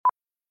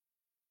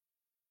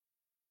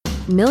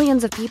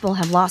Millions of people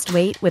have lost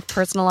weight with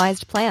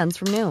personalized plans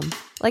from Noom.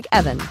 Like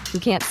Evan, who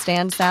can't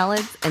stand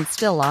salads and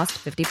still lost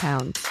 50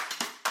 pounds.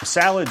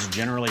 Salads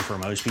generally for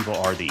most people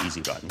are the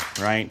easy button,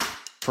 right?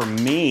 For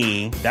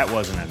me, that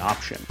wasn't an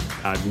option.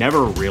 I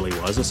never really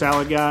was a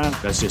salad guy.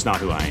 That's just not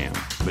who I am.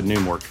 But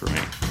Noom worked for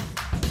me.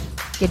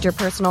 Get your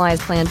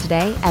personalized plan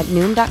today at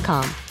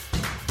Noom.com.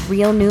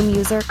 Real Noom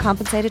user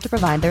compensated to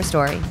provide their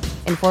story.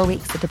 In 4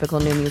 weeks, the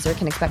typical Noom user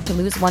can expect to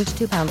lose 1 to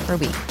 2 pounds per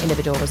week.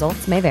 Individual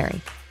results may vary.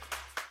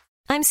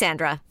 I'm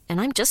Sandra, and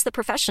I'm just the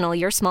professional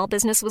your small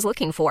business was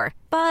looking for.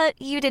 But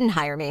you didn't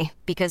hire me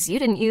because you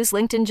didn't use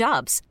LinkedIn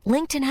Jobs.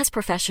 LinkedIn has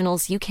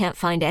professionals you can't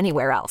find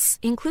anywhere else,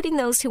 including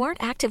those who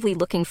aren't actively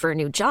looking for a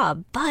new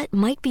job, but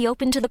might be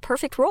open to the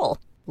perfect role,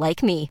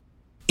 like me.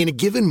 In a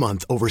given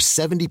month, over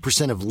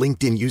 70% of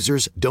LinkedIn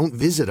users don't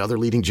visit other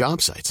leading job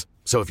sites.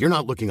 So if you're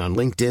not looking on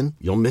LinkedIn,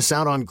 you'll miss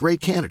out on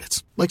great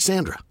candidates like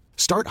Sandra.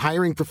 Start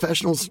hiring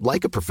professionals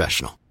like a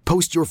professional.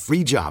 Post your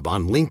free job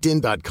on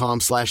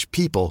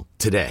linkedin.com/people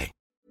today.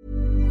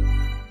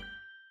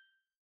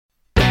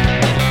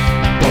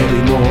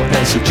 Bobby Moore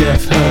and Sir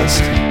Geoff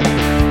Hurst,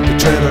 the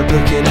Trevor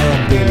Brooking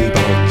and Billy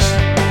Bonds,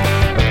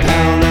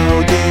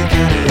 Paolo Di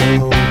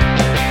Canio,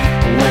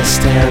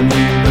 West Ham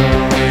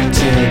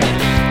United.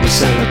 We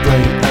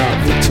celebrate our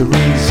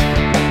victories,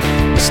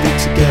 we stick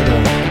together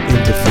in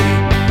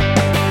defeat.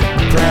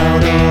 I'm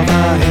proud of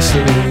our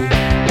history,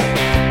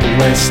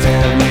 West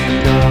Ham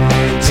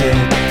United,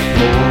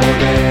 more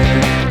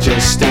than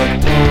just a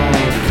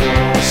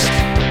podcast,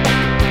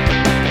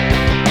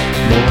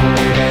 more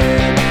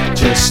than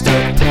just a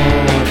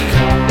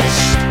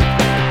podcast.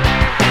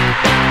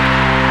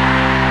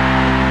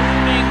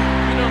 Good morning,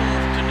 good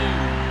afternoon,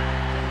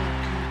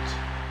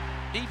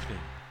 good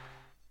evening.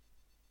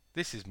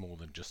 This is more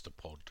than just a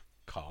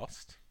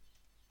podcast.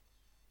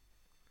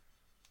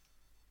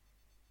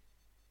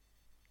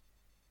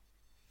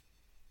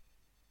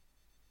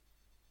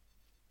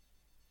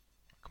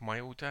 Am I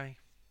all day?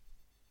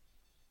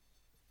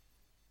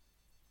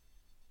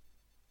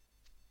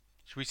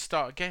 Should we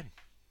start again?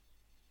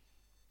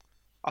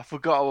 I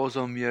forgot I was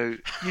on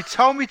mute. You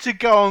told me to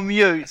go on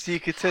mute so you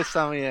could test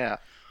something out.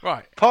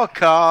 Right.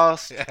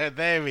 Podcast.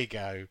 There we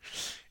go.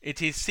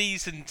 It is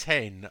season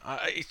 10.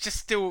 It's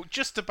just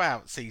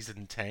about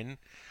season 10,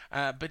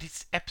 but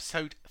it's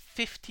episode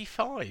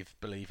 55,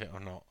 believe it or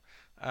not.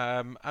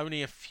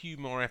 Only a few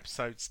more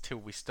episodes till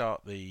we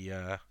start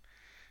the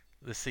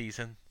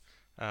season.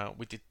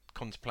 We did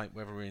contemplate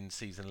whether we're in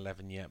season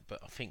 11 yet,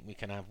 but I think we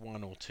can have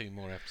 1 or 2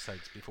 more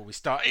episodes before we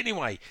start.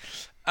 Anyway,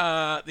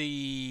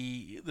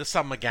 the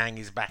Summer Gang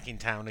is back in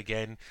town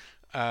again.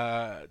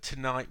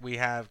 Tonight we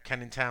have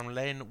Canning Town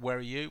Len. Where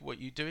are you? What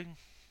are you doing?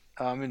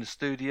 I'm in the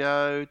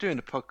studio doing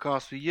a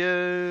podcast with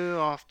you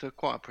after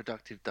quite a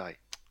productive day.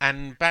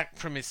 And back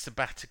from his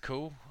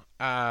sabbatical,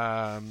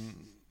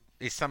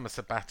 his summer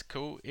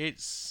sabbatical,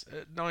 it's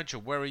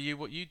Nigel. Where are you?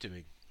 What are you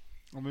doing?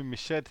 I'm in my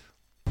shed.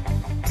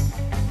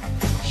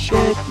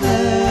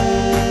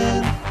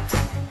 Shedman,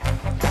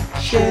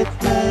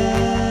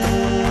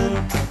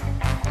 Shedman,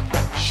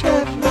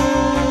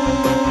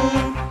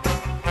 Shedman,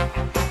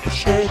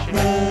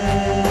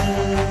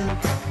 Shedman,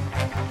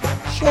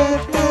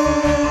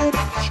 Shedman,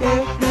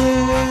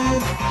 Shedman,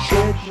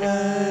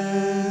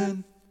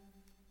 Shedman.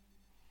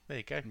 There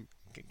you go.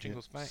 Get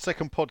jingles back.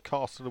 Second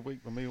podcast of the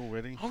week with me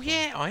already. Oh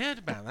yeah, I heard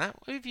about that.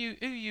 Who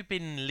you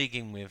been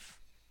ligging with?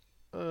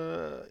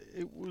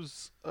 It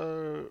was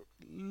a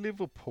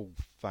Liverpool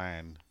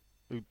fan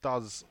who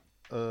does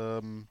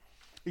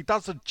he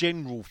does a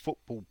general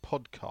football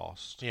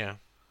podcast. Yeah.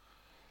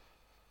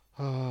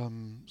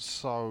 And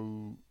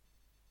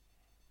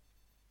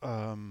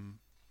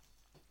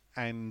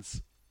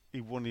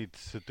he wanted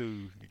to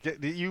do.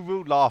 You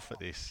will laugh at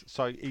this.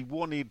 So he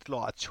wanted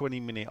like a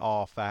 20-minute,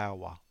 half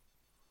hour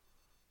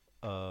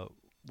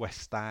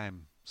West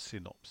Ham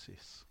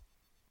synopsis.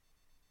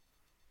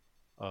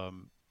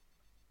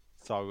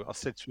 So I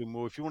said to him,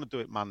 well, if you want to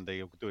do it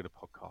Monday, I'll do it a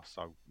podcast,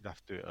 so you'd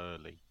have to do it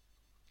early.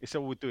 He said,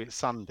 well, we'll do it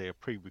Sunday, I'll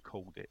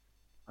pre-record it,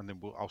 and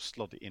then I'll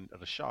slot it into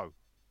the show.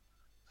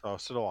 So I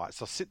said, all right.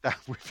 So I sit down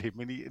with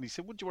him, and he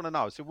said, what do you want to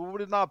know? I said, well, I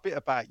want to know a bit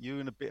about you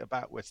and a bit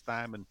about West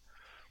Ham and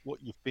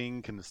what you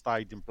think and the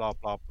stadium, blah,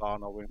 blah, blah.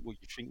 And I went, well,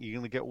 you think you're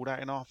going to get all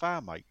that in half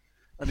hour, mate?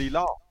 And he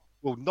laughed.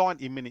 Well,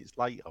 90 minutes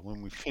later,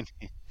 when we finished,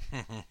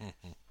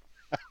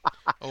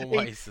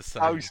 Always the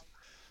same.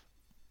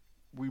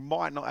 We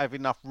might not have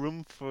enough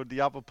room for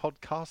the other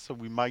podcast, so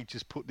we may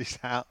just put this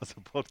out as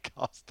a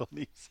podcast on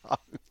its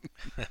own.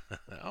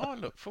 Oh, I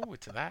look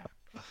forward to that.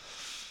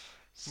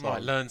 So,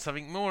 Might learn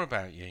something more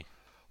about you.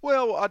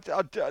 Well,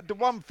 the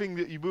one thing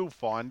that you will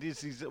find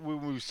is that when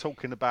we was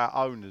talking about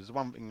owners,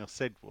 one thing I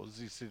said was,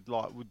 he said,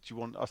 like, would you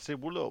want? I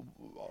said, well, look,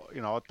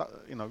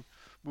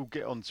 we'll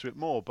get onto it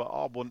more, but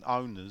I want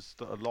owners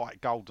that are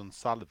like Golden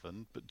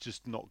Sullivan, but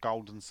just not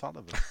Golden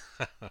Sullivan.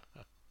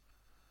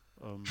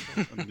 And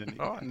then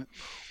All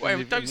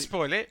right. Don't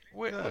spoil it.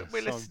 We'll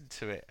listen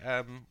to it.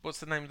 What's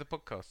the name of the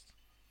podcast?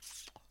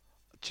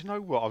 Do you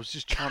know what? I was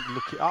just trying to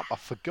look it up. I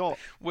forgot.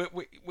 We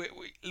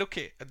look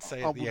it and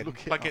say I at the will end. look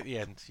it Plug up. at the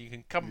end. So you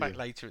can come back Yeah.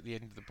 later at the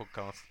end of the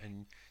podcast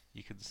and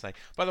you can say.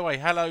 By the way,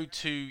 hello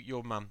to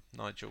your mum,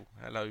 Nigel.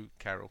 Hello,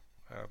 Carol.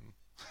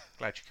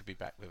 Glad you could be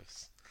back with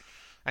us.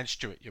 And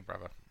Stuart, your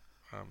brother.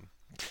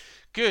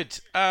 Good.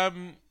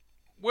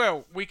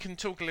 Well, we can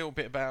talk a little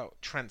bit about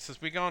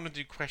transfers. We're going to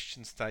do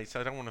questions today, so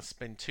I don't want to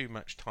spend too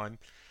much time.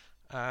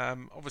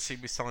 Obviously,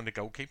 we signed a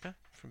goalkeeper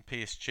from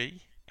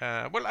PSG.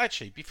 Well,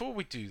 actually, before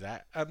we do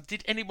that,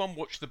 did anyone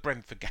watch the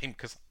Brentford game?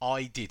 Because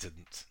I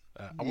didn't.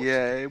 I watched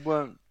It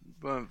weren't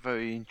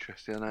very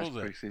interesting. I know it's Was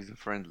it? pre-season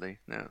friendly.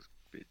 Now it's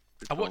a bit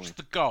I watched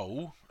the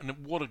goal, and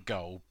what a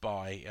goal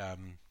by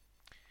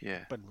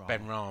yeah.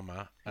 Ben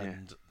Rama,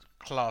 and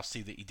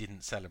classy that he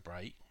didn't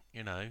celebrate.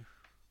 You know,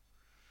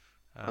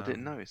 I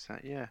didn't notice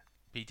that. Yeah.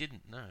 he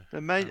didn't. No.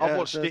 I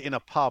watched it in a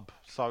pub,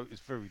 so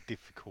it's very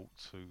difficult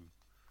to.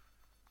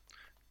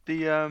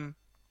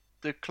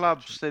 The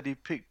club said he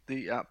picked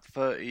up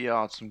 30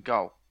 yards from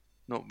goal,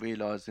 not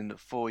realising that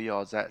 4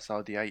 yards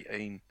outside the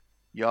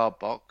 18-yard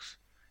box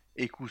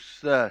equals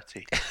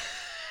 30.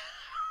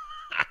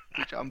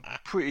 Which I'm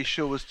pretty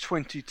sure was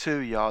 22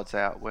 yards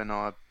out when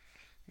I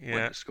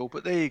went to school.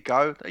 But there you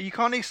go. You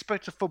can't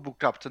expect a football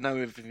club to know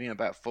everything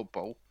about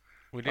football.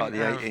 We Like the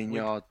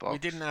 18-yard box. We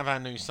didn't have our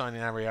new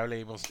signing, Areola.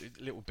 It was a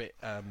little bit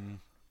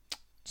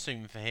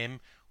soon for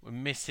him. We're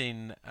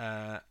missing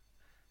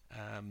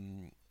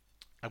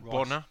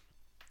Agbona,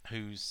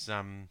 who's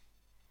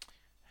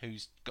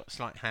got a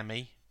slight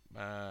hammy.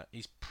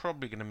 He's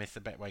probably going to miss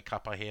the Betway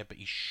Cup, I hear, but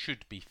he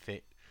should be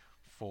fit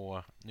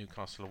for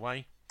Newcastle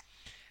away.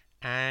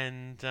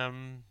 And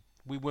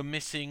we were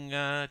missing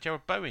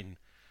Gerard Bowen,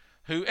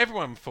 who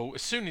everyone thought,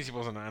 as soon as he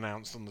wasn't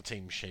announced on the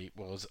team sheet,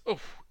 was,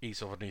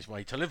 he's on his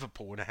way to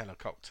Liverpool in a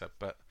helicopter.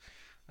 But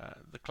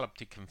the club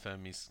did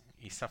confirm he's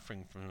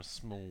suffering from a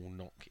small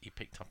knock he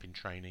picked up in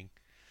training.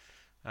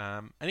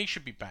 And he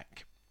should be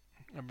back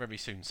very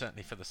soon,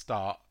 certainly for the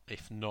start,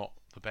 if not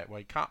the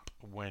Betway Cup,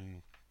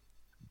 when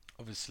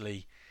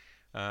obviously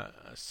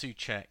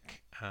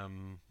Souček,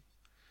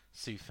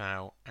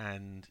 Soufal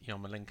and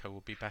Yarmolenko will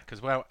be back as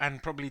well,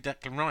 and probably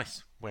Declan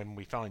Rice when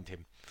we find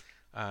him.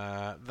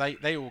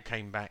 They all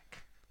came back,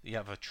 the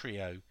other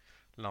trio,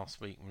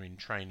 last week were in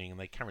training, and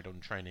they carried on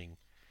training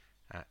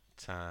at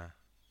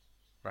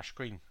Rush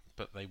Green,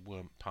 but they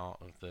weren't part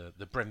of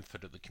the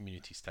Brentford at the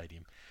Community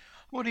Stadium.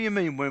 What do you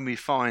mean when we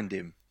find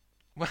him?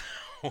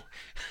 Well,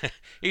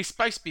 he's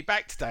supposed to be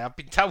back today. I've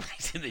been told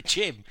he's in the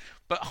gym,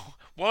 but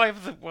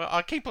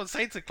I keep on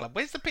saying to the club,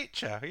 "Where's the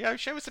picture?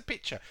 Show us a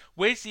picture.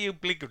 Where's the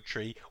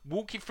obligatory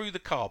walking through the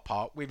car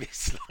park with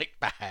his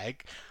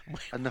bag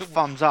And the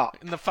thumbs up.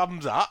 and the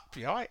thumbs up?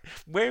 Right?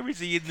 Where is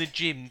he in the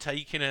gym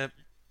taking a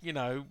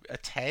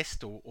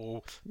test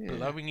or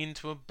blowing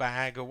into a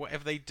bag or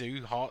whatever they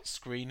do, heart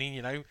screening?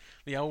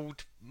 The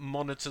old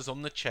monitors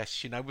on the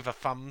chest, with a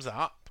thumbs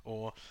up,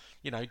 or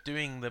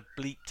doing the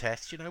bleep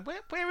test.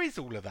 Where is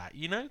all of that?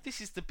 This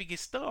is the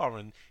biggest star,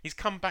 and he's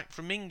come back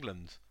from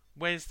England.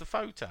 Where's the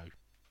photo?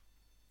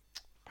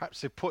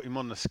 Perhaps they put him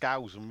on the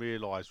scales and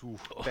realised,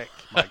 Beck,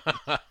 mate.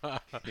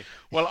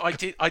 Well, I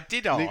did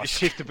Need to ask.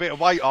 shift a bit of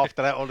weight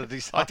after that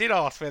holiday. I did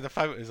ask where the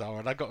photos are,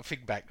 and I got a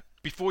thing back.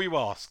 Before you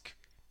ask,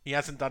 he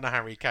hasn't done a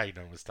Harry Kane,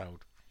 I was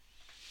told.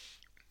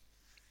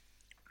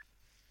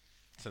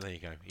 So there you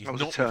go. He's That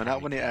was not a with turn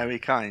up, wasn't it, Harry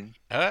Kane?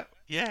 Yeah.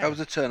 That was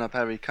a turn up,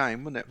 Harry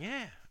Kane, wasn't it?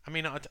 Yeah. I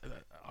mean,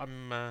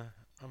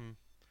 I'm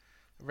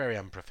very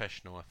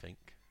unprofessional, I think,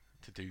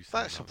 to do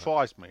something. That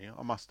surprised me,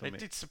 I must It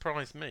admit. did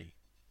surprise me,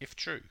 if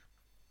true.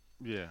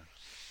 Yeah.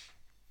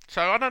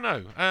 So I don't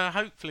know.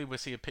 Hopefully we'll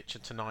see a picture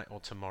tonight or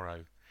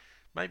tomorrow.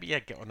 Maybe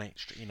get on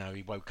extra.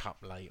 He woke up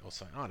late or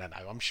something. I don't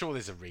know. I'm sure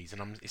there's a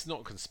reason. It's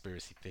not a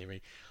conspiracy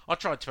theory. I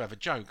tried to have a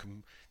joke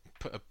and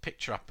put a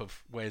picture up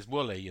of where's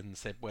Wooly and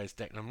said where's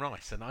Declan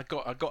Rice, and I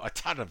got a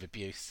ton of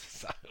abuse.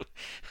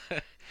 So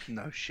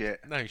No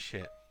shit. no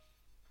shit.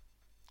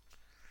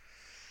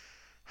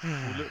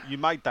 Well, look, you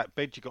made that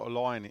bed, you got to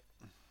lie in it.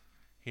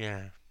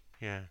 Yeah.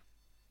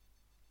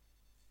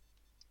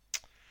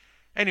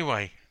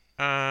 Anyway,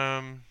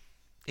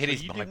 it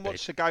is You my didn't bed.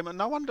 watch the game?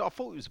 No wonder, I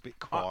thought it was a bit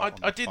quiet.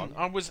 I didn't.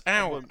 I was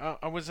out. wasn't-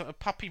 I was at a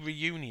puppy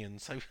reunion.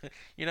 So,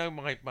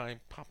 my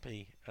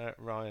puppy,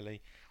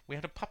 Riley. We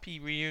had a puppy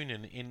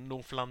reunion in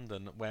North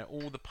London where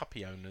all the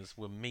puppy owners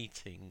were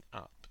meeting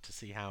up to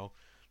see how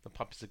the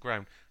puppies are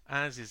grown.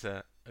 As is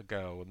a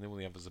girl, and all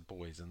the others are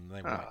boys, and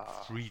they were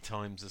like 3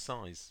 times the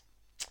size.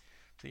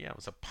 So yeah, it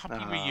was a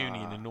puppy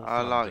reunion in North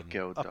I London. like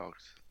girl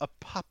dogs. A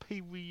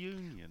puppy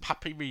reunion.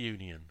 Puppy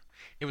reunion.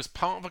 It was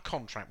part of a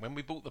contract when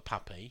we bought the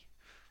puppy.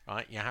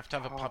 Right, you have to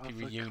have a Part puppy of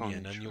the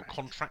reunion, and you're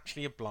contract.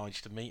 contractually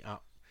obliged to meet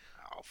up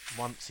Oh,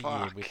 once a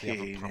year with the other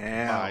fucking puppy.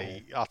 hell.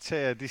 Mate, I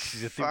tell you, this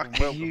is a different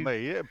Fuck world you. for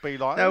me. It'd be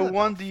like, No "Who the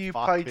wonder you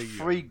fuck paid are you?"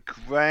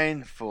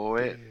 $3,000 for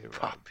it. Dear, oh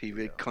Puppy,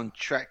 dear.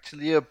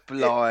 contractually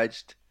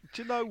obliged.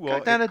 Do you know Go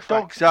what? down It a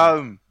dog's cracks me.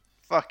 home.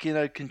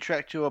 Fucking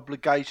contractual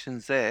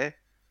obligations there.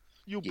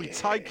 You'll be Yeah.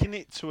 taking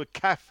it to a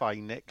cafe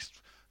next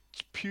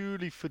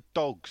purely for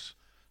dogs.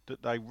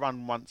 that they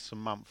run once a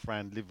month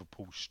round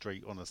Liverpool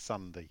Street on a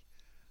Sunday.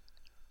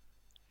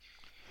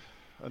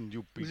 And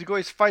you'll be... Has he got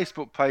his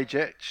Facebook page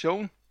yet,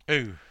 Sean?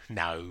 Ooh,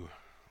 no.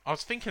 I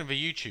was thinking of a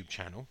YouTube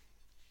channel,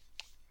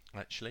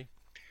 actually.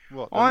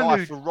 What, the I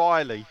Life knew- of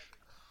Riley?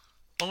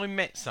 I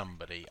met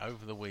somebody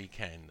over the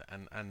weekend,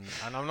 and I'm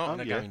not going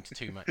to yeah. go into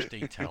too much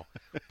detail,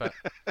 but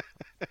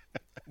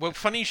well,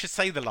 funny you should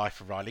say the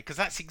Life of Riley, because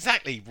that's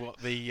exactly what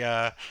the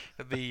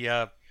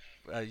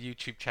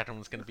YouTube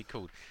channel is going to be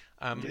called.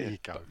 There you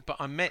go. But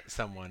I met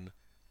someone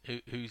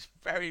who's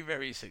very,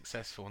 very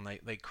successful, and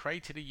they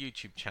created a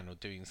YouTube channel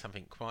doing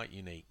something quite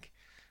unique.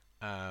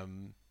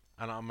 And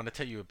I'm going to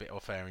tell you a bit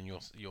off air, and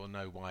you'll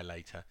know why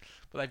later.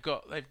 But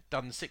they've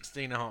done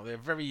 16.5. They're a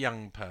very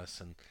young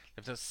person.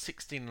 They've done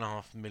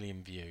 16.5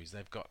 million views.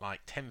 They've got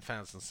like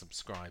 10,000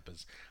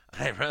 subscribers.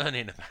 They're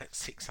earning about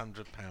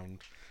 £600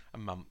 a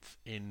month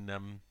in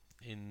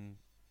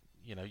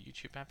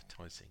YouTube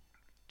advertising,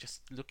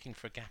 just looking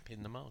for a gap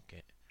in the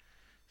market.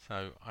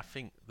 So I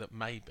think that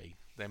maybe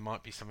there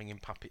might be something in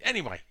puppy.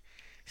 Anyway,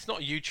 it's not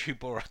a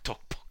YouTube or a dog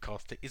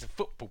podcast. It is a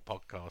football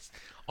podcast.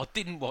 I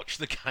didn't watch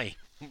the game.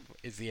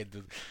 Is the end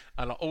of,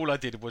 and all I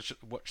did was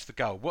watch the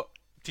goal. What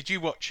did you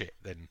watch it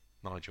then,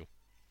 Nigel?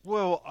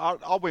 Well,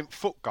 I went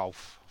foot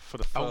golf for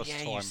the first Oh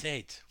yeah, time. you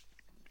said.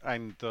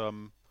 And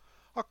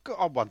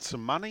I won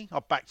some money. I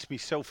backed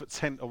myself at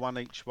 10-1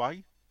 each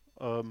way.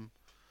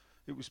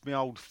 It was my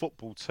old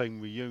football team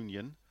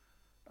reunion,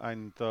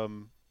 and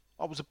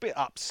I was a bit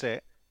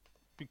upset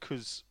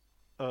because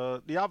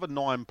the other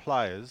 9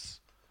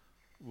 players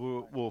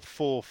were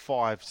 4,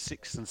 5,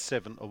 6, and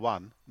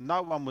 7-1.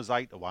 No one was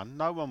 8-1.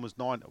 No one was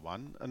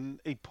 9-1, and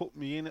he put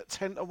me in at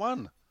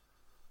 10-1.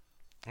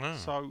 Oh.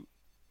 So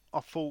I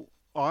thought,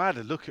 I had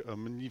a look at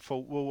them, and you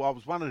thought, well, I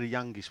was one of the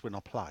youngest when I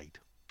played,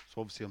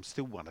 so obviously I'm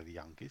still one of the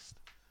youngest.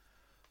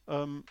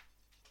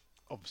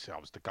 Obviously I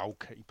was the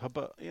goalkeeper,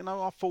 but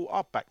I thought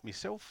I'd back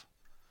myself,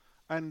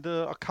 and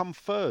I come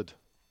third.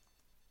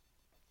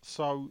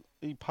 So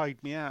he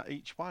paid me out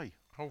each way.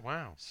 Oh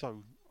wow.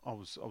 So I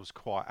was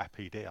quite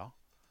happy there.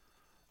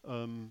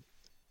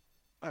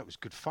 That was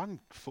good fun,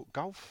 foot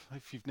golf,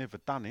 if you've never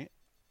done it.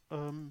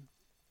 I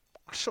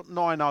shot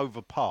 9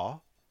 over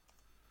par,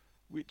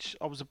 which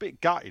I was a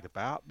bit gutted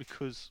about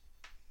because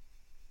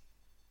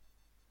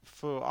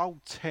for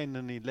old 10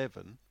 and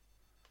 11,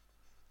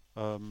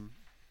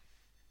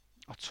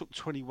 I took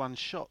 21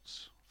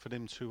 shots for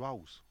them 2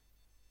 holes.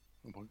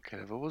 What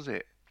clever was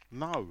it?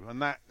 No,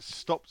 and that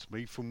stopped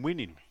me from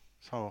winning.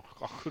 So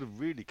I could have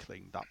really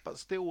cleaned up. But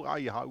still,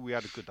 hey-ho, we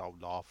had a good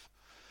old laugh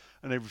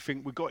and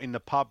everything. We got in the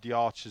pub, the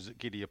Archers at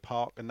Gidea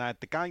Park, and they had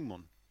the game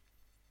on.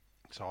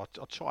 So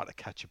I tried to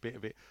catch a bit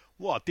of it.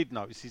 What I did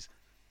notice is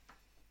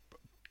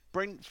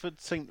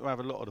Brentford seemed to have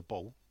a lot of the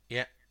ball.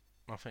 Yeah,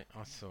 I think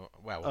I saw.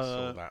 Well, I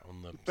saw that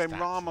on the. Ben stats.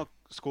 Rama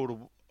scored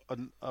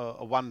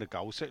a wonder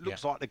goal, so it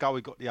looks like the goal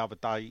he got the other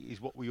day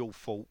is what we all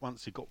thought.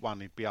 Once he got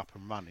one, he'd be up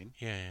and running.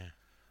 Yeah.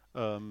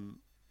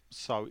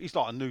 So he's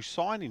like a new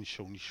signing,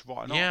 Sean. You should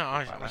write an Yeah,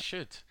 article about I that.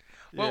 should.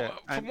 Well,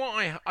 Yeah, from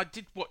what I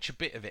did watch a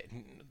bit of it,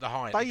 the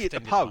highlights. They hit the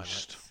extended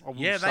post, highlights. I will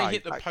Yeah, they say.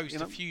 hit the Like, post you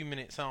know- a few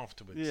minutes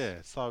afterwards.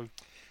 Yeah, so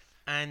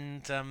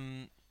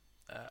And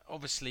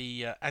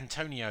obviously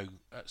Antonio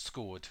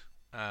scored,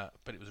 but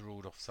it was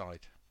ruled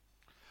offside.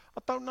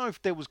 I don't know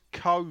if there was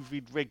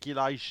COVID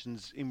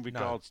regulations in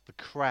regards to the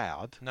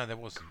crowd. No, there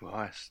wasn't.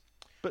 Christ.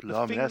 But the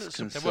Blimey, thing that's that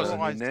concerning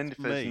surprised then if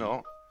there's me,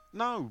 not.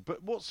 no,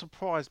 but what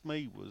surprised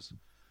me was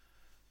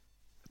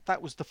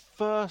that was the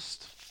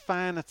first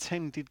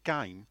fan-attended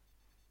game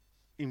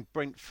in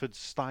Brentford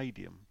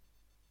Stadium,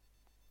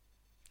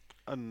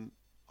 and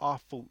I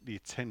thought the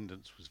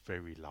attendance was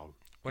very low.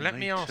 Well, let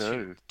Me me ask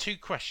too.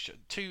 you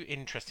two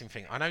interesting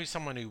things. I know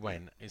someone who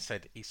went and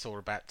said he saw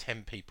about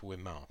 10 people with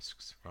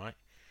masks, right?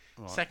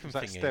 Right. Second was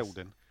that thing Stell is...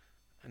 then?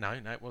 No,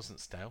 it wasn't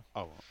Stell.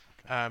 Oh,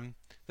 okay.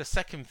 The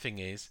second thing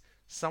is,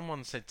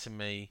 someone said to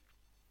me,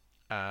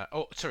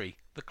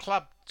 the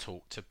club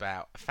talked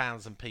about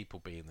 1,000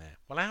 people being there.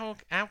 Well,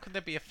 how could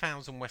there be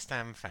 1,000 West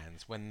Ham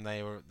fans when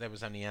there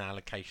was only an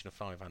allocation of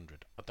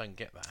 500? I don't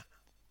get that.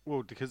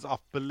 Well, because I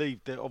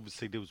believe that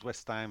obviously there was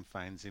West Ham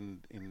fans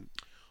in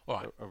All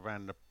right.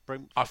 around the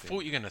Brentford. I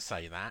thought you were going to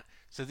say that.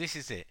 So this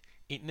is it.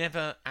 It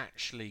never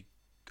actually...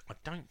 I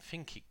don't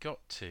think it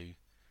got to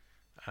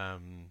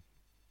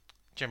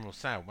General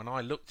Sale. When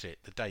I looked at it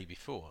the day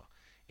before,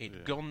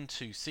 it'd gone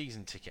to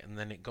season ticket and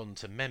then it gone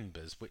to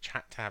members, which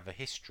had to have a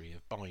history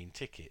of buying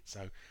tickets.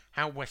 So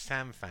how West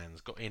Ham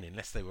fans got in,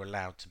 unless they were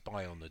allowed to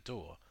buy on the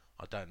door,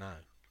 I don't know.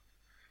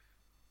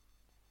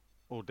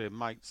 Or their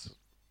mates.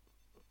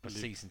 The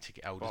believe- season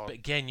ticket holders. Well, But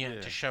again, you had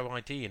yeah. to show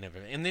ID and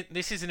everything. And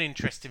this is an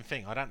interesting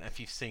thing. I don't know if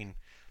you've seen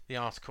the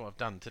article I've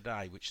done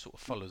today, which sort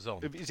of follows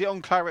on. Is it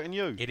on Claret and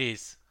You? It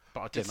is, but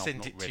I did Then I've send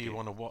not it to read you it.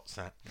 on a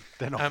WhatsApp.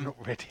 Then I've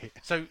not read it.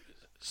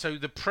 So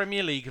the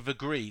Premier League have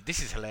agreed.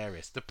 This is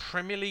hilarious. The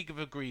Premier League have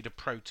agreed a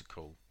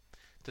protocol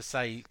to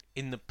say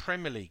in the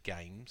Premier League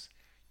games,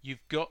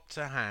 you've got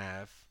to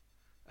have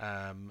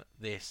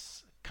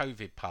this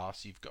COVID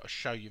pass. You've got to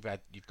show you've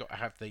got to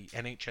have the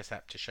NHS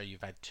app to show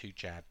you've had 2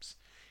 jabs.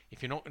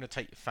 if you're not going to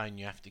take your phone,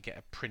 you have to get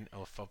a print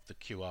off of the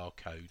QR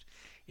code.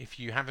 If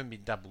you haven't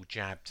been double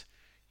jabbed,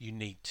 you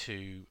need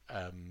to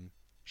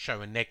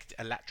show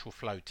a lateral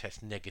flow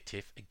test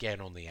negative, again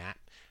on the app.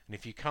 And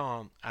if you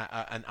can't,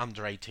 and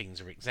under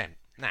 18s are exempt.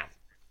 Now,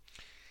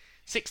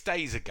 6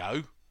 days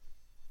ago,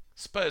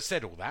 Spurs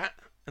said all that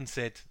and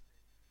said,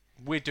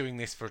 we're doing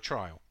this for a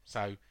trial.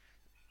 So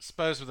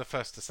Spurs were the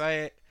first to say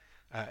it.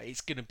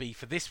 It's going to be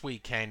for this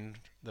weekend,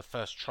 the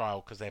first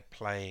trial, because they're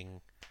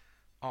playing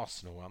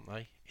Arsenal, aren't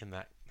they, in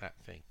that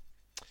thing.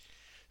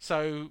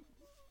 So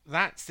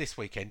that's this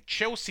weekend.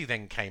 Chelsea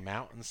then came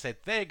out and said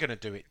they're going to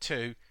do it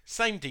too.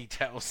 Same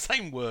details,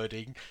 same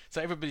wording,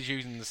 so everybody's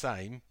using the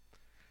same.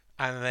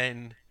 And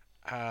then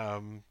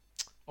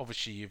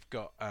obviously they've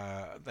got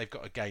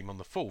a game on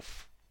the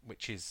 4th,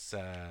 which is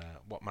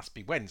what must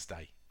be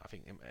Wednesday. I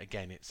think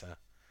again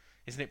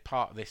isn't it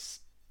part of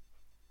this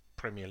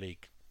Premier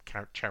League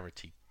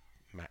charity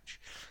match?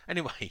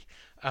 Anyway,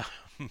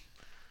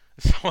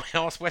 so I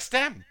asked West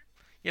Ham.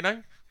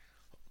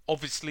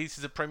 Obviously this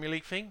is a Premier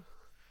League thing,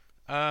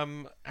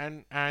 and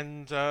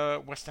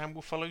West Ham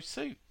will follow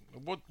suit.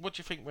 What do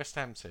you think West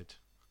Ham said?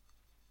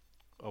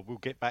 We'll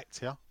get back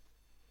to you.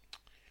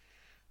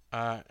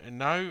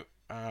 No,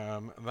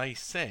 they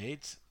said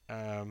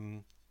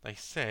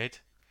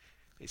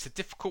it's a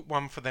difficult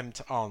one for them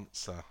to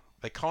answer.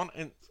 They can't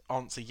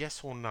answer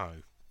yes or no,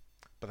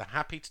 but they're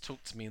happy to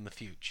talk to me in the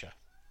future.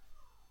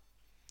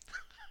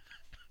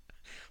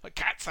 The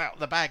cat's out of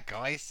the bag,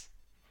 guys.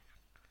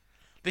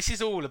 This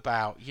is all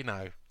about,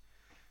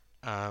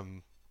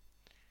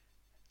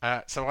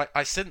 so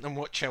I sent them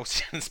what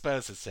Chelsea and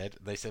Spurs had said.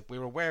 They said,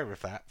 we're aware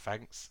of that,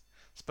 thanks.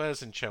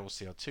 Spurs and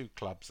Chelsea are two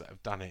clubs that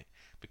have done it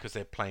because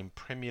they're playing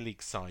Premier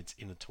League sides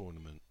in a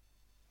tournament.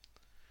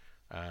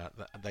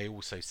 They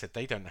also said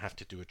they don't have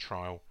to do a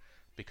trial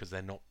because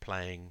they're not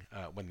playing,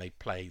 when they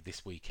play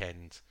this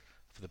weekend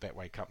for the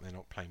Betway Cup, they're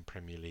not playing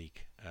Premier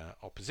League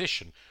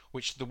opposition,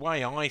 which the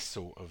way I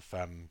sort of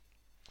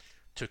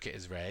took it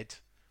as read,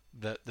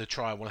 that the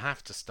trial will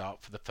have to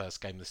start for the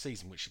first game of the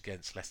season, which is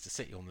against Leicester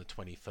City on the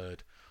 23rd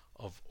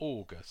of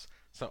August.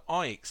 So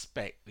I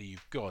expect that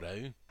you've got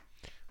to,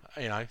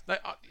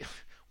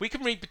 we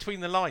can read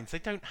between the lines. They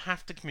don't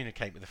have to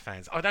communicate with the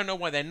fans. I don't know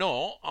why they're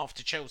not,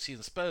 after Chelsea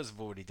and Spurs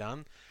have already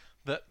done,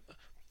 that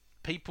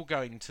people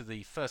going to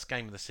the first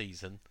game of the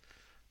season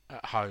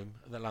at home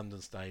at the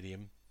London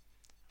Stadium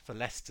for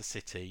Leicester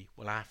City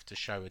will have to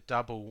show a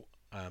double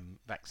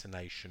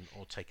vaccination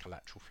or take a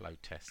lateral flow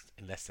test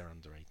unless they're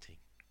under 18.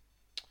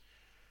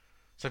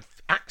 So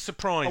act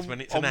surprised when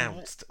it's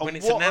announced. When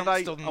it's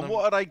announced on and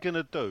what are they going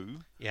to do?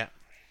 Yeah.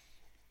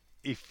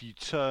 If you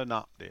turn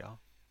up there,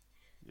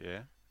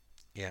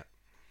 yeah,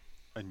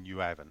 and you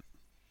haven't,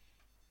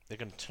 they're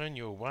going to turn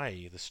you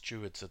away. The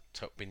stewards have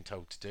been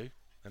told to do.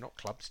 They're not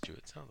club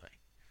stewards, are they?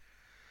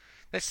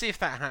 Let's see if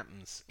that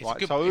happens.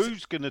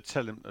 Who's going to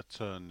tell them to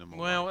turn them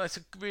away? Well, that's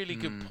a really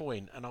good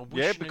point, and I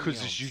wish. Yeah,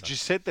 because as you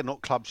just said, they're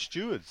not club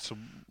stewards. So...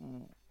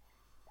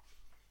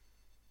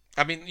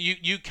 I mean,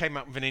 you came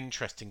up with an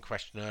interesting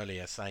question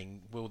earlier,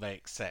 saying, will they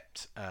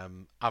accept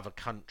other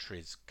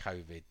countries'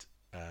 COVID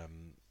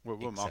well,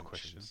 my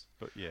questions,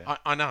 but yeah,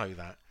 I know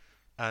that,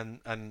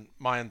 and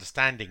my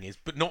understanding is,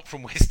 but not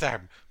from West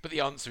Ham. But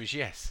the answer is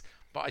yes.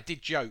 But I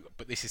did joke,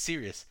 but this is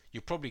serious.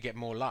 You'll probably get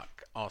more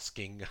luck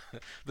asking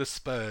the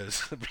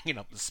Spurs, bringing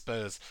up the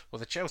Spurs or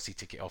the Chelsea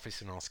ticket office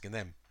and asking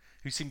them,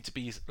 who seem to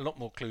be a lot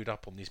more clued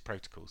up on these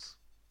protocols.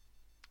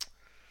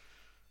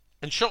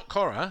 And shock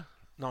horror,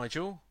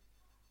 Nigel.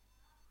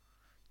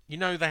 They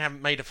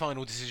haven't made a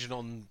final decision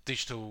on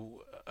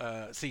digital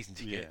season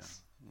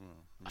tickets. Yeah.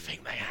 I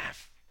think they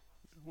have.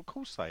 Well, of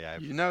course they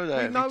have. They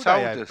have. You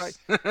told us.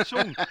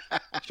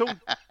 Sean,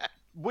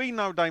 we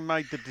know they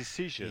made the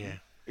decision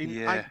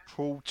in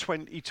April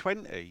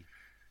 2020.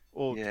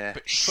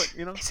 But it's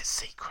a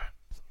secret.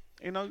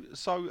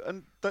 So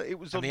it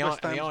was on the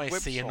West Ham's IC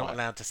website. are not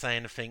allowed to say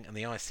anything, and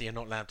the IC are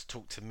not allowed to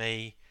talk to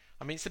me.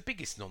 I mean, it's the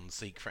biggest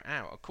non-secret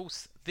out. Of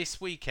course, this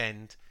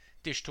weekend,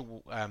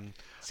 digital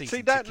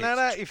season tickets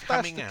if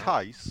that's the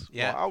case,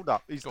 yeah. Right, hold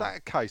up. Is that a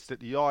case that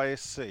the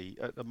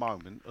ISC at the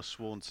moment are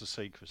sworn to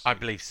secrecy? I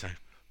believe so.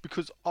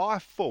 Because I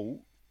thought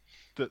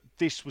that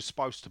this was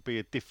supposed to be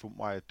a different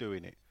way of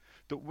doing it.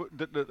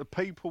 That the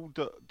people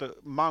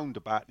that moaned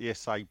about the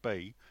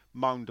SAB,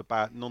 moaned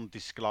about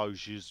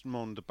non-disclosures,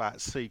 moaned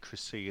about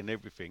secrecy and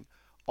everything,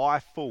 I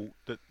thought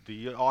that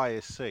the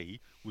ISC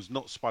was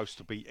not supposed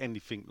to be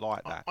anything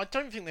like that. I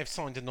don't think they've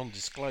signed a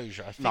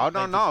non-disclosure. I think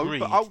no, agreed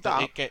but hold that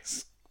up. It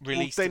gets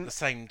released at the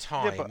same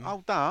time. Yeah, but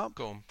hold up.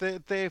 Go on.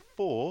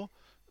 Therefore,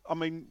 I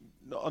mean,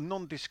 a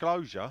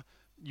non-disclosure,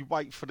 you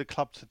wait for the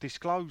club to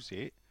disclose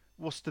it.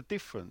 What's the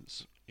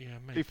difference? Yeah,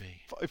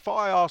 maybe. If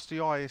I ask the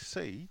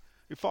ISC,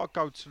 if I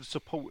go to the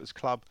supporters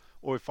club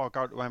or if I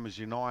go to Hammers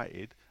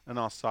United and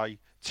I say,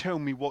 tell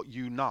me what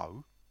you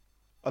know,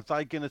 are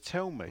they going to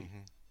tell me? Mm-hmm.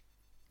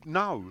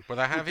 No. Well,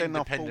 they have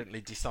independently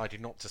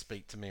decided not to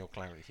speak to me or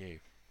Clarence Hugh.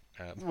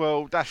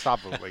 Well, that's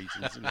other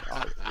reasons. Isn't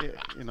it?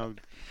 You know,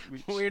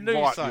 We're a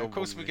news site. Of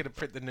course, we're going to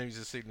print the news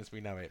as soon as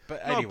we know it.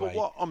 But anyway. No, but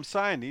what I'm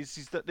saying is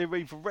that they're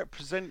either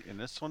representing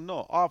us or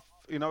not. At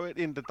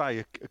the end of the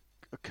day,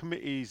 a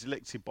committee is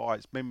elected by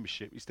its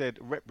membership. It's there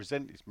to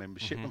represent its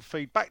membership and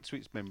feed back to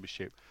its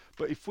membership.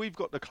 But if we've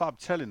got the club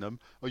telling them,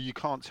 "Oh, you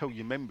can't tell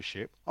your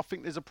membership," I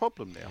think there's a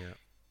problem there.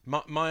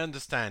 Yeah. My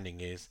understanding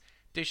is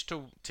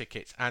digital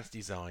tickets as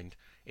designed.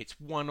 It's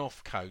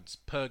one-off codes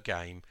per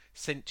game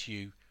sent to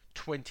you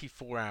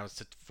 24 hours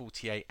to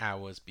 48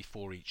 hours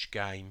before each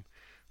game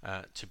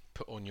to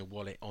put on your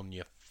wallet on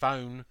your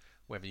phone,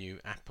 whether you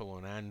Apple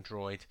or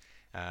Android.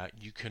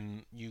 You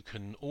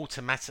can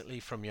automatically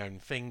from your own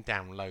thing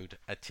download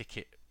a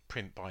ticket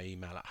print by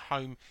email at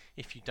home.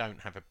 If you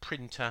don't have a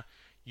printer,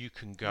 you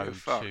can go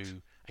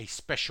to a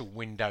special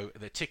window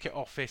at the ticket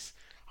office.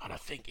 And I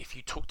think if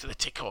you talk to the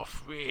ticket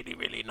off really,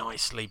 really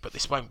nicely, but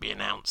this won't be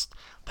announced,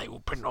 they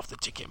will print off the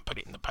ticket and put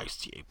it in the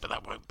post to you, but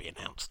that won't be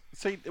announced.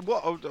 See,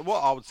 what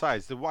I would say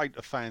is the way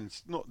the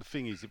fans, not the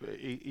thing is,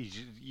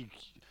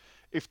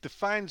 if the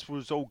fans were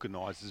as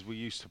organised as we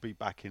used to be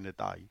back in the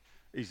day,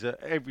 is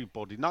that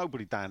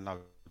nobody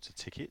downloads the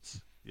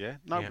tickets,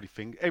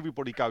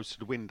 everybody goes to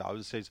the window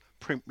and says,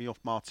 print me off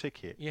my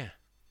ticket.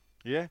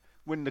 Yeah?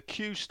 When the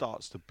queue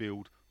starts to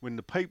build, when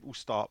the people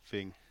start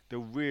thinking, they'll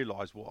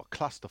realise what a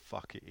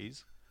clusterfuck it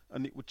is,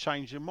 and it would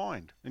change your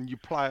mind, and you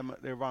play them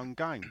at their own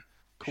game.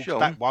 Of course,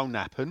 that won't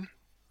happen.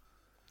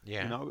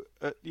 Yeah. You know,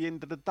 at the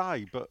end of the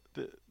day, but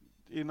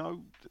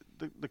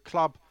the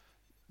club,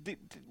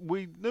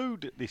 we knew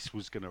that this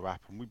was going to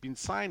happen. We've been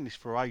saying this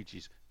for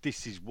ages.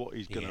 This is what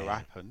is going to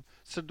happen.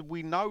 So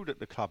we know that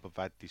the club have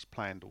had this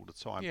planned all the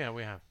time. Yeah,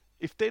 we have.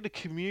 If they'd have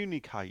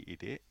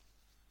communicated it,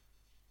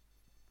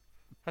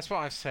 that's what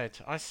I said.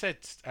 I said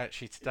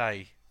actually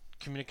today.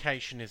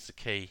 Communication is the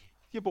key.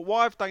 Yeah, but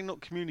why have they not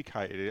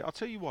communicated it? I'll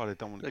tell you why they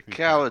don't want to communicate.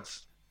 They're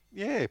cowards.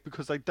 Yeah,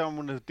 because they don't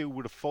want to deal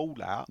with a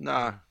fallout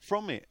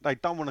from it. They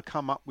don't want to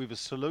come up with a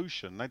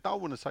solution. They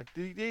don't want to say,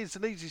 here's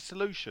an easy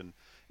solution.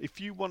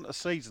 If you want a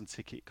season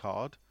ticket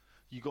card,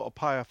 you got to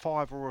pay a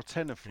 £5 or a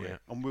 £10 for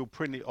it, and we'll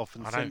print it off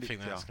and send it to you.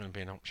 I don't think that's going to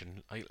be an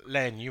option.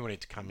 Len, you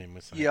wanted to come in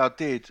with something. Yeah, I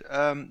did.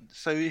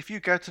 So if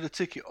you go to the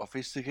ticket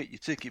office to get your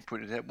ticket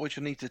printed out, what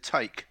do you need to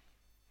take?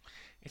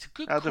 It's a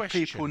good question. How do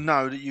people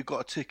know that you've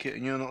got a ticket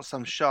and you're not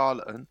some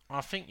charlatan?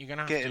 I think you're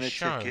going to have to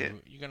show.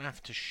 You're going to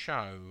have to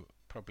show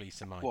probably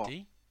some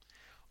ID,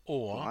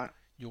 or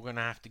you're going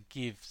to have to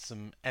give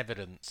some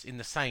evidence in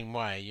the same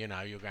way. You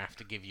know, you're going to have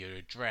to give your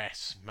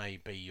address,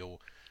 maybe your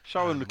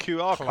showing the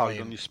QR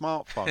code on your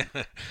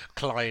smartphone,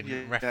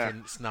 client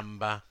reference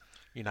number.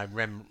 You know,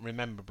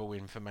 rememberable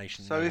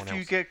information. So if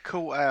you get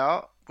caught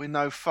out with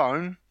no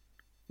phone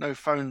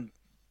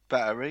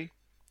battery,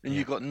 and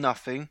you've got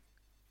nothing.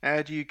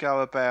 How do you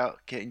go about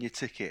getting your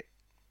ticket?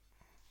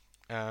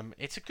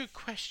 It's a good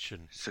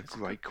question. It's a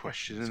great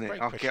question, isn't it?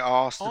 I get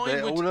asked about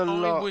it all a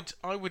lot.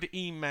 I would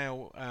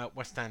email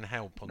West End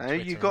Help on no,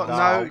 Twitter. You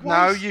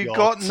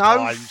got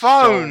no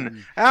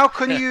phone. How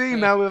can you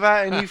email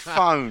without any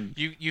phone?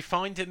 You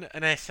find an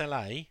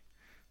SLA.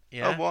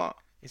 Yeah. Oh, what?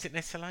 Is it an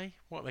SLA?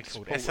 What are they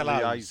called?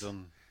 SLAs.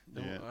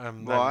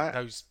 Right.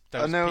 Those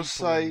and they'll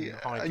say,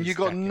 and you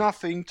got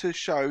nothing to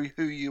show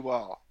who you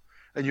are,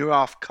 and you're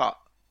half cut.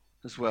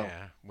 As well.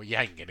 Yeah. Well, you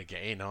ain't gonna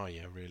get in, are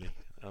you? Really?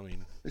 I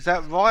mean, is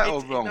that right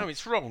or wrong? No,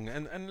 it's wrong.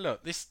 And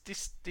look, this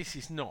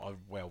is not a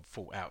well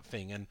thought out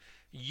thing. And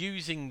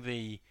using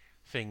the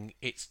thing,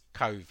 it's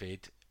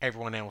COVID.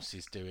 Everyone else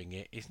is doing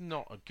it. Is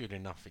not a good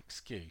enough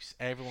excuse.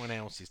 Everyone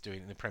else is doing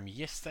it in the Premier.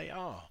 Yes, they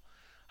are.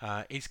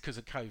 It's because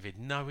of COVID.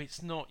 No,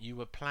 it's not.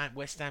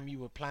 West Ham. You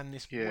were planning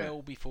this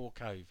well before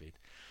COVID.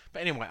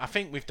 But anyway, I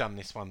think we've done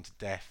this one to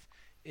death.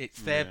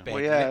 It's their bed.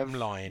 Let them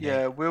lie in it.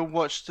 Yeah, we'll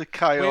watch the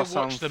chaos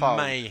We'll watch the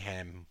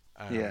mayhem.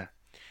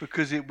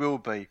 Because it will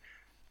be.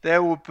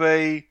 There'll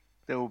probably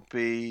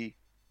be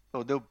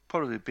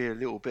a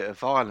little bit of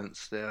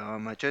violence there, I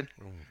imagine.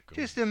 Oh,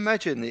 just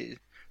imagine it.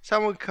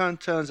 Someone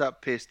turns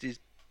up pissed.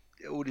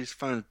 All his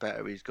phone's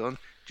battery's gone.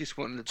 Just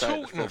wanting to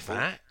talking of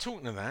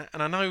that,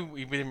 and I know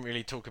we didn't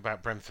really talk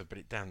about Brentford, but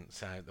it didn't,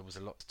 so there was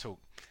a lot to talk.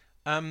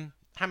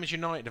 Hammers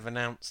United have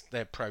announced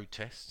their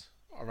protest.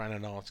 I ran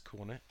an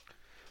article on it.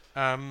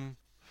 How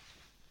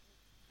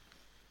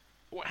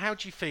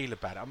do you feel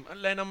about it?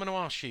 Len, I'm going to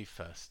ask you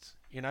first.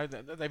 You know,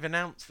 they've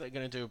announced they're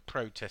going to do a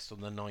protest on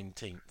the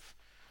 19th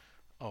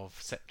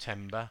of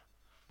September,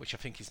 which I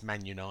think is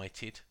Man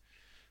United.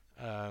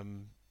 I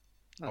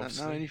don't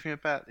know anything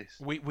about this.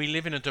 We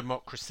live in a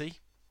democracy.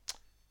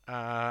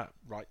 Right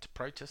to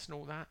protest and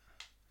all that.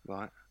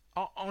 Right.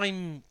 I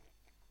don't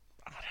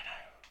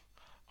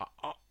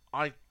know.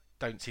 I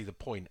don't see the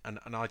point, and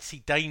I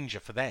see danger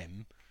for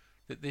them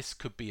that this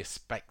could be a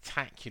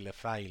spectacular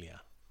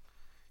failure.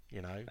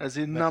 You know, as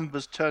in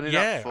numbers turning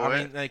up for it. Yeah, I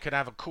mean, they could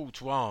have a call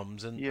to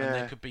arms, and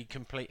there could be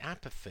complete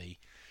apathy.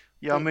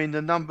 Yeah, I mean,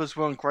 the numbers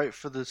weren't great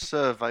for the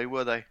survey,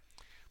 were they?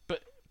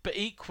 But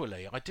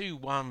equally, I do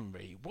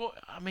worry.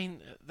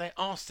 They're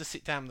asked to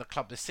sit down with the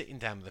club. They're sitting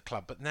down with the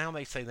club, but now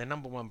they say their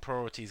number one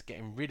priority is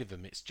getting rid of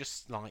them. It's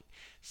just like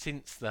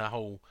since the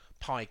whole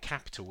Pi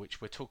Capital,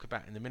 which we'll talk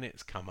about in a minute,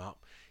 has come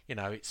up.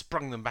 It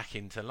sprung them back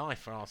into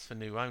life and asked for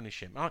new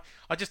ownership.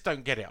 I just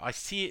don't get it. I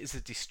see it as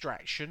a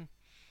distraction.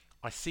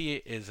 I see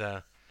it as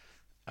a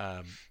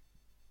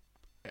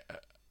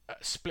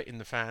splitting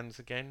the fans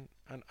again,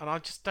 and I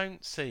just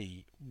don't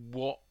see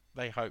what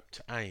they hope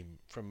to aim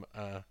from.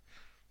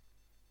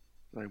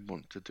 They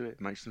want to do it.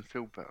 It makes them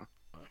feel better.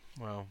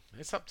 Well,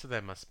 it's up to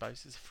them, I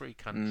suppose. It's a free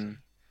country.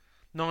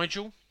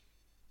 Nigel?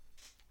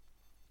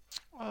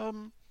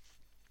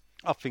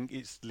 I think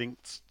it's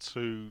linked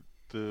to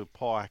the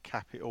Pi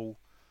Capital.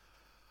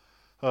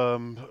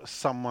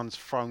 Someone's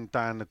thrown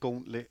down the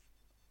gauntlet,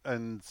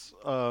 and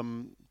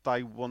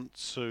they want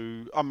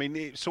to. I mean,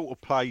 it sort of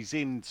plays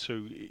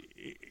into.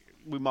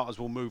 We might as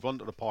well move on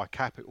to the Pi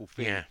Capital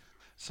thing. Yeah.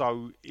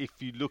 So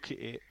if you look at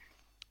it,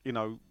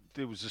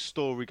 there was a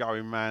story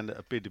going around that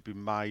a bid had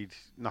been made.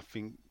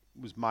 Nothing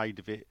was made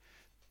of it.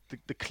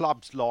 The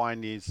club's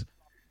line is,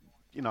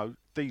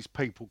 these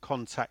people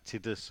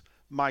contacted us,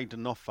 made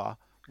an offer.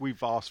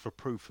 We've asked for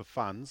proof of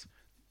funds.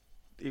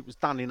 It was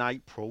done in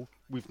April.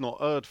 We've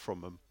not heard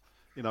from them.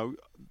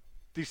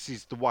 This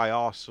is the way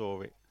I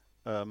saw it.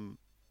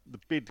 The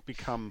bid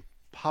become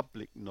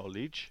public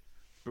knowledge,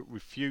 but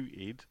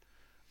refuted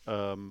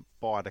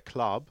by the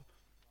club.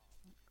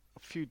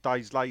 A few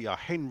days later,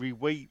 Henry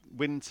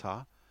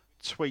Winter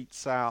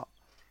tweets out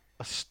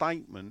a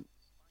statement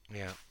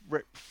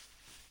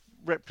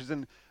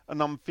represent,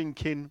 and I'm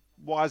thinking,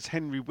 why is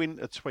Henry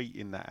Winter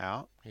tweeting that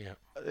out? Yeah.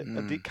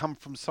 Did it come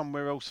from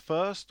somewhere else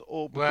first,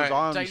 or because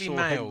I only saw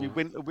Henry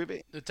Winter with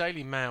it? The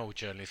Daily Mail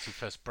journalist who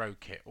first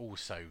broke it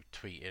also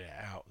tweeted it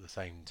out at the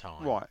same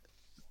time. Right.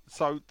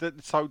 So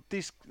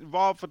this,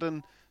 rather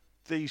than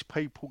these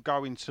people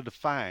going to the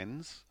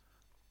fans,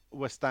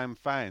 West Ham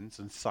fans,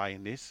 and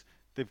saying this,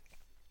 they've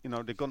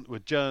gone to a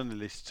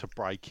journalist to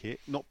break it,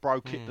 not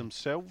broke it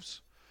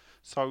themselves.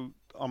 So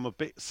I'm a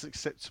bit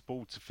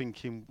susceptible to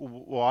thinking,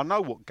 well, I know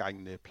what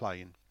game they're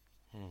playing.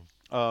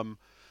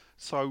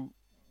 So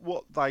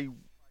what they,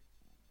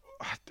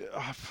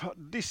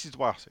 this is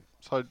what I see.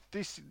 So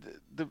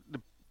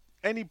the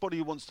anybody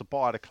who wants to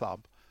buy the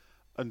club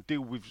and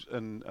deal with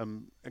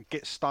and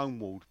get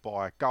stonewalled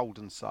by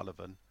Golden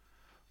Sullivan,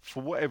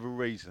 for whatever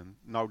reason,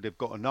 they've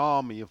got an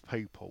army of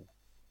people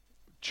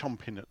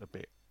chomping at the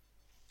bit.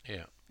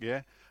 Yeah.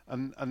 Yeah,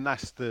 and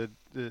that's the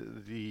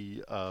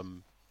every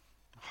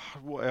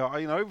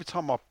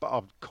time I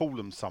call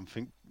them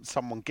something,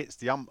 someone gets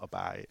the ump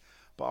about it.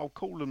 But I'll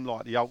call them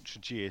like the Ultra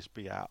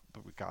GSB Out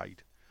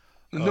Brigade,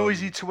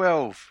 Noisy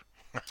 12.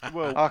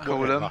 Well, I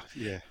call them.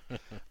 Yeah,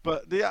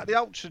 but the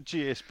Ultra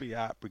GSB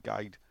Out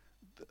Brigade,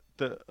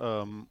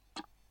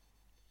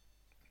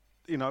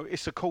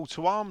 it's a call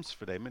to arms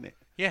for them, isn't it?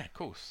 Yeah, of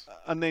course.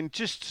 And then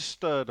just to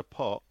stir the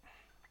pot,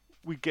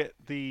 we get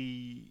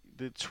the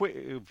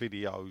Twitter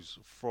videos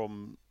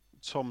from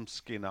Tom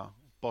Skinner,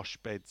 Bosch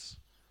Beds,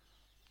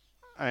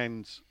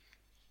 and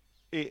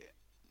it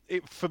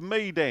for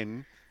me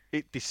then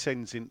it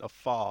descends into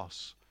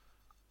farce.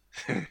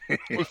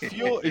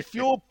 if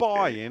you're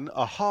buying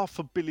a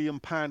 £500 million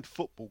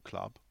football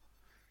club,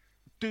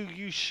 do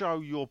you show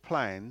your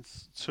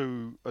plans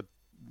to a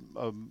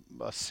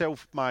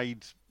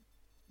self-made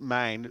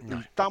man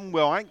who's done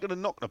well? I ain't gonna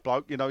knock the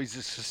bloke. He's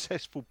a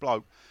successful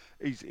bloke.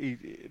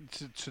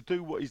 To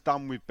do what he's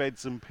done with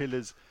Beds and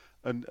Pillars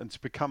and to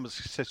become as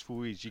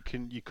successful as you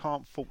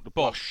can't fault the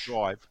Bosch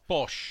drive.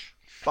 Bosch.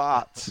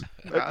 But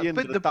at the end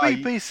of the day,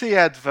 BBC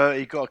advert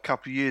he got a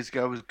couple of years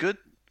ago was good.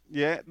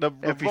 Yeah,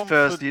 every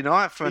Thursday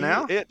night for an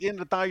hour. At the end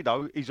of the day,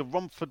 though, he's a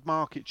Romford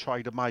market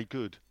trader made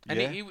good. And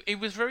he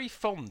was very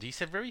fond. He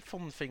said very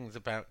fond things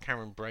about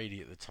Karen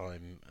Brady at the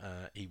time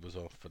he was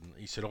off. And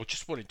he said, I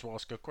just wanted to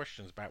ask her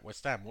questions about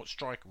West Ham. What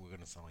striker we're going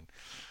to sign?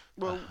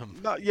 Well,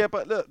 no, yeah,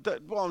 but look,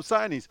 what I'm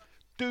saying is,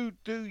 do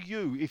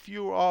you, if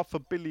you're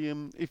 £500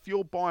 million, if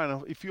you're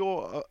buying, if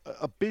you're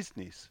a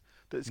business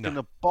that's going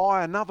to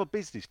buy another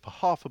business for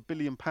 £500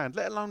 million,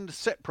 let alone the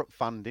separate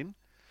funding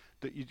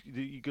that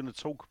you're going to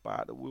talk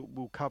about that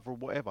will cover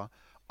whatever,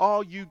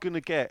 are you going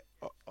to get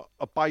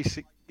a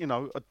basic,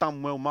 a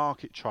done well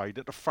market trade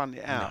at the front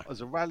it out as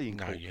a rallying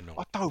call? No, you're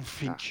not. I don't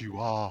think you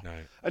are. No.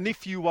 And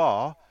if you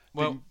are,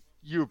 well, then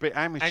you're a bit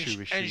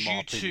amateurish. As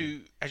you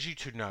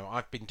two know,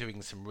 I've been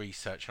doing some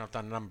research and I've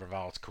done a number of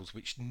articles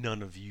which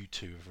none of you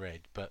two have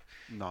read. But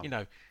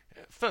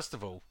first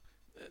of all,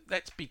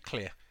 let's be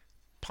clear: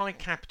 Pi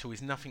Capital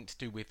is nothing to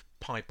do with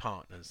Pi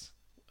Partners,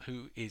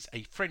 who is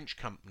a French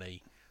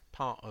company,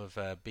 part of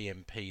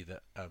BNP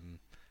that are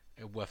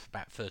worth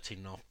about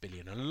 $13.5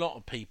 billion. A lot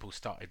of people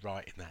started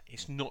writing that.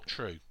 It's not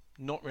true.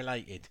 Not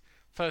related.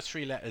 First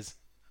three letters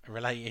are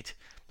related,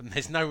 but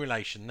there's no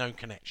relation, no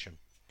connection.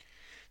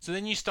 So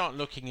then you start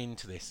looking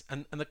into this,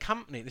 and the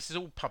company, this is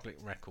all public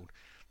record,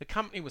 the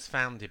company was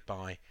founded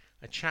by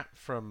a chap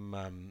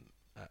from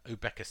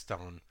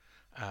Uzbekistan,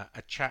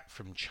 a chap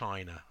from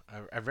China,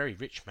 a very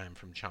rich man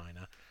from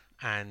China,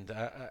 and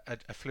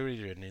a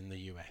Floridian in the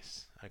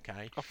US.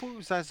 Okay. I thought it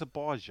was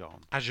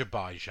Azerbaijan.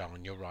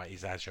 Azerbaijan, you're right,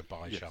 is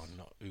Azerbaijan, Yes.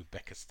 not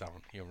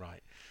Uzbekistan. You're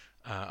right.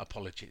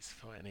 Apologies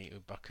for any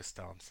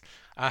Uzbekistans.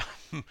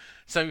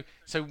 So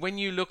when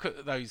you look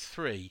at those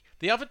three,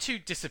 the other two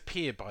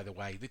disappear, by the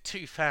way. The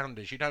two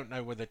founders, you don't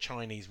know where the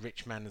Chinese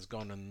rich man has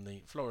gone and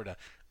the Florida,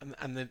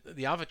 and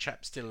the other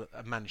chap's still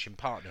a managing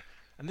partner.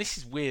 And this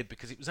is weird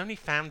because it was only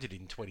founded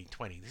in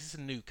 2020. This is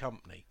a new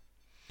company.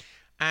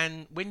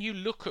 And when you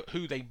look at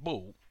who they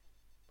bought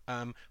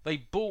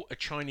a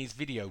Chinese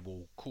video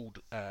wall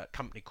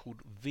company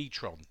called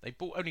Vitron. They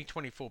bought only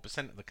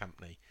 24% of the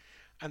company,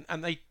 and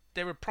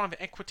they're a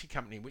private equity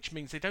company, which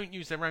means they don't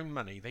use their own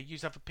money. They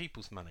use other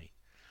people's money.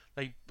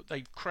 They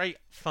create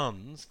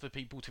funds for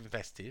people to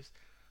invest in,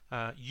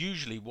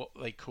 usually what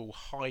they call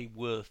high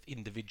worth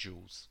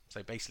individuals,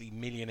 so basically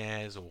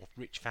millionaires or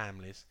rich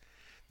families.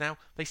 Now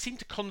they seem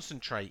to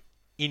concentrate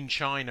in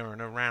China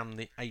and around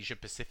the Asia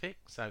Pacific,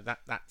 so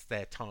that's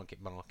their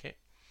target market.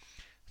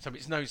 So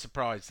it's no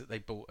surprise that they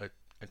bought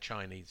a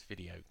Chinese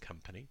video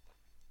company.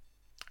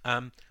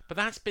 But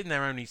that's been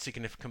their only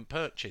significant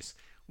purchase,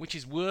 which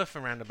is worth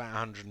around about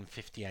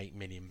 £158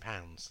 million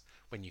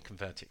when you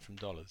convert it from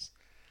dollars.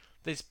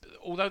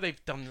 Although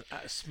they've done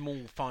a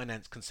small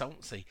finance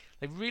consultancy,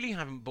 they really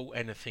haven't bought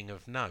anything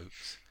of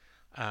note.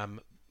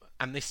 And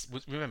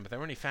remember,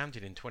 they're only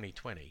founded in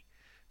 2020.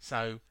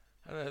 So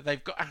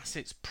they've got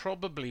assets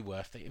probably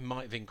worth, it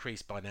might have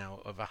increased by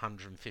now, of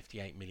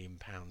 £158 million.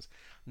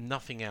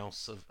 Nothing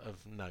else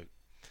of note.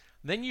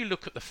 Then you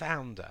look at the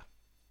founder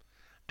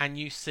and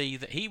you see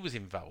that he was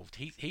involved.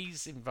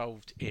 He's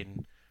involved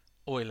in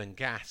oil and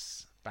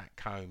gas back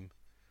home,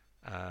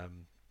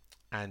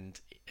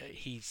 and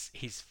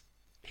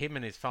him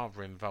and his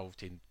father are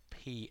involved in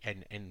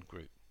PNN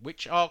Group,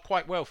 which are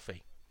quite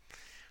wealthy.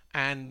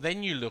 And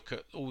then you look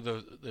at all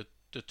the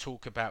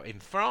talk about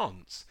in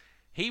France.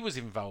 He was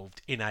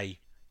involved in a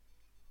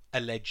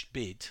alleged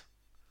bid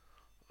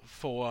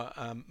for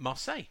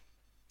Marseille,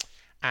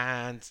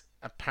 and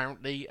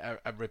apparently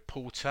a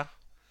reporter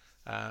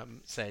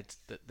said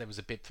that there was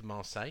a bid for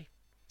Marseille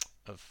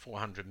of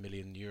 400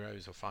 million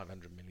euros or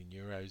 500 million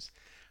euros,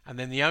 and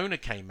then the owner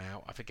came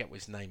out. I forget what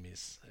his name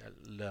is,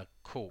 Le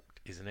Court,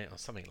 isn't it, or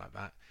something like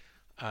that,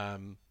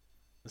 and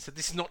said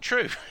this is not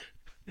true.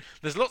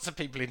 There's lots of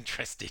people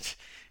interested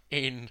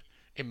in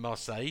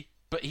Marseille,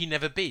 but he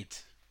never bid.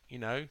 You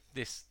know,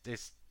 this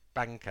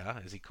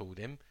banker, as he called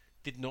him,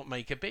 did not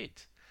make a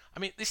bid. I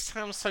mean, this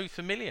sounds so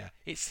familiar.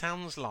 It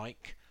sounds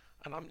like,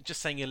 and I'm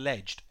just saying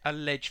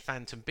alleged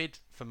phantom bid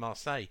for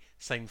Marseille.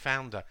 Same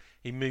founder.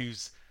 He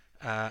moves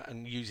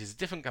and uses a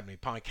different company,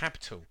 Pi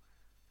Capital.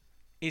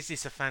 Is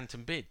this a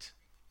phantom bid?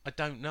 I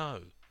don't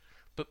know.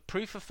 But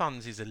proof of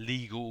funds is a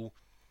legal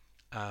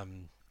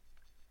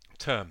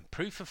term.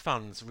 Proof of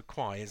funds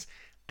requires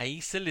a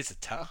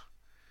solicitor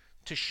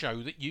to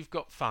show that you've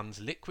got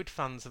funds, liquid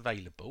funds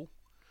available,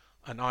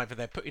 and either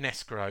they're put in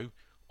escrow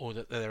or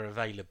that they're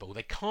available.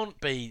 They can't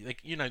be,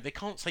 they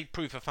can't say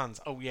proof of funds.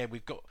 Oh yeah,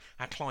 we've got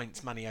our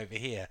client's money over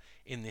here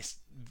in this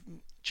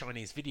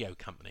Chinese video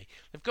company.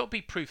 They've got to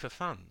be proof of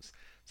funds.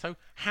 So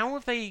how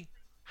have they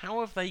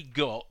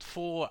got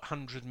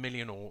 400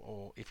 million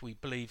or if we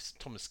believe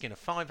Thomas Skinner,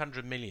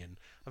 500 million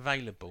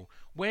available?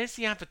 Where's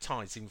the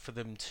advertising for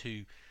them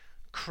to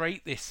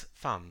create this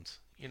fund?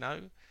 You know,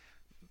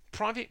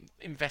 private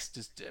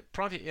investors,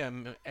 private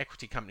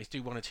equity companies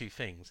do one or two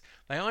things.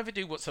 They either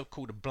do what's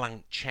called a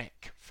blank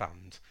check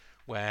fund,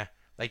 where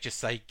they just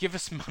say, give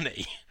us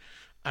money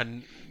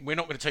and we're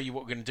not going to tell you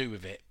what we're going to do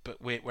with it,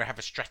 but we have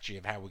a strategy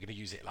of how we're going to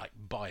use it, like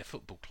buy a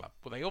football club.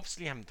 Well, they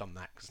obviously haven't done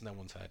that because no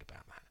one's heard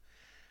about that.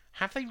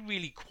 Have they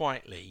really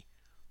quietly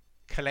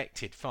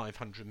collected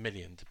 500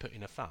 million to put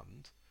in a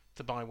fund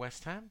to buy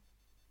West Ham?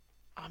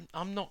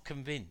 I'm not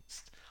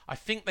convinced. I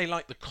think they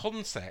like the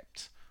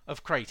concept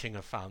of creating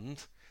a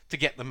fund to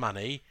get the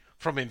money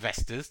from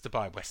investors to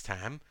buy West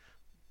Ham,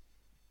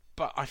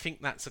 but I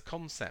think that's a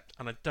concept,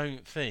 and I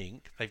don't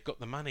think they've got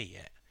the money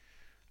yet.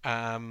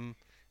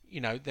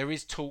 There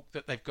is talk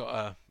that they've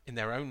got in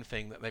their own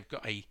thing, that they've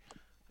got a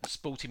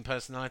sporting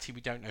personality.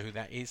 We don't know who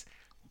that is.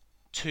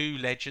 Two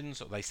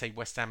legends, or they say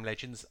West Ham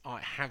legends. I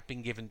have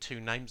been given two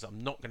names.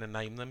 I'm not going to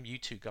name them. You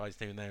two guys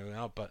know who they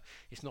are, but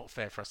it's not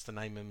fair for us to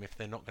name them if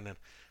they're not going to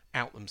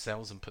out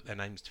themselves and put their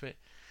names to it.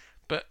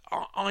 But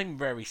I'm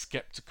very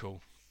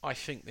sceptical. I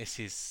think this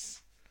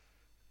is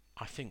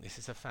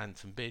a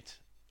phantom bid.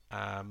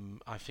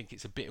 I think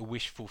it's a bit of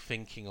wishful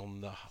thinking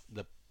on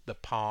the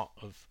part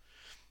of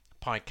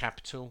Pi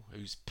Capital,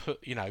 who's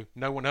put,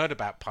 no one heard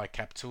about Pi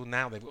Capital.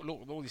 Now they've got,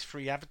 look, all this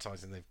free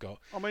advertising they've got.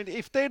 I mean,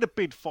 if they'd have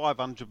bid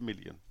 500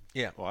 million,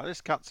 yeah. Right, let's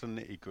cut to the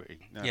nitty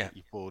gritty. Now Yeah. that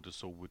you've bored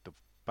us all with the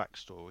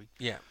backstory.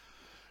 Yeah.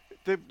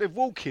 They've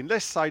walked in,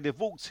 let's say they've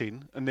walked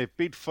in and they've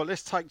bid for,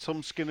 let's take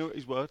Tom Skinner at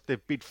his word,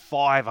 they've bid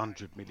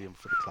 500 million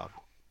for the club.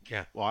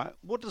 Yeah. Right?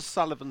 What does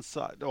Sullivan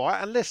say? All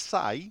right, and let's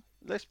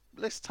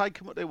take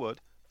them at their word,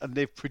 and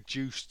they've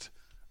produced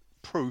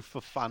proof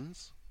of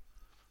funds.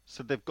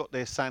 So they've got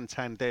their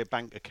Santander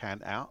bank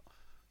account out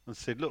and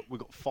said, look, we've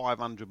got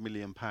 £500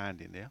 million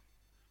in there.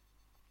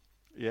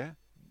 Yeah.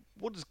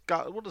 What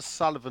does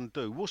Sullivan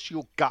do? What's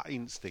your gut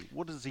instinct?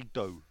 What does he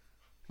do?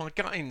 My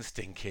gut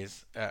instinct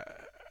is,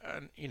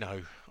 and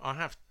I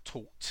have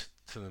talked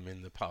to them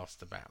in the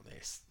past about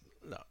this.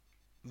 Look,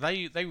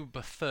 they would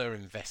prefer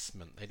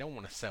investment. They don't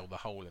want to sell the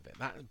whole of it.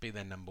 That would be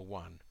their number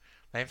one.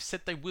 They have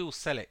said they will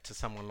sell it to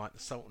someone like the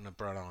Sultan of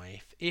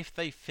Brunei if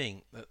they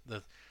think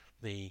that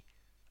the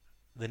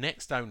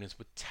next owners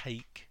would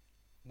take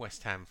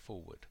West Ham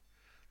forward.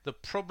 The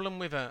problem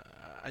with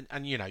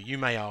you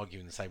may argue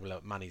and say, well,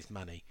 look, money's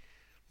money.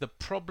 The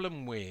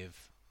problem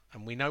with,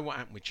 and we know what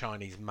happened with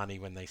Chinese money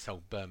when they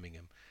sold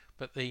Birmingham,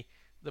 but the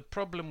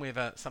problem with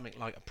something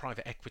like a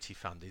private equity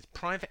fund is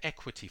private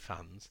equity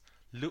funds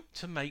look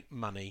to make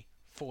money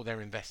for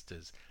their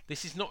investors.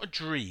 This is not a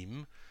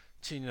dream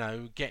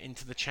to get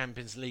into the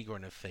Champions League or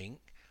anything.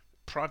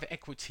 Private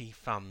equity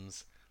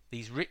funds,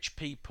 these rich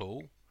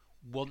people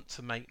want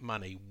to make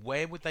money.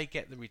 Where would they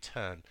get the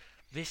return?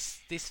 This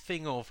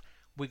thing of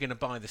we're going to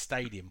buy the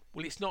stadium.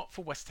 Well, it's not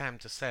for West Ham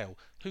to sell.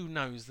 Who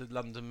knows, the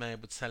London Mayor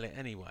would sell it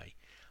anyway.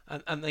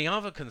 And the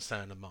other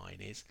concern of mine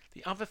is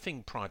the other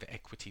thing private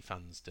equity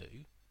funds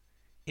do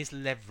is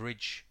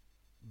leverage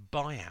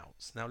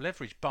buyouts. Now,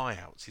 leverage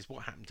buyouts is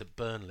what happened at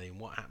Burnley and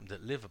what happened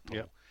at Liverpool.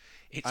 Yep.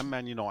 And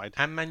Man United.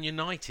 And Man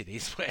United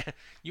is where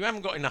you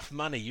haven't got enough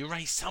money. You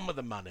raise some of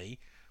the money,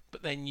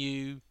 but then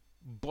you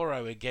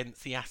borrow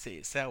against the asset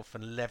itself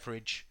and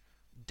leverage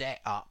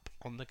debt up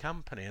on the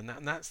company. And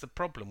that's the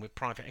problem with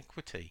private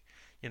equity.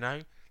 They're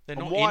not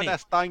and why in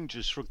that's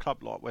dangerous for a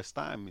club like West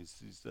Ham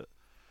is that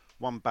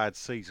one bad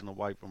season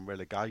away from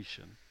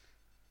relegation,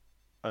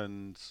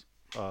 and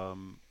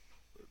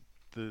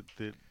the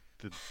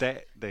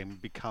debt then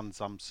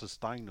becomes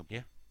unsustainable.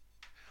 Yeah.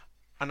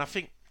 And I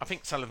think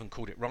Sullivan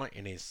called it right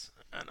in his,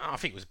 and I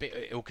think it was a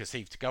bit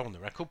ill-conceived to go on the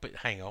record, but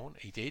hang on,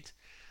 he did,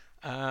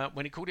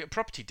 when he called it a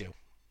property deal,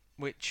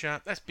 which,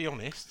 let's be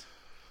honest,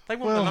 they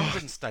want the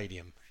London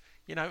Stadium.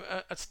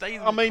 A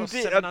stadium that costs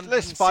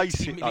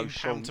 £760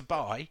 million to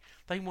buy,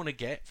 they want to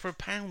get for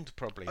 £1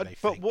 probably, they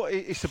but think.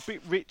 It's a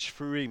bit rich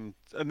for him,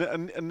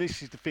 and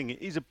this is the thing,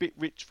 it is a bit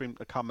rich for him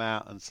to come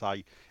out and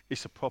say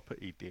it's a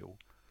property deal,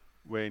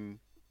 when,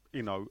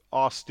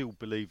 I still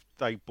believe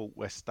they bought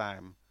West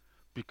Ham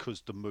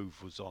because the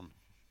move was on.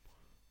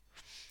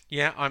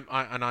 Yeah, I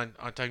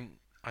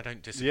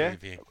don't disagree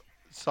with you.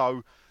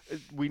 So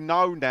we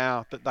know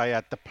now that they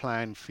had the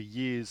plan for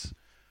years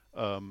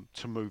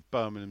to move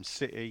Birmingham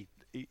City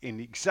in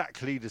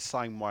exactly the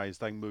same way as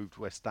they moved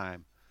West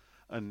Ham.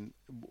 And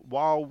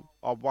while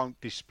I won't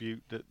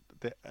dispute that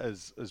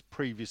as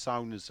previous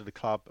owners of the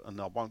club, and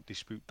I won't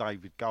dispute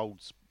David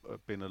Gold's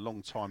been a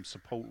long time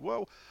supporter.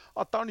 Well,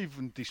 I don't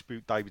even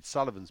dispute David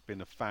Sullivan's been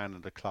a fan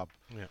of the club.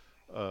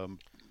 Yeah.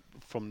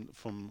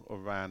 From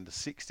around the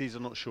 60s.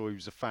 I'm not sure he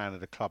was a fan of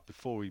the club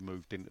before he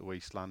moved into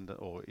East London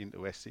or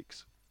into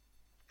Essex.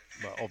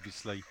 But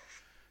obviously,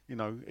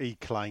 he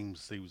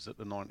claims he was at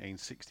the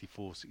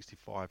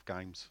 1964-65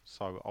 games.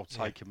 So I'll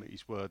take him at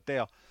his word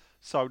there.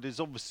 So there's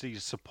obviously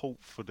support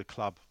for the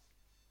club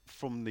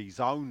from these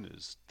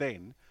owners.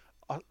 Then,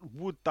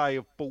 would they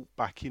have bought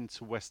back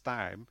into West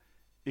Ham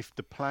if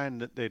the plan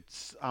that they'd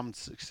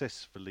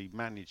unsuccessfully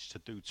managed to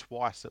do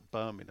twice at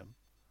Birmingham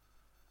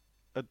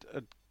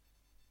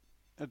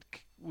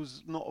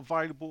was not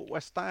available at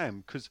West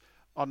Ham? Because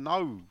I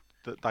know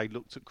that they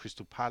looked at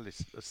Crystal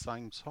Palace at the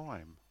same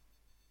time.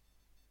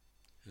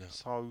 Yeah.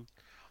 So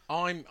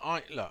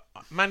look,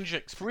 manage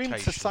expectations. For him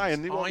to say,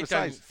 and what I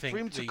don't think for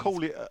him to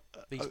call it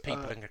these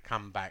people are going to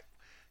come back.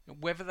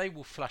 Whether they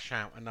will flush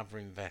out another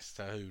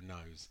investor, who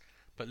knows?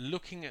 But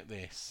looking at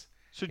this,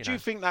 so do you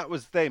think that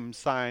was them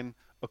saying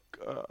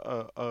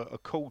a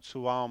call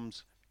to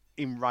arms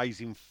in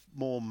raising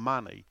more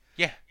money?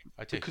 Yeah,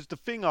 I do. Because the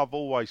thing I've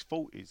always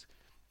thought is,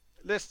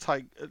 let's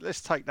take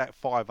that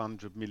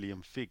 500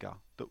 million figure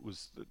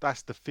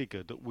that's the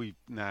figure that we've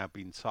now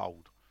been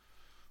told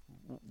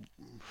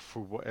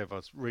for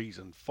whatever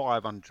reason,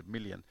 500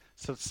 million.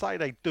 So say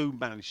they do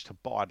manage to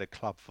buy the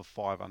club for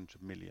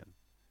 500 million.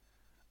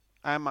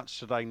 How much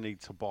do they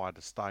need to buy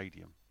the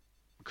stadium?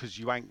 Because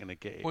you ain't going to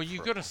get it. Well,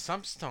 you've got to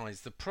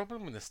subsidise. The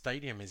problem with the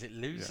stadium is it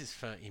loses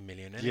 30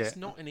 million, and it's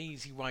not an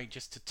easy way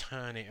just to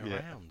turn it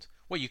around.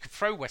 Well, you could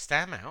throw West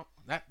Ham out.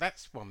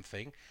 That's one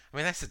thing. I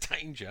mean, that's a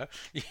danger.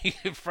 You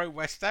could throw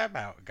West Ham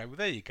out and go, well,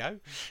 there you go.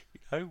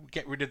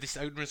 Get rid of this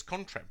onerous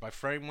contract by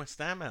throwing West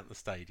Ham out the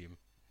stadium.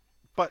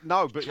 But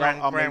no, but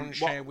ground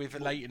share with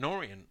Leyton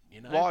Orient.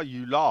 While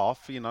you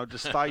laugh, the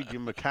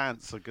stadium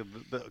accounts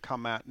that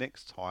come out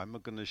next time are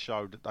going to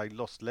show that they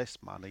lost less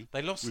money.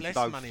 They lost less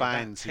money,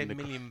 about £10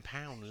 million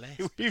less.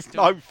 With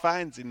no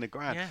fans in the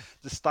ground. Yeah.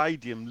 The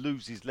stadium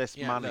loses less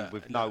money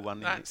with no one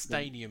in it. That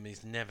stadium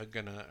is never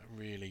going to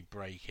really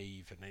break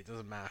even. It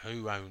doesn't matter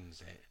who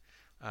owns it.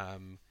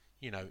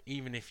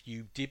 Even if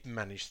you did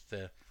manage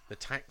the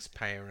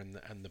taxpayer and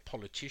the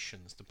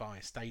politicians to buy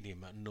a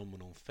stadium at a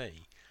nominal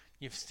fee,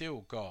 you've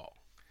still got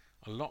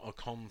a lot of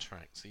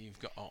contracts that you've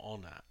got to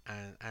honour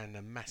and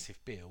a massive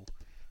bill,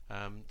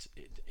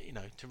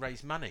 to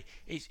raise money.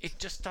 It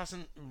just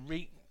doesn't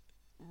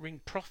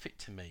ring profit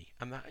to me.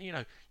 And that,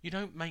 you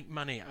don't make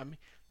money. I mean,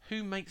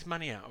 who makes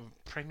money out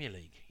of Premier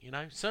League?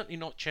 Certainly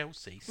not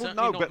Chelsea. Well,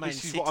 Certainly no, not but Man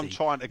this is City. what I'm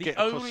trying to get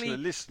across to the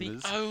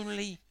listeners.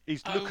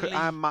 Is look at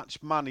how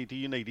much money do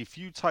you need? If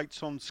you take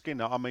Tom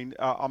Skinner, I mean,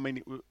 I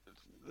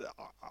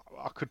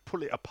could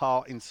pull it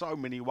apart in so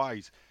many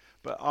ways.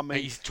 But I mean,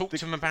 he's talked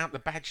to him about the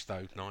badge,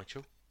 though,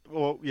 Nigel.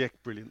 Well, yeah,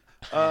 brilliant.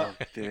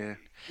 Dear.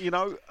 They're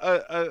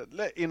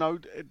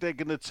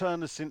going to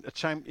turn us into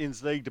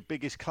Champions League, the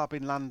biggest club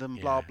in London.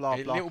 Yeah, blah blah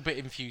blah. A little bit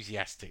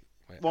enthusiastic.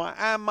 Well,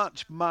 how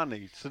much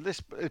money? So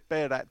let's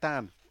bear that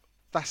down.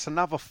 That's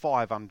another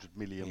 £500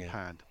 million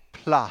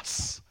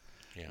plus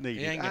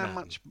needed. How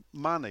much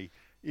money?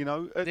 At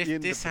the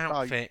end this of the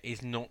outfit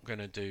is not going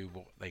to do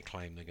what they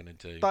claim they're going to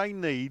do. They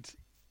need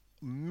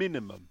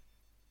minimum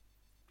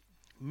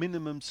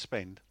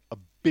spend £1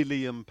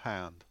 billion.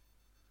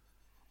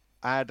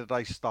 How do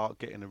they start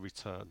getting a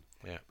return?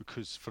 Yeah.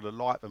 Because for the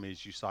life of me,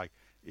 as you say,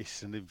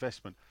 it's an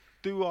investment.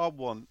 Do I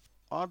want?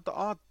 I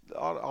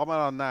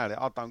nail it.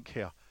 I don't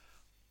care.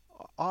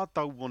 I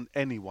don't want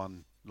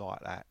anyone like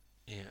that.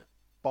 Yeah.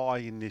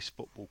 Buying this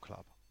football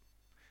club.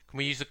 Can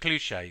we use the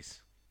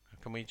cliches?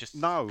 Can we just?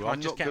 No,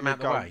 I'm just get them out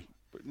of the way.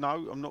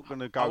 No, I'm not going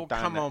to go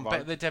down. Come on, that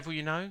better the devil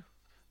you know.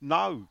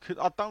 No,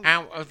 I don't.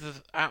 Out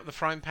of the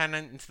frying pan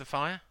and into the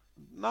fire.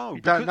 No,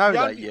 you don't know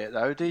that yet,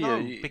 though, do you?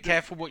 No. Be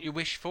careful what you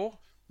wish for.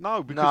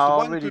 No, because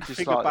the one good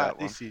thing about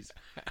this is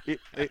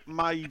it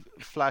may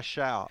flash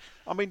out.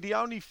 I mean, the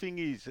only thing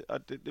is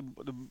there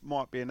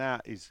might be an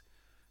out is,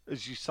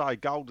 as you say,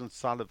 Golden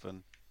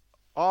Sullivan,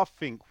 I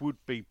think would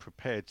be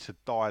prepared to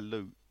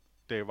dilute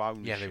their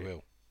ownership. Yeah, they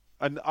will.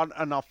 And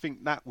I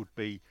think that would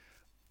be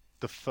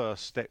the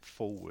first step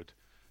forward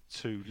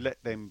to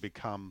let them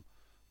become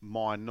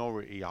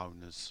minority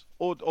owners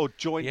or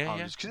joint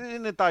owners. Because at the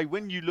end of the day,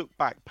 when you look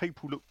back,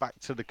 people look back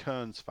to the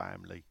Kearns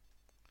family.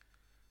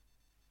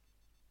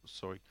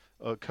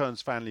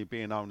 Kearns family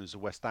being owners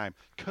of West Ham.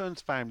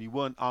 Kearns family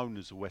weren't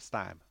owners of West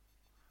Ham,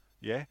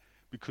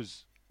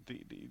 because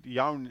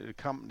the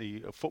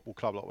company, a football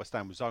club like West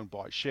Ham, was owned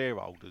by its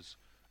shareholders,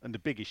 and the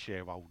biggest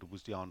shareholder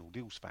was the Arnold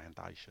Hills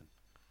Foundation.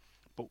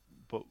 But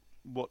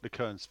what the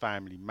Kearns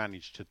family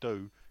managed to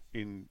do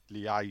in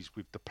liaise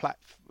with the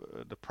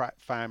Pratt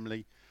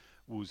family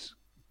was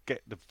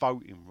get the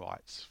voting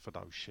rights for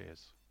those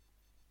shares.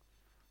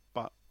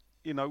 But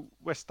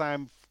West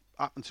Ham,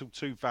 up until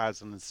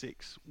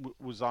 2006,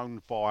 was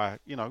owned by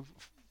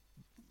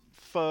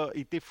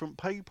 30 different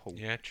people.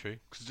 Yeah, true.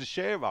 Because the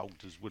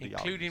shareholders were the owners.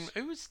 Including,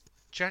 who was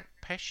Jack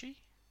Pesci?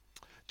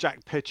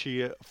 Jack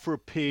Pesci, for a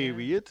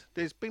period. Yeah.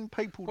 There's been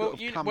people that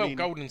have come in. Well,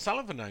 Golden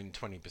Sullivan owned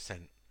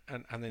 20%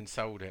 and then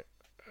sold it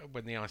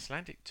when the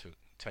Icelandic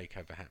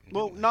takeover happened.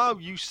 Well, no,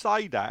 you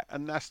say that,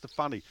 and that's the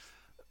funny.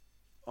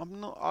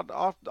 I'm not.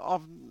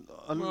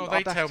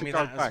 They tell me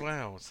that as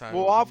well. So,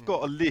 well, I've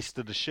got a list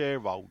of the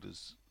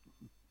shareholders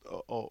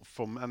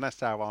and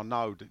that's how I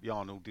know that the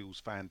Arnold Hills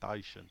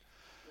Foundation.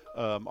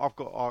 I've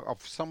got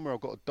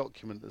a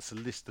document that's a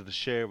list of the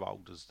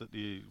shareholders that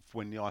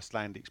when the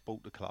Icelandics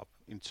bought the club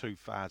in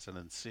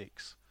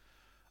 2006,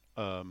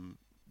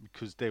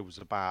 because there was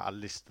about a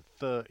list of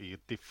 30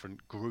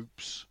 different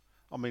groups.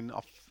 I mean,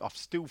 I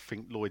still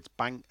think Lloyds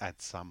Bank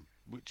had some,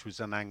 which was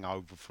an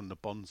hangover from the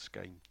bond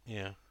scheme.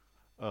 Yeah.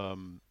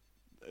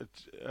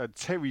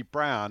 Terry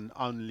Brown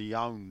only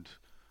owned,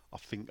 I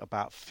think,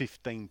 about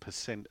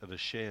 15% of the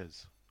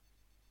shares.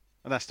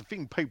 And that's the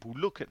thing. People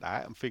look at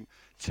that and think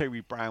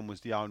Terry Brown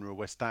was the owner of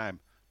West Ham.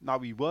 No,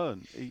 he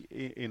weren't.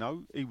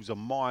 He was a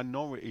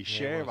minority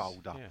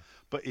shareholder,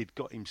 but he'd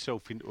got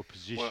himself into a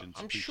position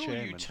to be chairman. I'm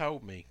sure you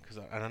told me,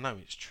 and I know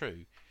it's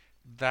true,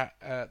 that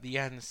the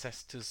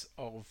ancestors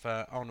of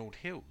Arnold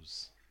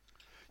Hills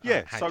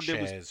had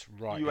shares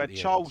right. You had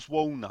Charles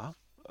Warner,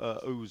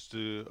 who was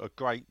a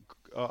great,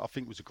 I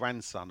think was a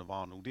grandson of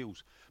Arnold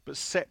Hills, but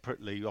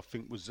separately, I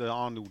think was the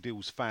Arnold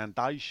Hills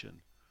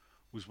Foundation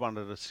was one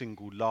of the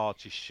single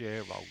largest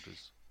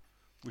shareholders,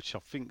 which I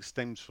think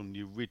stems from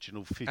the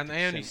original 50%. And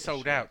they only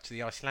sold out to the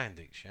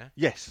Icelandics, yeah?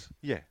 Yes,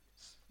 yeah.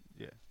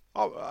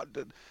 Oh,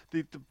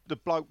 the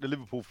bloke, the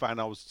Liverpool fan,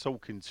 I was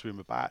talking to him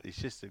about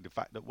this yesterday, the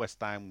fact that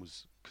West Ham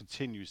was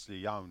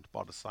continuously owned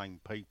by the same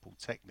people,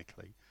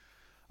 technically,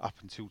 up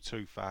until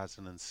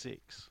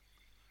 2006.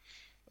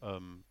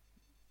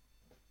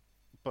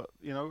 But,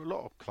 a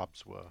lot of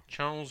clubs were.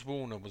 Charles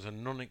Warner was a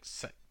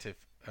non-executive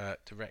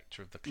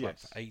director of the club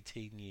for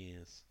 18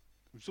 years.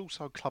 He was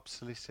also a club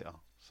solicitor,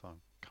 so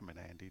come in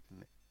handy,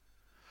 didn't it?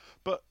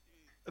 But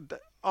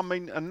I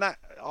mean, and that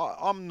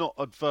I'm not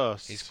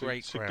adverse to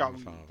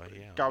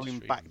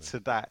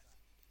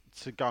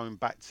going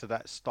back to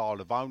that style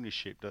of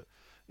ownership. That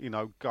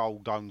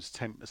Gold owns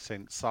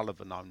 10%,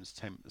 Sullivan owns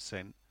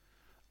 10%,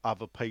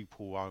 other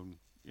people own,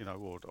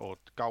 or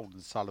Gold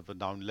and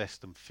Sullivan own less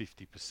than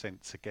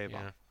 50%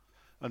 together,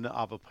 and that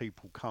other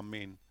people come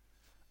in,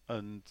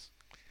 and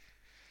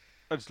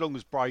as long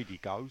as Brady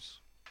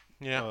goes,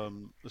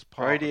 as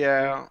part Brady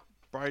out.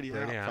 Brady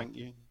out. Thank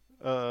you.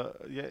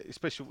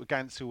 Especially with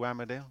Gansel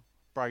Amadale.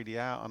 Brady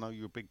out. I know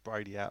you're a big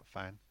Brady out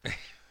fan.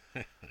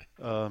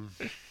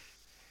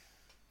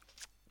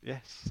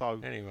 Yes. So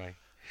Anyway,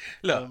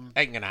 look,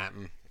 ain't gonna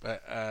happen.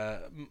 But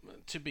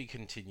to be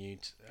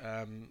continued.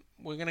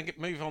 We're gonna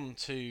move on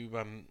to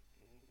the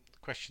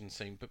question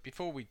soon. But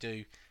before we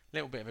do, a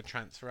little bit of a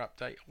transfer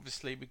update.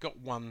 Obviously, we've got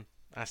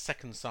our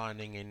second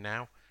signing in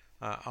now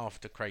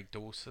after Craig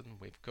Dawson.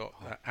 We've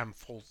got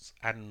Alphonse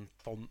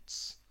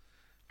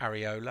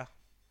Areola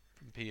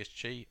from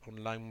PSG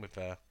on loan with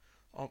an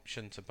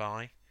option to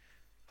buy.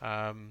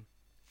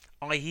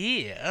 I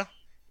hear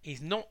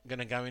he's not going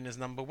to go in as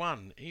number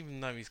one,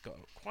 even though he's got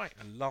quite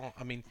a lot.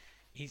 I mean,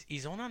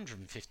 he's on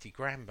 150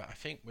 grand, but I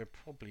think we're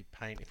probably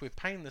paying. If we're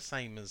paying the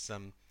same as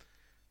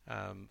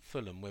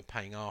Fulham, we're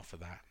paying half of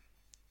that,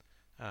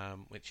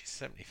 which is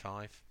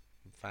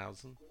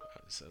 75,000.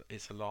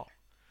 It's a lot,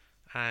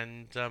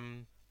 and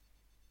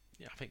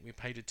yeah, I think we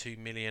paid a 2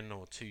 million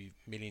or 2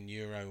 million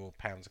euro or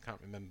pounds. I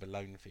can't remember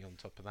loan fee on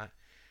top of that.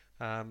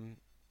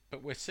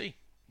 But we'll see.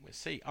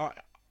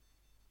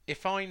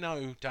 If I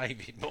know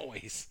David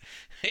Moyes,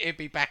 he'd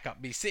be back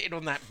up, be sitting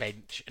on that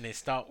bench, and he'd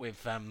start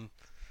with.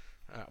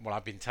 Well,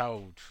 I've been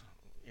told,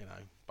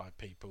 by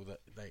people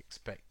that they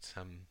expect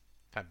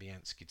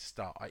Fabianski to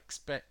start. I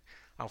expect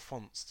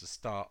Alphonse to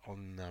start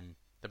on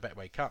the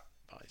Betway Cup.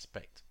 I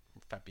expect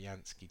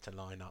Fabianski to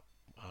line up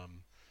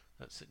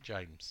at St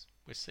James.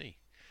 We'll see.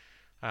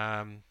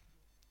 Darren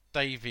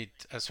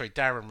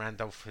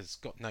Randolph has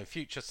got no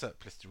future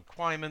surplus to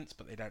requirements,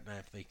 but they don't know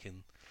if they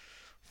can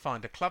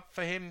find a club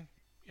for him.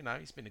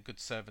 He's been a good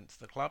servant to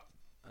the club,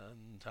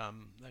 and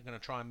they're going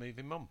to try and move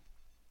him on.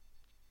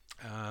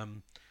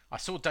 I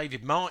saw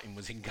David Martin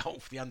was in goal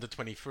for the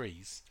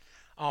under-23s.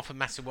 Arthur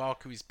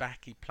Masuaku is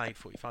back. He played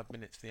 45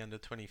 minutes for the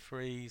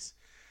under-23s.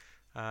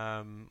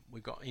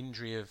 We've got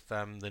injury of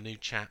the new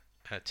chap,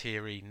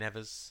 Thierry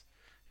Nevers.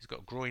 He's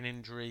got a groin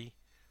injury.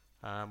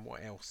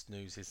 What else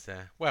news is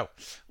there? Well,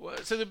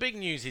 so the big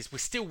news is we're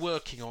still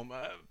working on...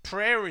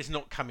 Pereira is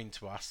not coming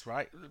to us,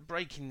 right?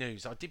 Breaking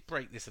news. I did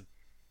break this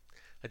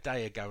a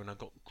day ago, and I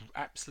got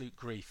absolute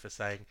grief for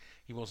saying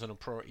he wasn't a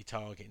priority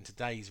target. And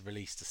today he's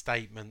released a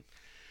statement.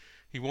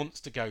 He wants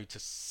to go to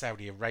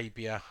Saudi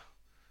Arabia.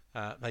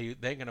 They're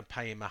going to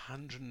pay him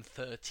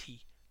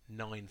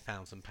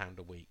 £139,000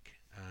 a week.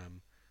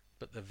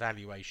 But the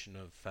valuation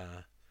of...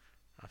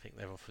 I think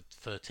they've offered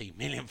 13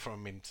 million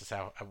from him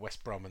to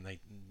West Brom, and they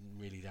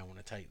really don't want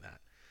to take that.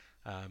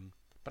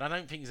 But I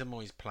don't think he's a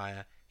Moyes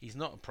player. He's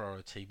not a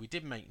priority. We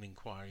did make an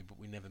inquiry, but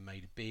we never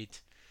made a bid.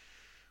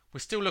 We're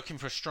still looking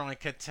for a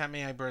striker.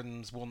 Tammy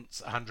Abrams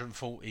wants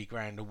 140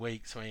 grand a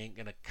week, so he ain't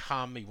going to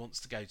come. He wants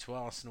to go to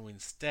Arsenal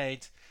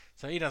instead,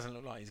 so he doesn't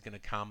look like he's going to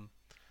come.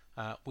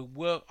 I've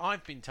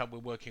been told we're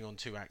working on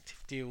 2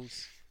 active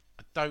deals.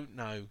 I don't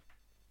know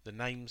the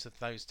names of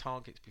those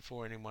targets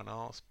before anyone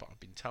asks, but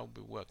I've been told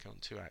we're working on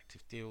 2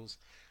 active deals.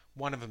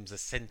 One of them's a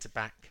centre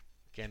back.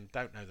 Again,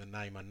 don't know the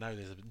name. I know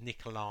there's a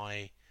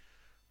Nikolai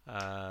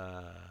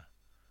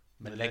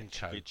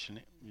Milenko,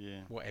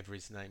 yeah, whatever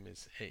his name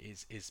is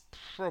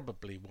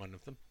probably one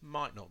of them.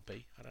 Might not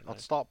be. I don't know. I'll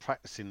start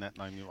practicing that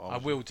name. I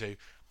will do.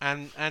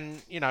 And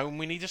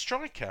we need a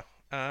striker.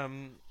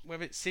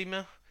 Whether it's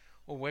Sima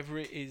or whether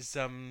it is,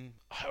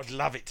 I'd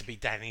love it to be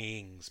Danny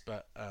Ings,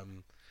 but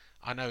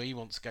I know he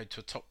wants to go to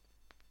a top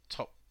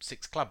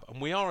 6 club,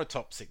 and we are a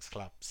top 6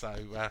 club. So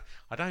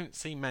I don't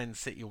see Man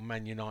City or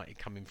Man United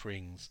coming for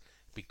Ings.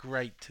 It'd be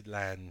great to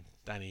land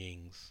Danny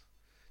Ings.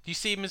 Do you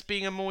see him as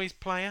being a Moyes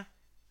player,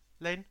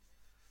 Len?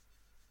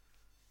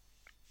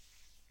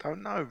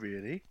 Don't know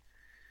really.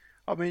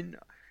 I mean,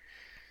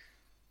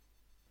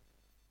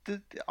 do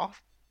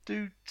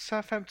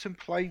Southampton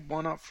play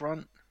one up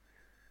front?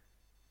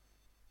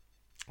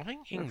 I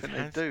think Ings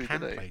can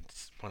play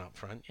one up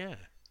front. Yeah.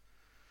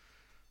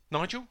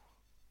 Nigel?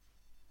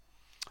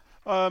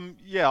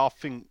 Yeah, I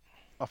think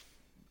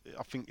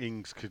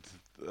Ings could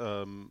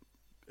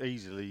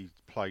easily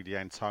play the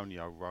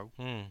Antonio role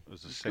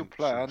as a good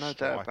player. No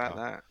doubt about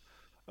that.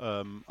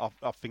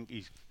 I think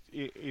he's,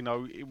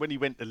 when he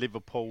went to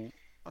Liverpool,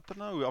 I don't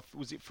know,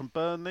 was it from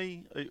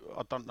Burnley?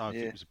 I don't know if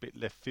it was a bit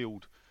left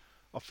field.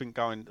 I think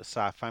going to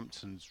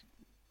Southampton's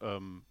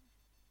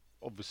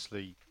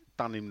obviously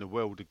done him the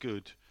world of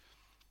good.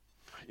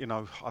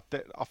 I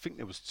think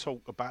there was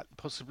talk about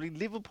possibly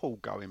Liverpool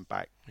going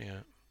back.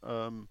 Yeah.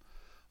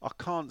 I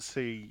can't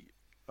see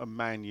a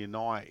Man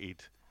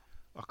United.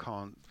 I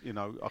can't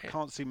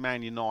see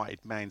Man United,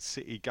 Man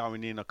City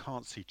going in. I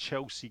can't see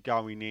Chelsea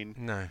going in.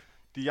 No.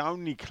 The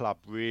only club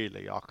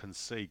really I can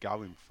see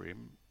going for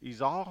him is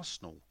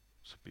Arsenal,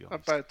 to be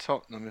honest. How about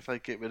Tottenham if they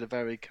get rid of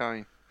Harry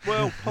Kane?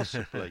 Well,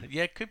 possibly.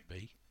 Yeah, it could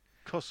be.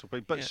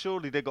 Possibly, but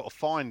surely they've got to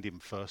find him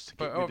first to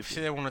get rid of him. But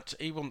obviously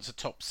he wants a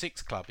top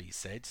 6 club, he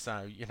said,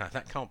 so,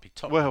 that can't be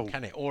Tottenham,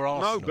 can it? Or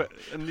Arsenal. No,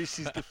 and this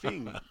is the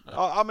thing.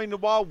 I mean,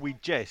 while we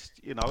jest,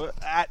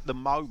 at the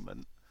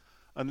moment,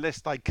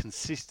 unless they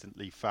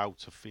consistently fail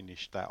to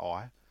finish that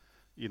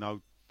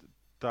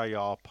they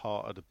are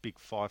part of the big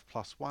 5+1,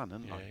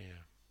 aren't they? Yeah.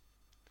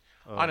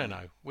 I don't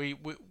know.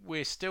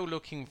 We're still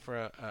looking for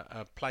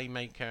a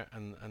playmaker,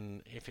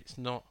 and if it's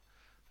not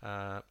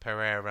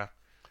Pereira...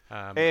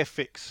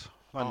 Airfix.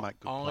 They make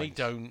good I planes.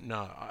 don't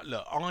know.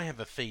 Look, I have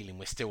a feeling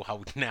we're still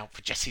holding out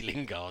for Jesse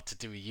Lingard to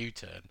do a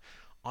U-turn.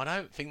 I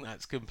don't think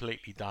that's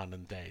completely done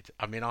and dead.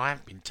 I mean, I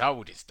have been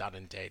told it's done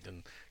and dead,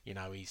 and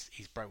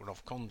he's broken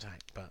off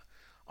contact. But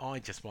I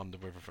just wonder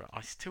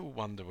I still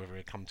wonder whether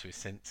he'll come to his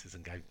senses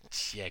and go,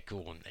 yeah,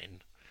 go on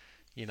then.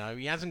 He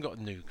hasn't got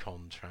a new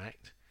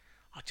contract.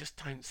 I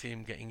just don't see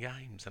him getting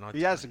games, and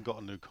He hasn't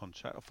got a new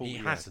contract. I thought he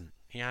had. hasn't.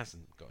 He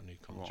hasn't got a new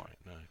contract.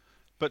 Right. No.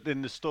 But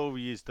then the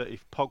story is that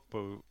if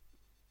Pogba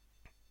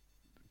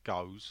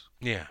goes,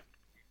 Yeah.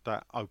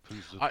 that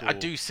opens the door. I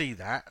do see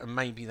that, and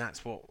maybe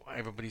that's what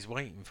everybody's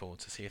waiting for,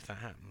 to see if that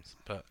happens.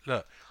 But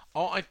look,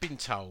 all I've been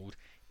told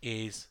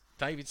is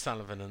David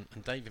Sullivan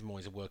and David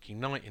Moyes are working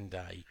night and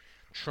day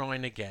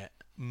trying to get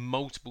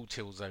multiple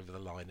tills over the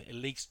line. At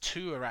least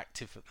 2 are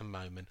active at the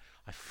moment.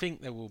 I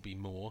think there will be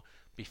more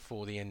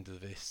before the end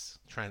of this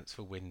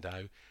transfer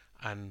window,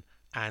 and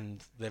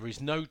there is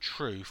no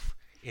truth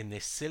in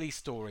this silly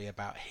story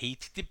about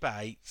heated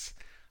debates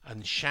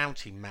and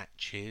shouting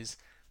matches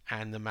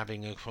and them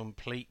having a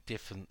complete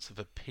difference of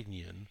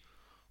opinion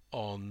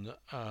on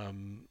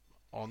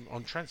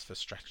transfer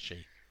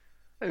strategy.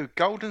 Who,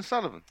 Golden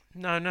Sullivan?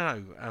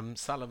 No,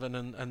 Sullivan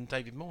and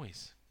David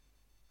Moyes.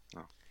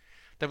 Oh.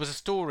 There was a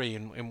story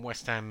in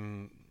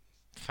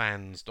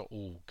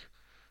WestHamFans.org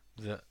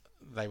that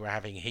they were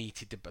having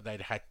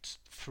they'd had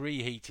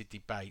 3 heated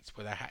debates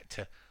where they had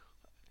to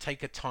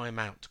take a time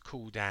out to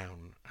cool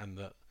down, and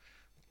that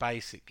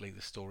basically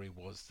the story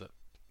was that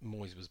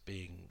Moyes was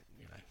being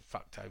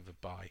fucked over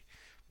by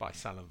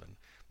Sullivan.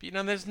 But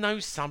there's no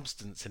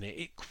substance in it.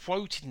 It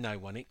quoted no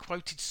one. It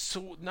quoted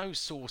no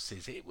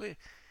sources.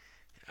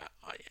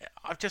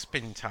 I've just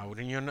been told,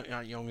 and you're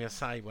going to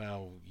say,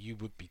 well, you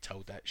would be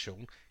told that,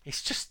 Sean.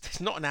 There's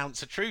not an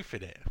ounce of truth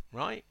in it,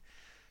 right?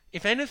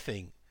 If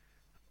anything,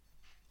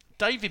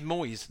 David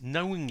Moyes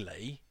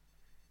knowingly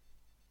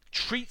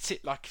treats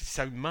it like it's his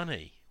own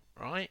money,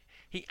 right?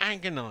 He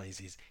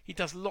agonises. He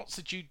does lots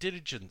of due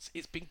diligence.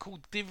 It's been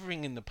called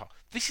dithering in the past.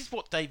 This is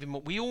what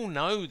we all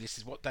know this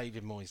is what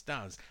David Moyes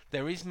does.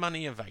 There is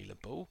money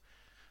available,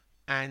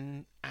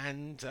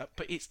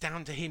 but it's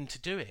down to him to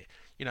do it.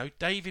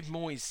 David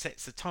Moyes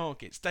sets the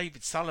targets.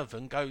 David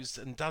Sullivan goes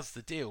and does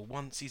the deal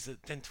once he's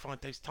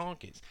identified those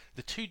targets.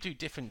 The two do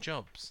different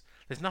jobs.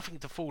 There's nothing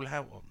to fall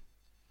out on.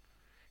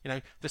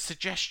 The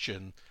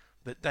suggestion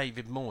that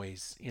David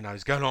Moyes,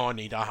 is going, I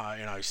need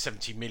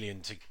 70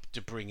 million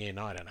to bring in,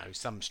 I don't know,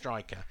 some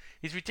striker,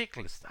 is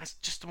ridiculous. That's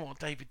just what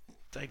David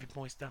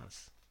Moyes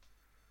does.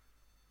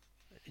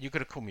 You're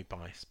going to call me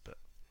biased, but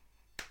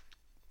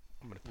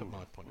I'm going to put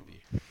my point of view.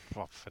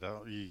 Well,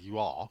 you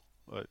are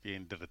at the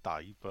end of the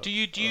day. But do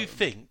you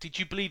think? Did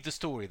you believe the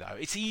story though?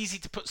 It's easy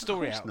to put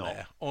story out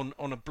there on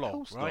a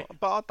blog, right? Not.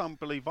 But I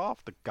don't believe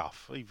half the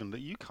guff even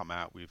that you come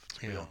out with.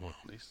 To be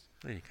honest.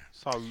 There you go.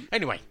 So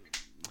anyway.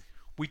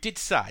 We did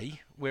say,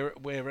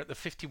 we're at the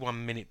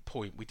 51-minute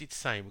point, we did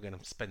say we're going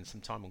to spend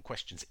some time on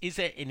questions. Is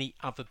there any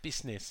other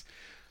business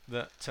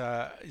that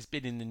has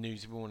been in the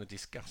news we want to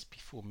discuss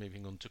before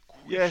moving on to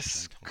questions?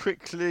 Yes,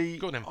 quickly,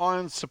 Go on then.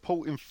 Iron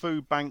Supporting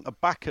Food Bank are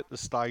back at the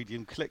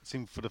stadium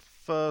collecting for the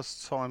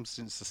first time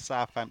since the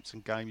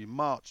Southampton game in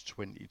March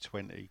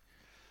 2020.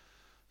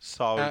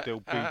 So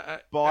they'll be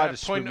by the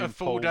swimming point of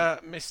pool. order,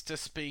 Mr.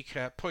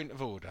 Speaker, point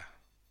of order.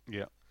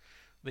 Yeah.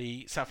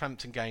 The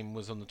Southampton game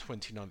was on the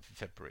 29th of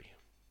February.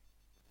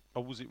 Oh,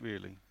 was it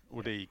really?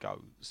 Well, there you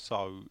go.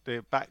 So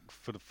they're back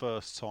for the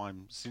first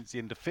time since the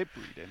end of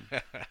February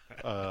then,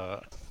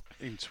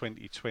 in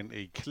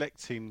 2020,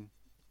 collecting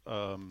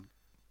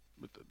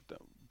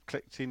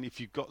if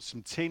you've got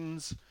some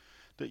tins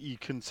that you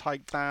can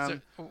take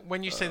down. So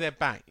when you say they're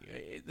back,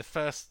 the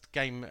first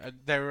game,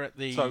 they're at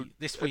this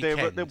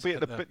weekend. They'll be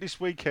at this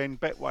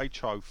weekend, Betway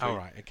Trophy. Oh,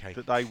 right, okay.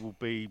 That they will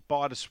be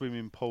by the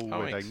swimming pool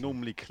where excellent. they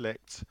normally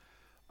collect.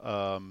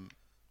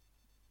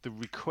 The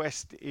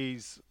request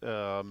is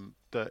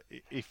that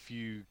if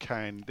you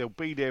can, they'll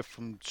be there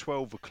from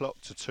 12 o'clock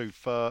to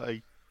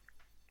 2:30.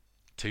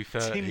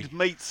 2:30. Tinned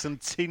meats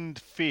and tinned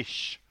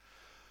fish.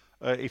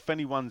 If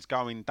anyone's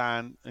going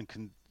down and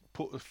can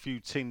put a few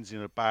tins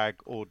in a bag,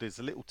 or there's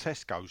a little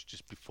Tesco's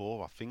just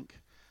before, I think,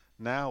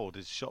 now, or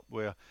there's a shop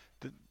where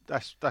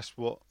that's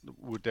what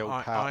would they'll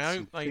have. I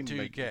hope they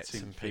do get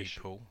some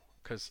people,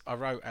 because I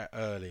wrote out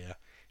earlier.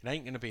 It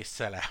ain't going to be a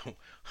sellout.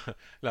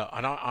 Look,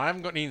 and I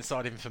haven't got any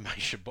inside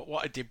information, but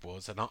what I did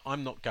was, and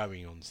I'm not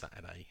going on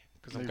Saturday,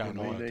 because I'm going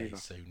on holiday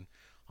soon.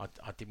 I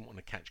didn't want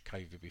to catch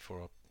COVID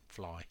before I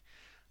fly.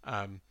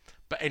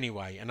 But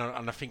anyway, and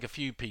I think a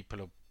few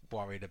people are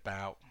worried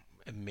about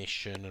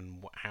admission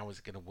and how is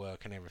it going to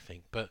work and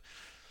everything. But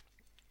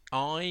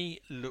I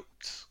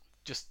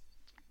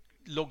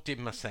logged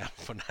in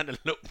myself and had a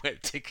look where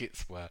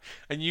tickets were.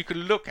 And you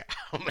can look at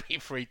how many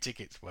free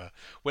tickets were.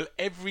 Well,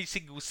 every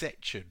single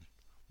section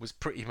was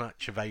pretty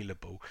much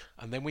available,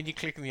 and then when you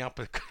click on the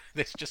upper,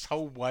 there's just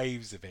whole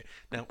waves of it.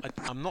 Now,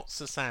 I'm not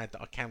so sad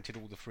that I counted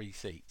all the free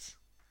seats,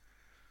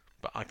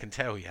 but I can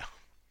tell you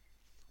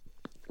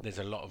there's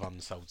a lot of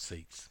unsold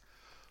seats.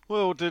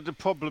 Well, the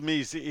problem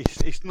is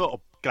it's not a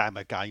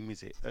glamour game,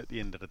 is it? At the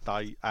end of the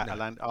day,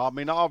 Atlanta. I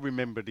mean, I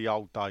remember the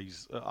old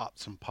days at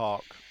Upton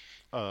Park.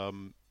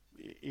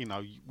 You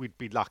know, we'd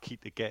be lucky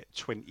to get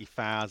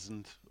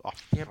 20,000.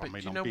 Yeah, but do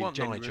you know what,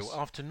 Nigel?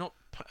 After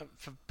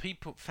for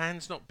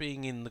fans not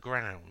being in the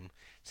ground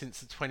since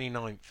the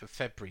 29th of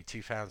February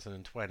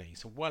 2020,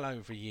 so well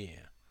over a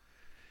year,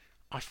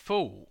 I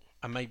thought,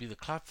 and maybe the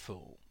club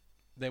thought,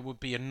 there would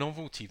be a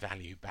novelty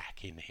value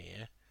back in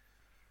here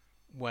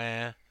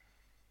where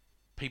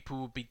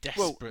people would be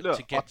desperate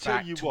to get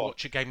back to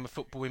watch a game of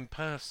football in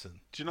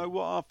person. Do you know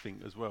what I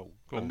think as well?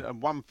 And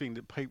one thing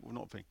that people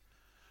not think,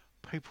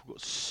 people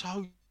got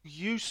so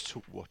used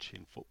to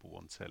watching football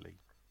on telly,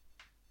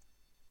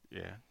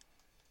 yeah,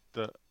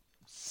 that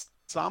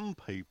some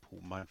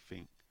people may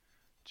think,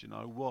 do you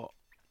know what?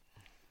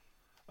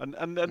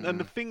 And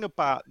the thing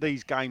about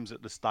these games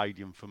at the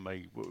stadium for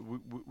me,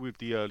 with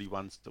the early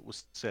ones that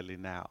was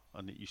selling out,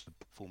 and it used to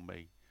for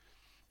me,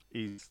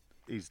 is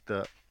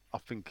that I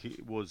think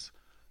it was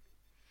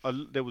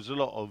there was a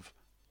lot of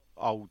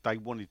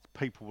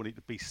people wanted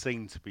to be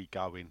seen to be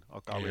going. I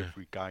go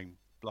every game,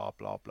 blah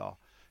blah blah.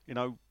 You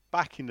know,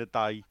 back in the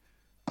day,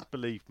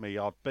 believe me,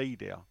 I'd be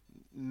there.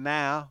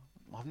 Now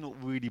I'm not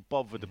really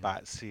bothered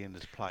about seeing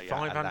us play.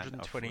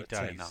 520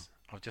 days.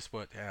 I've just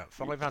worked it out.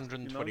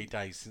 520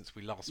 days since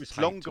we last played. It's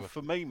longer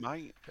for me,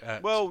 mate.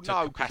 Well,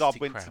 no, because I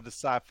went to the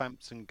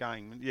Southampton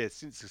game. Yeah,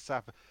 since the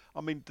Southampton.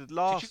 I mean, the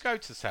last. Did you go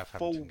to the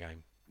Southampton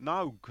game?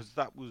 No, because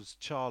that was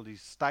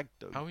Charlie's stag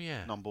do. Oh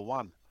yeah. Number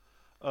one.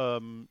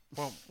 Well,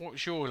 what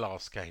was your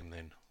last game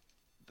then?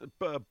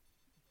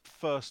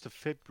 1st of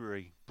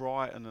February,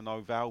 Brighton and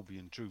Hove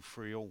Albion drew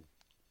 3-3.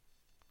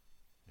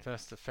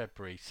 1st of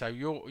February. So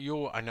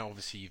I know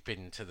obviously you've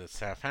been to the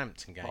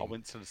Southampton game. I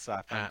went to the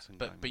Southampton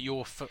game. But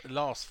your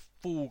last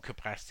full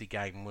capacity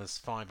game was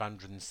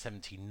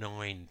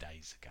 579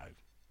 days ago.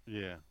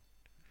 Yeah.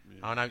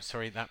 Oh no,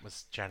 sorry, that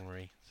was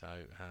January. So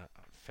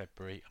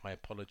February. I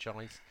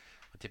apologise.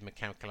 I did my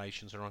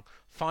calculations wrong.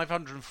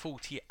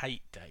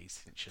 548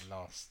 days since your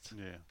last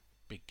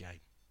big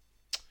game.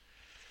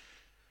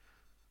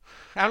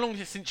 How long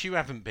is it since you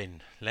haven't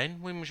been,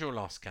 Len? When was your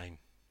last game?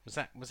 Was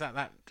that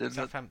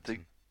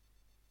Southampton?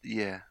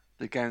 The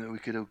game that we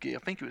could all get. I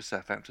think it was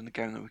Southampton. The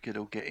game that we could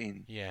all get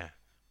in. Yeah.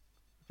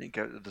 I didn't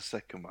go to the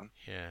second one.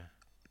 Yeah.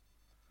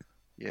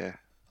 Yeah.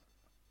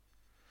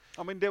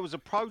 I mean, there was a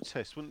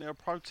protest. Wasn't there a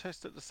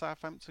protest at the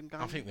Southampton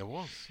game? I think there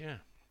was. Yeah.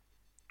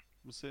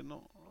 Was there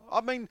not?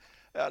 I mean,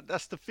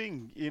 that's the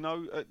thing. You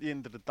know, at the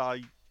end of the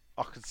day,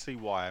 I can see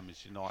why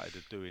Amiens United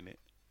are doing it.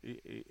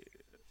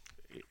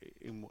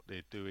 In what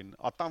they're doing,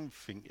 I don't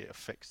think it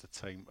affects the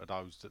team. Of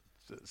those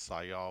that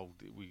say, "Oh,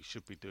 we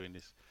should be doing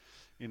this,"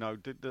 you know, I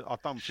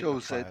don't think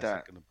the players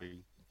are going to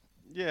be.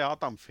 Yeah, I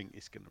don't think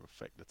it's going to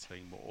affect the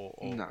team or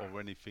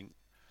anything,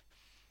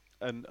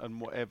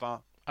 and whatever.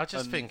 I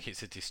just think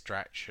it's a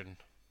distraction.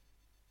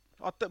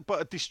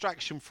 But a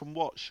distraction from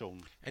what,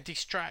 Sean? A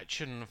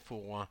distraction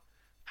for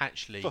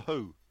actually. For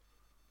who?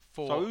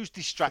 So who's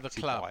distracted for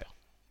the club? by it?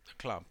 The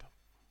club.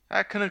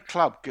 How can a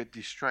club get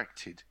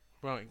distracted?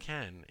 Well, it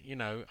can. You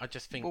know, I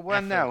just think.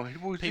 Well, now,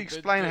 would you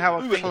explain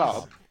how a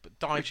club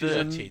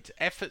diverted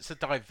efforts are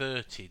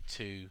diverted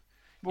to?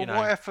 Well,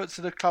 what efforts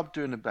are the club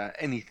doing about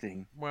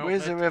anything? Well,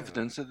 where's there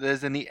evidence that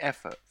there's any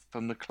effort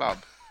from the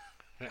club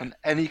on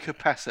any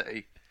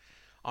capacity?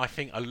 I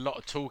think a lot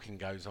of talking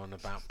goes on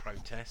about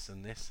protests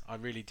and this. I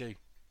really do,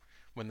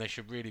 when they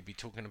should really be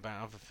talking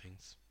about other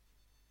things.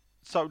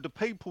 So the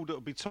people that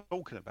would be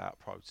talking about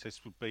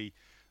protests would be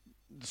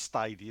the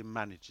stadium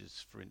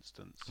managers, for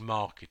instance.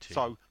 Marketing.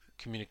 So.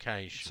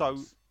 Communications.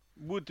 So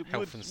would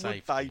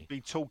they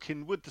be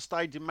talking? Would the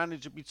stadium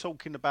manager be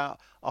talking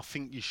about? I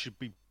think you should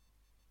be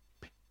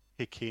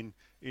picking,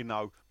 you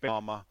know,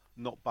 Benrahma,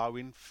 not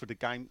Bowen for the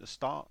game to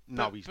start.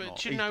 No, he's not.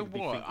 But you know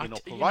what?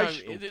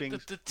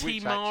 The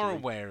team are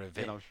aware of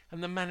it,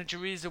 and the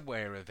manager is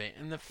aware of it,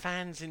 and the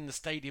fans in the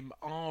stadium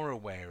are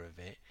aware of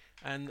it,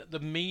 and the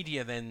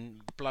media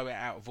then blow it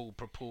out of all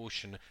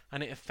proportion,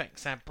 and it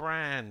affects our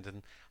brand.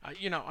 And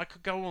I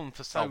could go on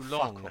for so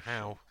long.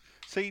 How?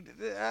 See,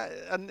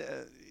 and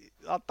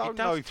I don't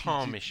know if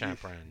tarnish our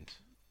brand.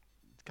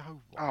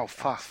 Oh,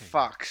 for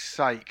fuck's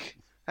sake!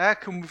 How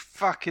can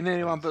fucking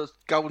anyone but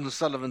Golden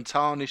Sullivan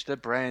tarnish their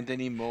brand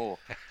anymore?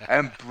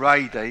 And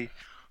Brady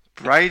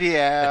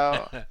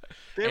out.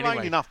 There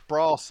ain't enough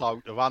brass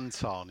out to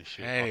untarnish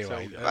it.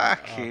 Anyway,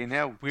 fucking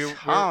hell,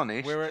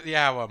 tarnish. We're at the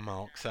hour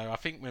mark, so I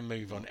think we'll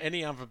move on.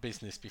 Any other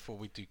business before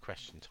we do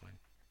question time?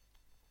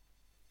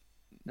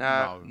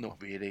 No, not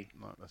really.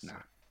 No, that's it.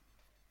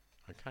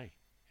 Okay.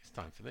 It's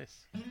time for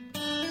this.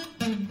 Yeah.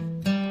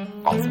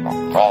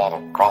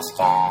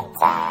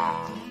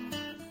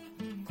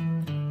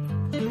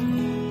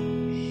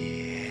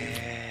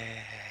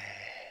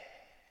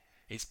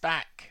 It's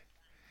back.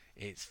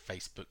 It's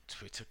Facebook,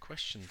 Twitter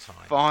question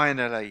time.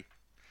 Finally.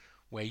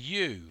 Where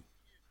you,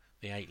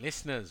 the 8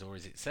 listeners, or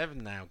is it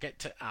 7 now, get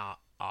to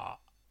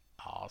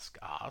ask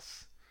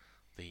us,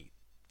 the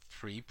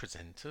 3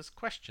 presenters,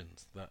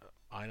 questions that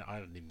I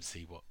don't even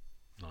see what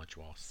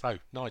Nigel asks. So,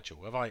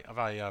 Nigel, have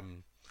I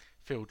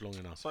filled long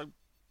enough? So,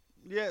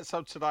 yeah,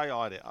 so today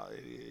I had it.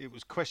 It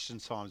was question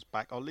times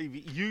back. I'll leave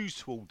it you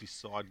to all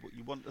decide what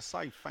you want to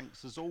say.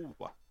 Thanks as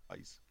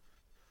always.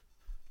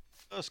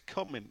 First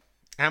comment.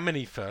 How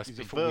many first He's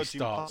a before we virgin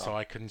start pub. so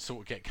I can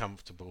sort of get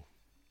comfortable?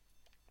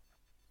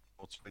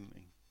 Or 20.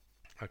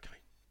 Okay.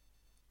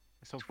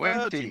 It's a 20.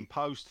 virgin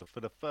poster for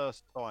the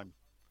first time.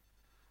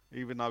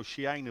 Even though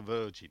she ain't a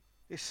virgin.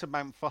 It's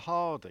Samantha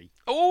Hardy.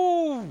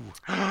 Oh!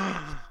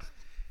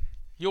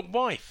 Your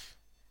wife.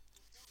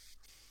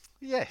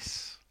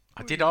 Yes.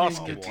 I did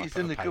ask her mean, to He's put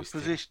in a a good post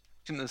in. position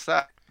to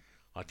say.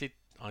 I did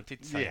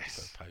say Yes.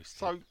 to put a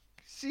post in. So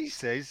she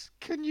says,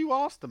 can you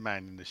ask the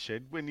man in the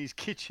shed when his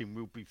kitchen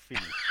will be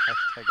finished?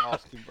 Hashtag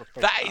ask him for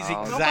a That is I've had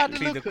a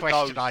exactly look the at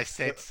question those. I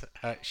said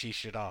she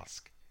should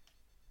ask.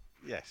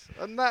 Yes,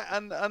 and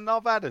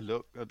I've had a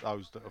look at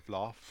those that have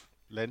laughed,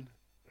 Len,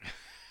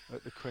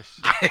 at the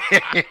question.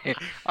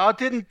 I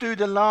didn't do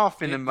the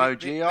laughing The-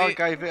 emoji. I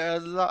gave it a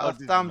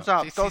did thumbs not.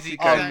 up. This is Dodgy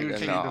gave me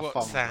exactly the laugh. what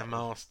thumb Sam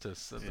up. asked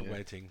us at the Yeah.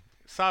 wedding.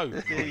 So,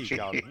 There you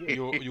go.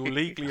 you're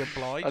legally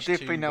obliged I did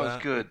to think that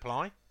was good.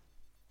 reply.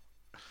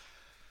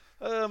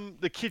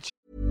 The kitchen.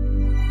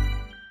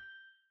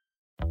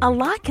 A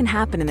lot can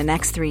happen in the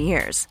next 3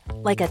 years.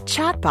 Like a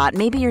chatbot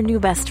may be your new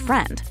best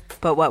friend.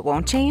 But what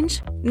won't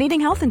change?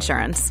 Needing health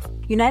insurance.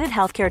 United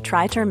Healthcare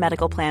Tri-Term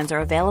Medical Plans are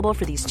available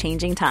for these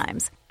changing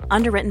times.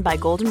 Underwritten by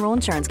Golden Rule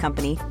Insurance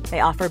Company, they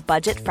offer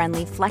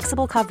budget-friendly,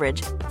 flexible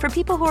coverage for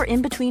people who are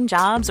in between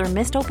jobs or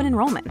missed open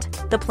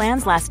enrollment. The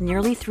plans last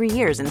nearly 3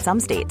 years in some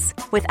states,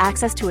 with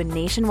access to a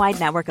nationwide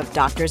network of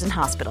doctors and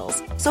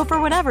hospitals. So for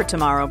whatever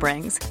tomorrow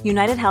brings,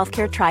 United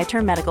Healthcare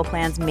Tri-Term Medical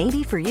Plans may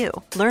be for you.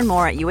 Learn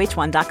more at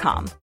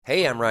uh1.com.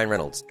 Hey, I'm Ryan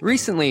Reynolds.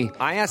 Recently,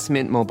 I asked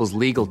Mint Mobile's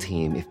legal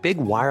team if big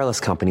wireless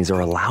companies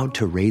are allowed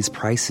to raise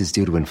prices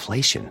due to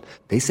inflation.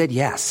 They said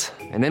yes.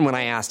 And then when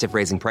I asked if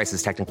raising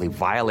prices technically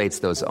violates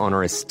those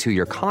onerous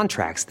 2-year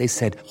contracts, they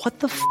said, "What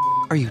the f***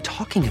 are you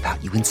talking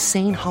about, you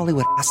insane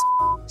Hollywood ass?"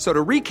 So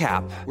to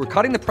recap, we're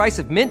cutting the price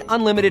of Mint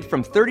Unlimited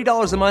from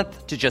 $30 a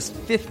month to just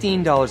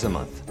 $15 a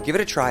month. Give it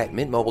a try at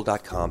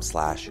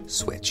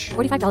mintmobile.com/switch.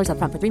 $45 up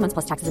front for 3 months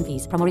plus taxes and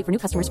fees. Promo rate for new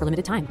customers for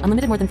limited time.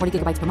 Unlimited more than 40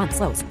 gigabytes per month.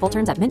 Slows full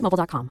terms at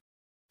mintmobile.com.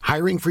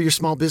 Hiring for your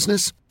small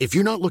business? If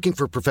you're not looking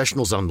for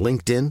professionals on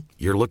LinkedIn,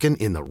 you're looking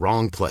in the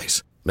wrong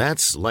place.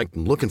 That's like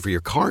looking for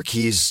your car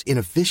keys in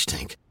a fish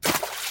tank.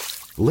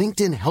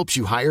 LinkedIn helps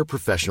you hire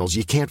professionals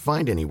you can't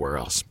find anywhere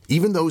else,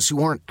 even those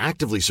who aren't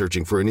actively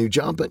searching for a new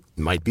job but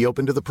might be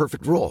open to the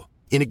perfect role.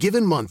 In a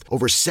given month,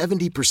 over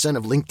 70%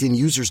 of LinkedIn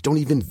users don't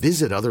even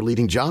visit other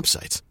leading job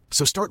sites.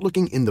 So start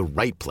looking in the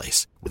right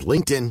place. With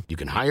LinkedIn, you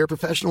can hire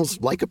professionals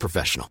like a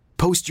professional.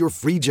 Post your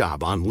free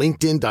job on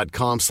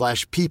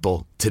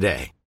linkedin.com/people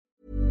today.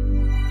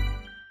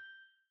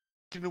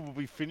 Will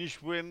be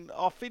finished when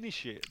I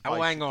finish it. Oh,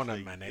 hang on a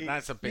basically. minute.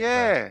 That's a bit.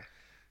 Yeah.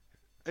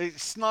 It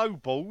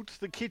snowballed.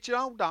 The kitchen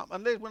hold up,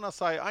 and then when I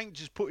say I ain't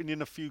just putting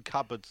in a few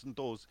cupboards and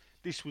doors,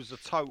 this was a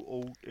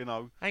total,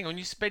 Hang on,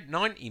 you spent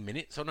 90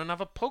 minutes on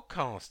another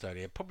podcast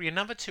earlier. Probably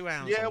another 2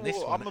 hours Yeah, on this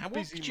well, one. I'm a And what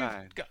busy could you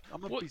man. go-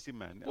 I'm a what- busy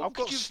man. what I've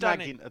got could you've done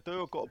snagging to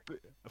do. I've got a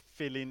bit of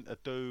filling to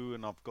do,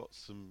 and I've got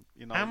some,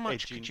 How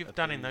much edging could you have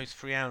to done in do. those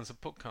 3 hours of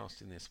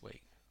podcasting this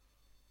week?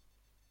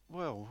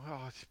 Well,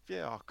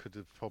 yeah, I could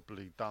have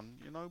probably done,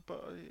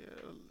 but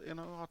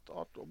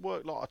I'd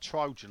work like a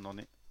Trojan on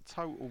it.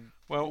 Total.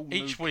 Well, all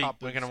each new week we're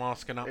cupboards, going to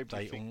ask an update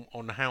everything.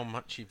 on how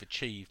much you've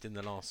achieved in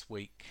the last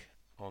week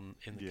in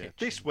the kitchen.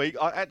 This week,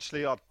 I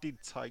did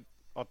take.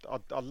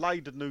 I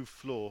laid a new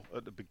floor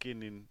at the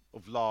beginning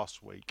of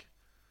last week,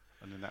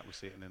 and then that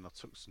was it. And then I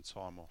took some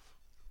time off.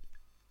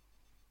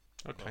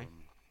 Okay.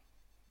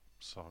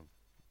 So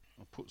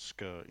I put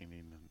skirting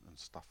in and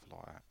stuff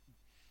like that.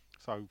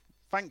 So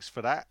thanks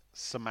for that,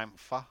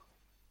 Samantha.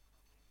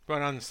 Well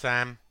done,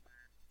 Sam.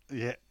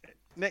 Yeah.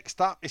 Next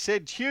up, it's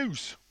Ed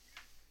Hughes.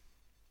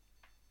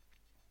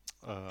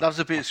 Loves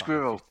a bit of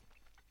squirrel.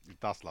 He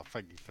does love.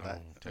 Thank you for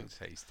that. Don't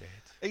say he's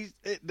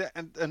dead.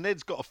 And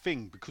Ed's got a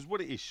thing, because what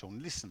it is,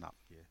 Sean, listen up.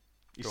 Yeah.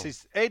 He Go on.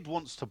 says Ed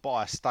wants to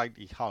buy a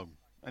stately home,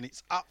 and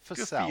it's up for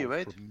Good for sale you,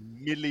 Ed. for £1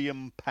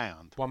 million.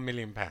 £1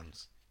 million.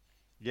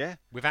 Yeah.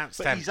 Without But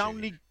stamp he's duty.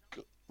 only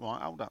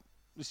right. Hold up.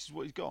 This is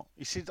what he's got.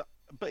 He says,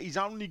 but he's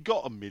only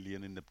got £1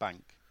 million in the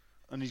bank,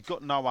 and he's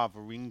got no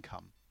other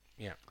income.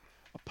 Yeah.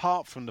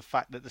 Apart from the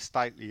fact that the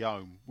stately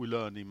home will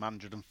earn him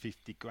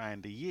 150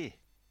 grand a year.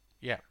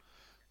 Yeah.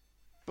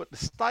 But the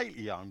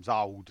stately home's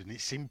old and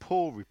it's in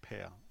poor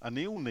repair, and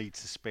he'll need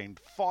to spend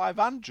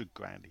 500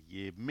 grand a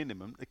year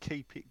minimum to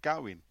keep it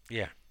going.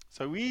 Yeah.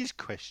 So his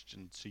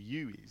question to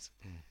you is,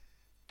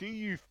 do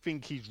you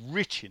think he's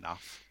rich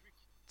enough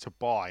to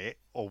buy it,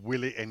 or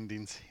will it end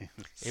in tears?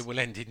 It will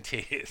end in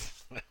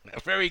tears.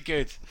 Very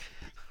good.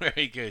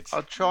 Very good.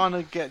 I'm trying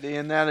to get the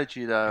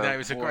analogy though. No, it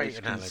was a what great is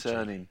analogy.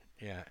 Concerning.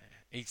 Yeah.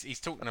 He's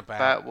talking About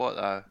about what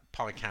though?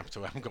 Pi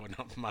Capital haven't got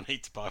enough money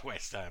to buy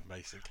West Ham,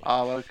 basically.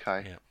 Oh,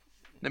 okay. Yeah.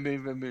 Let me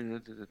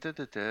remember.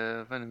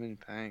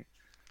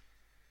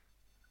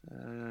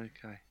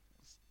 Okay.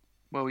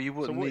 Well, you So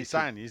wouldn't what need he's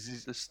saying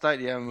is the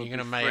stadium would You're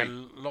going to be make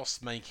free. a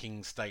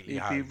loss-making stately He'd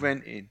home, be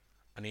renting.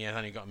 and he has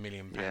only got £1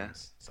 million, Yeah.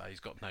 so he's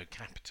got no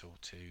capital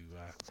to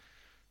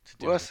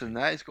do Worse anything.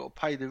 than that, he's got to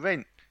pay the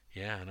rent.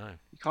 Yeah, I know.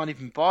 You can't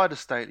even buy the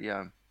stately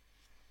home.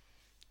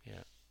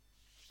 Yeah,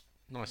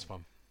 nice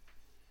one.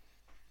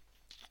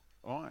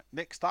 All right.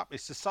 Next up,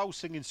 it's the soul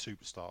singing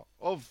superstar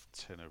of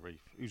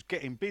Tenerife, who's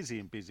getting busy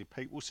and busy,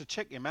 people. So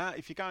check him out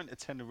if you're going to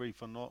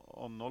Tenerife on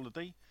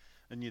holiday,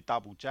 and you're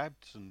double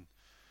jabbed, and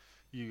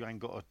you ain't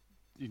got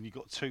and you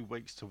got 2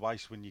 weeks to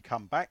waste when you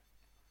come back.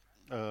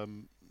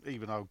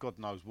 Even though God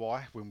knows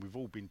why, when we've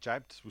all been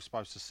jabbed, we're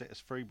supposed to set us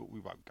free, but we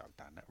won't go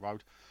down that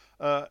road.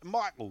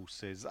 Michael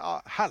says,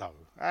 hello,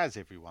 how's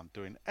everyone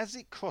doing? Has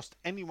it crossed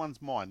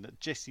anyone's mind that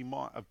Jesse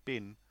might have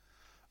been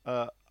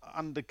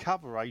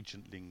undercover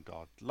agent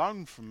Lingard,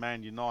 loaned from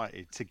Man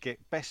United to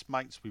get best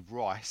mates with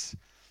Rice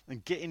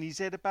and getting his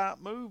head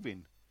about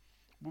moving?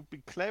 Would be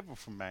clever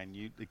from Man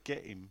U to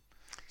get him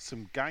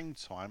some game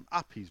time,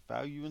 up his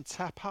value and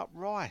tap up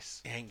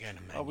Rice. He ain't going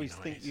to Man I always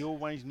United. think he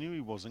always knew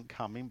he wasn't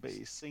coming, but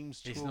it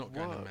seems to He's have not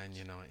going to worked. Man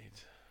United.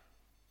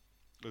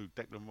 Who,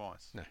 Declan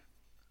Rice? No.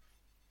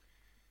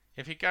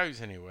 If he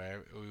goes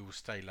anywhere, he will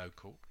stay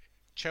local.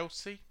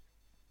 Chelsea,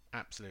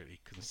 absolutely,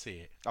 can see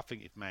it. I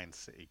think if Man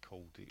City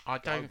called it, I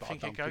don't but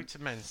think he'll go to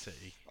Man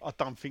City. I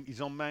don't think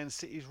he's on Man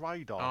City's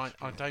radar.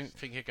 I don't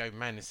think he'll go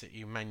Man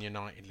City, Man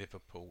United,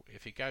 Liverpool.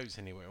 If he goes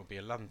anywhere, it'll be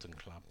a London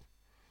club.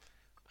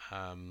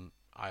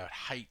 I would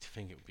hate to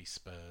think it would be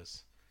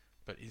Spurs,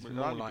 but it's Well,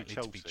 it'll more only be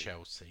likely to be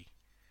Chelsea.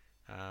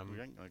 We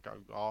ain't going to go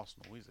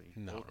Arsenal, is he?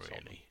 Not Or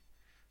Tottenham.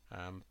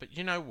 really. But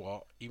you know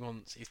what?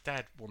 His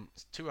dad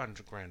wants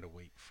 200 grand a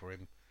week for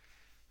him.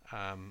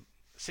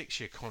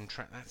 6-year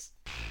contract, that's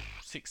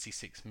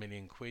 66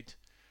 million quid.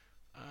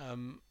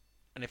 And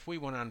if we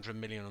want 100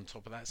 million on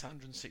top of that, it's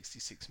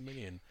 166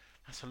 million.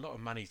 That's a lot of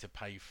money to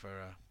pay for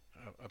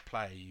a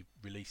player you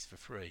release for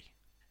free.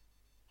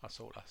 That's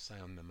all I say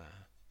on the matter.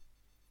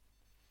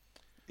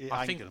 It I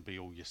ain't think- going to be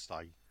all you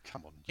say.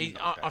 Come on.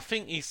 I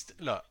think he's...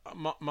 Look,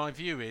 my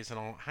view is, and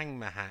I'll hang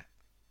my hat,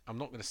 I'm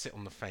not going to sit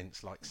on the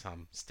fence like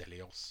some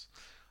Stelios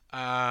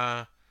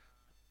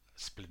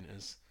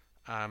splinters.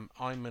 I'm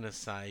going to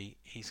say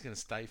he's going to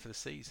stay for the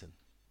season.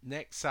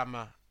 Next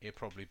summer, he'll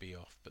probably be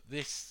off. But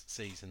this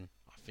season,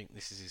 I think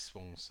this is his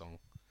swan song.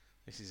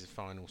 This is his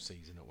final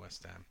season at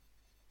West Ham.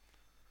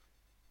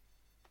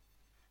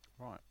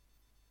 Right.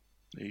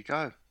 There you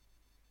go.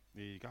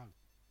 There you go.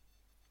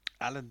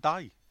 Alan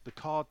Day, the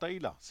car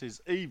dealer,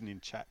 says, evening,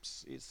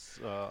 chaps. It's,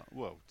 I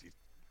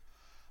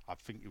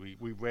think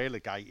we're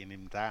relegating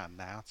him down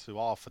now to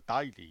half a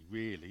daily,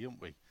 really,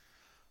 aren't we?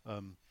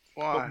 Why?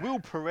 But Will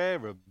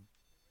Pereira,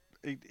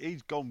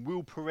 he's gone,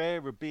 will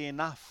Pereira be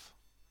enough?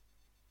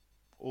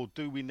 Or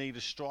do we need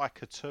a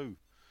striker too?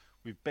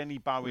 With Benny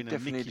Bowen We and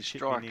definitely Nicky need a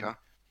chipping striker.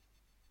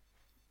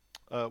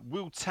 in.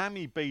 Will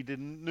Tammy be the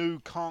new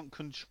can't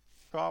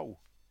control?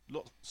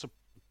 Lots of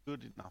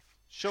good enough.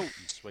 Short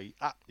and sweet,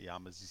 up the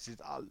ummers. He says,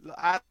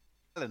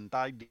 Alan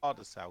Day, the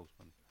other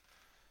salesman.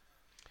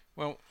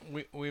 Well,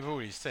 we've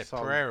already said So-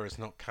 Pereira's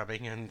not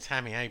coming and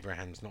Tammy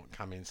Abraham's not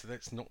coming, so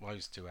let's knock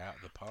those two out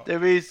of the park.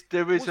 There is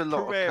Was a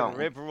lot Pereira of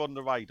ever on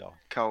the radar?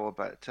 coal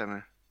about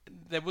Timmy.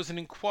 There was an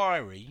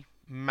inquiry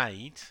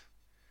made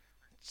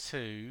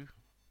to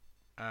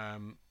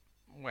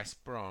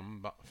West Brom,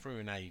 but through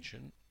an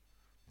agent,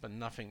 but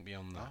nothing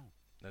beyond that. Oh.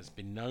 There's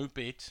been no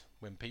bid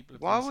when people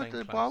have Why been would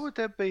saying why would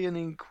there be an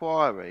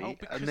inquiry Oh,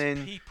 because and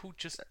then people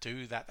just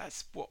do that.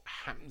 That's what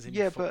happens in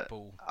yeah,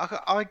 football.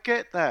 but I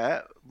get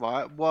that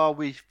right. While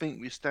we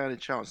think we stand a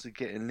chance of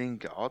getting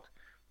Lingard,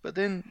 but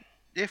then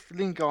if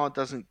Lingard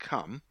doesn't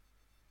come,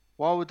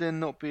 why would there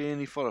not be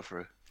any follow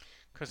through?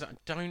 Because I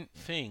don't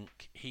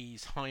think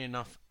he's high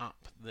enough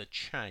up the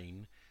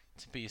chain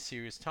to be a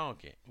serious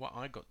target. What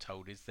I got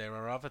told is there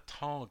are other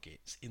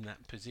targets in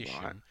that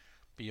position Right.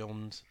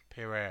 beyond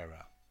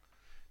Pereira.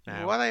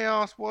 Now, Why they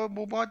asked?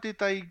 Why did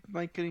they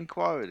make an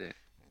inquiry then?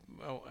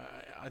 well,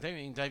 I don't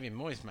think David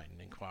Moyes made an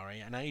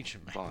inquiry. An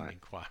agent made an Right.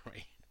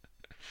 inquiry.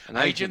 An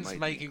agent Agents made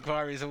make an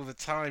inquiries all the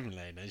time,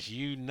 Len, as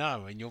you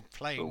know, and you're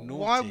playing But naughty.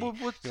 why would-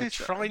 what's You're this-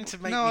 trying to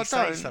make No, me I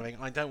say don't.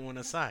 something I don't want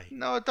to say.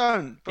 No, I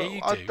don't. But Yeah,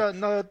 you I do. don't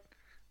know.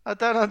 I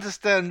don't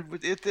understand.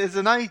 If there's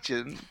an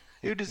agent,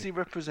 who does he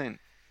represent?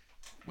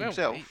 Well,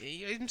 Himself.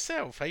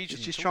 Himself. He's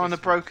Agents. just trying to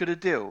always- broker the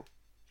deal.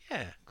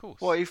 Yeah, of course.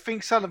 Well, he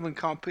thinks Sullivan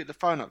can't pick the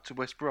phone up to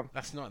West Brom.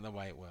 That's not the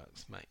way it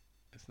works, mate.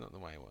 That's not the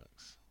way it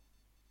works.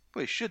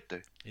 Well, he should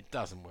do. It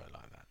doesn't work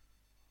like that.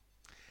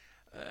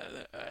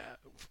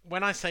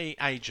 When I say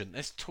agent,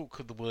 let's talk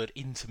of the word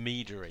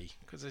intermediary,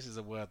 because this is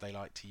a word they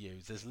like to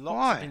use. There's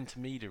lots of Why?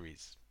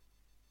 intermediaries.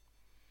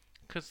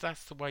 Because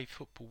that's the way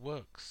football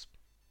works.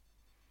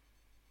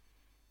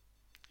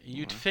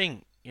 You'd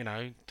think,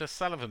 does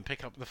Sullivan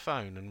pick up the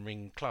phone and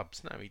ring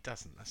clubs? No, he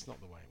doesn't. That's not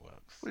the way it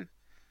works. Well,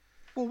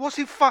 Well, what's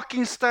he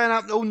fucking staying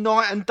up all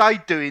night and day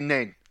doing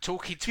then?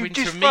 Talking to You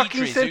just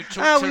fucking intermediaries said, who talk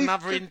to he's-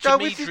 another this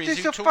intermediaries is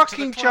who a talk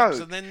fucking to the clubs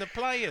joke. and then the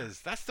players.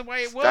 That's the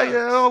way it They works.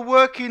 are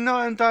working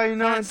night and day,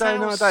 night and That's day, how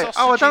night and day.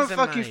 Oh, I don't sausages are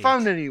fucking made.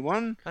 phone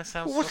anyone. That's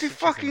how Well, what's he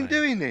sausages are fucking made.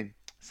 doing then?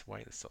 That's the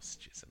way the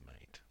sausages are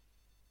made.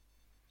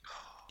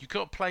 You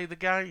got to play the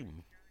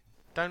game.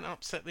 Don't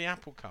upset the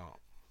apple cart.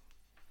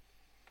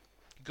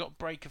 You got to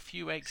break a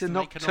few eggs It's a to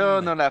make an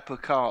nocturnal omelette. apple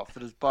cart,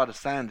 by the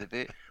sound of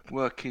it,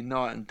 working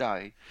night and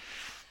day.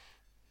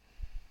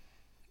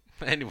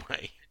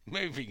 Anyway,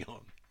 moving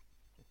on.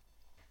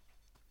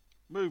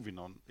 Moving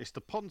on, it's the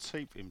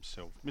Ponteep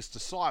himself, Mr.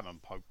 Simon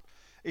Pope.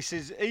 He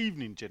says,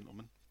 "Evening,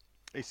 gentlemen."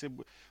 He said,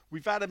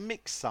 "We've had a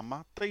mixed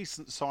summer,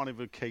 decent sign of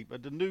a keeper.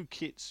 The new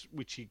kits,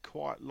 which he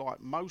quite liked,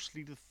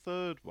 mostly the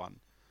third one.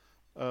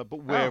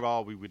 But where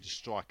are we with the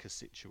striker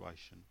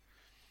situation?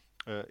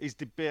 Is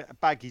the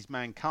Baggies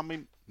man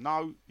coming?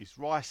 No. Is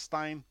Rice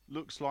staying?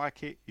 Looks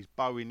like it. Is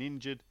Bowen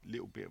injured?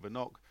 Little bit of a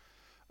knock.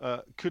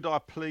 Could I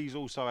please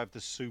also have the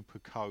super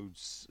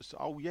codes?"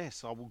 Oh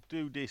yes, I will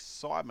do this,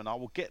 Simon. I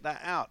will get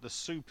that out. The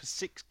Super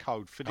 6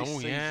 code for this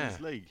season's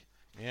league.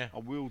 Yeah. I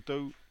will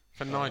do.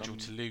 For Nigel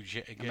to lose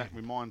yet And again. that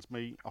reminds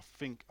me, I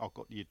think I've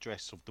got the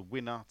address of the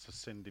winner to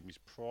send him his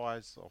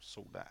prize. I'll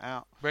sort that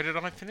out. Where did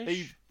I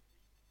finish?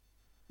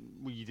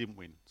 Well, you didn't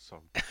win,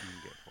 so you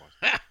didn't get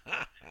a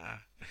prize.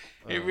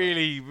 It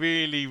really,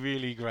 really,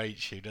 really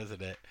grates you,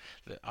 doesn't it?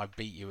 That I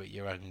beat you at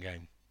your own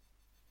game.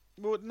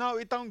 Well, no,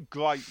 it don't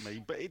grate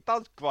me, but it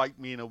does grate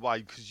me in a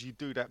way because you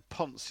do that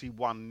Ponzi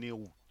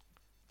 1-0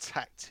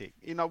 tactic.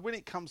 You know, when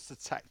it comes to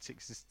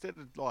tactics, instead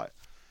of like,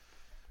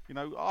 you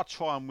know, I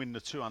try and win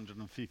the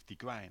 250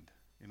 grand.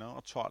 You know,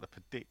 I try to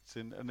predict,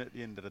 and at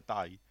the end of the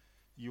day,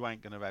 you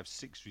ain't going to have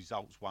 6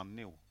 results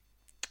 1-0.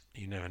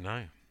 You never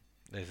know.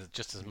 There's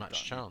just as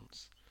much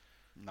chance.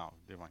 No,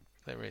 there ain't.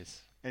 There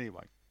is.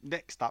 Anyway,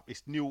 next up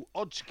is Neil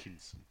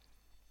Hodgkinson.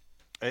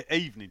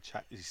 Evening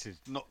chat. He says,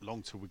 "Not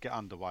long till we get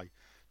underway.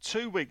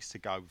 2 weeks to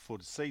go before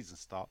the season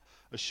start.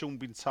 Has Sean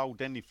been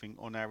told anything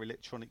on our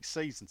electronic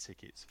season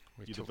tickets?"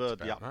 You'd have heard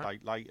the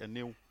update later,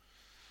 Neil.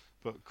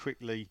 But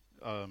quickly,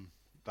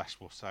 that's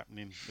what's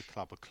happening. The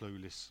club are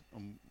clueless,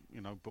 you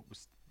know. But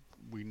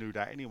we knew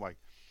that anyway.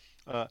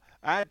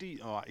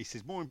 He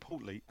says, "More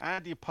importantly, how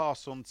do you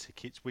pass on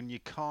tickets when you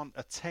can't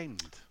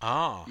attend?"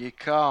 You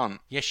can't.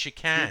 Yes, you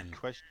can. Good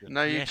question.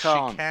 No, you Yes,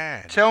 can't. you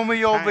can. Tell me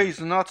your can.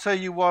 reason. I'll tell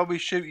you why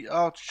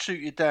I'll shoot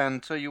you down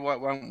and tell you why it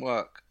won't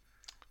work.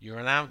 You're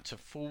allowed to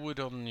forward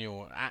on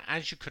your,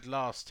 as you could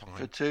last time.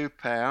 For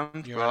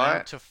 £2, You're right?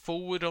 allowed to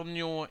forward on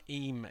your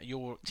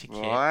your ticket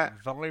Right.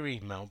 via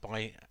email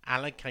by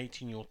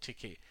allocating your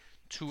ticket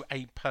to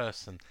a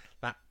person.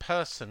 That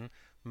person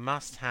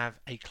must have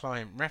a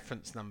client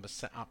reference number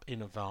set up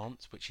in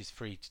advance, which is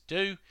free to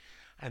do.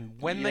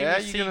 And when they Yeah,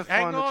 you're receive, gonna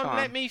hang find the on, time.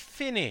 let me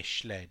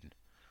finish, Len.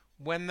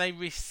 When they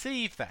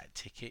receive that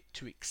ticket,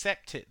 to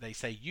accept it, they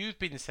say, "You've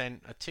been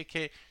sent a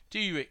ticket. Do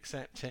you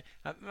accept it?"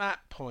 At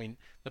that point,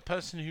 the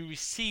person who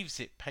receives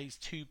it pays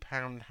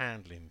 £2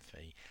 handling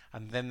fee,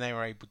 and then they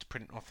are able to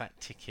print off that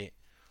ticket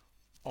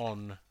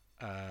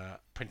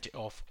print it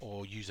off,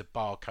 or use a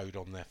barcode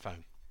on their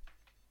phone.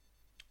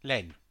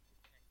 Len,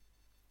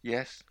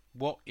 Yes.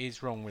 what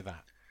is wrong with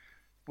that?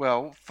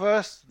 Well,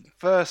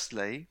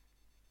 firstly,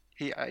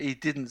 he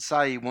didn't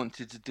say he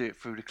wanted to do it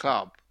through the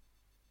club.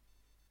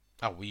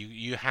 Oh, well,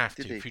 you have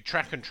to. Did he? If you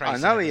track and trace I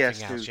know and he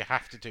everything has else, to, you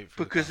have to do it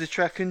for because the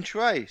track and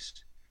trace.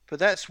 But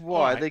that's why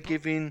Alright, they're but-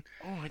 giving.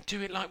 All right,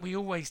 do it like we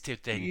always did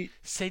then. You-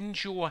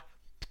 Send your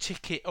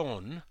ticket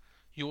on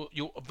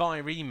your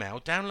via email,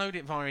 download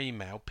it via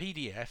email,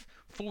 PDF,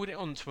 forward it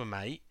on to a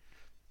mate,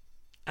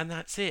 and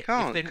that's it.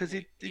 Can't, If because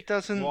it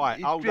doesn't.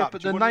 Right, hold yeah, up,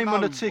 but do you the wanna name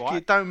on the know, ticket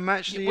right? don't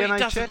match the well,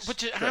 it NHS. doesn't.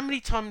 But how many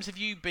times have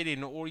you been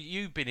in, or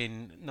you been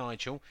in,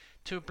 Nigel,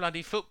 to a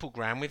bloody football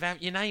ground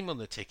without your name on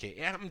the ticket?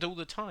 It happened all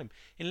the time.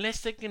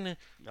 Unless they're you're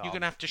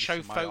gonna have to show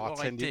Listen, mate, photo I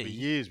attended for ID.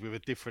 years with a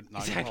different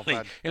name. I've Exactly.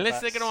 had Unless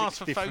about they're going to ask 6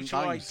 for different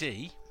photo names.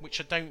 ID, which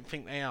I don't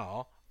think they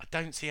are, I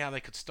don't see how they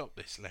could stop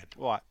this, Len.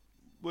 Right.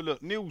 Well,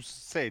 look, Neil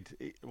said,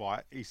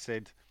 he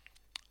said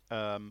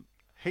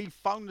he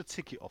phoned the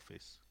ticket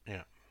office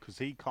Yeah. because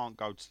he can't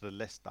go to the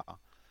Leicester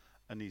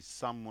and his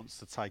son wants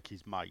to take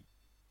his mate.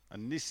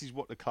 And this is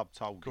what the club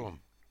told Go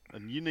him.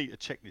 on. And you need to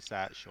check this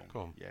out, Sean.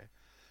 Go on. Yeah.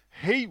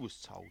 He was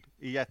told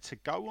he had to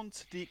go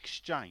onto the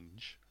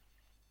exchange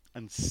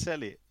and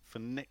sell it for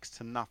next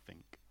to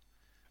nothing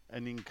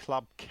and in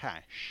club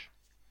cash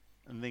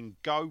and then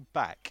go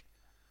back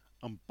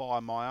and buy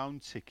my own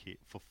ticket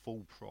for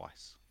full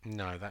price.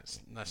 No, that's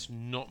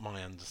not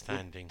my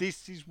understanding.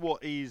 This is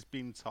what he has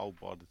been told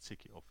by the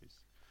ticket office.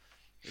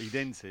 He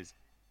then says,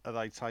 "Are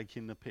they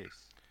taking the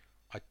piss?"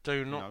 I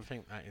do not know.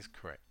 think that is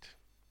correct.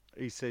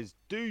 He says,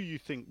 "Do you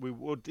think we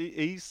would?"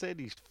 He said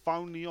he's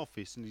phoned the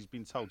office and he's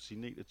been told, so you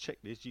need to check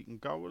this. You can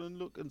go on and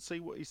look and see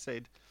what he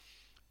said.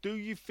 Do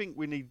you think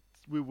we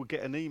will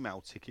get an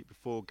email ticket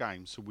before a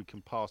game so we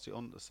can pass it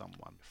on to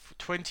someone?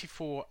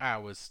 24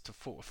 hours to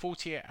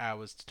 48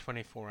 hours to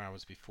 24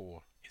 hours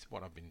before is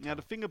what I've been told. Now,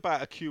 the thing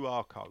about a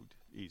QR code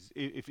is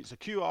if it's a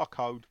QR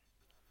code,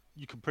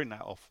 you can print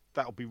that off.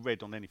 That'll be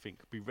read on anything.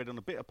 Could be read on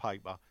a bit of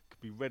paper.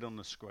 Could be read on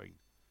the screen.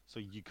 So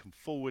you can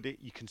forward it.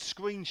 You can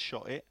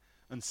screenshot it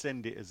and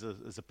send it as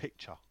a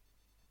picture.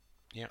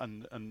 Yeah.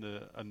 And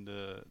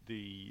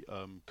the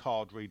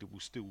card reader will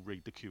still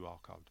read the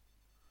QR code.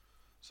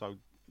 So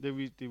there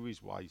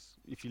is ways.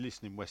 If you're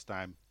listening, West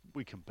Ham,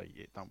 we can beat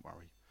it. Don't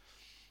worry.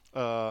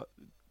 I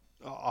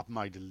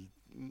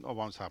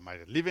won't say I've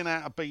made a living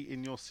out of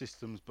beating your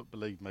systems, but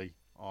believe me,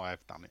 I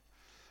have done it.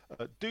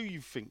 Do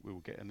you think we'll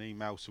get an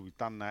email? So we've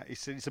done that.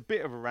 It's a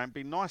bit of a rant.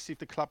 It'd be nice if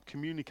the club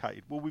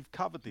communicated. Well, we've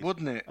covered this,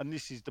 wouldn't it? And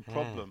this is the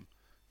problem,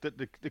 that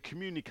the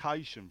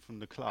communication from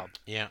the club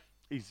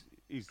is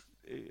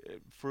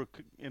for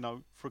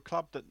a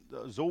club that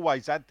has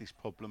always had this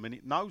problem, and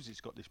it knows it's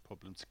got this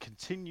problem, to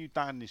continue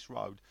down this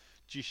road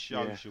just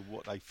shows you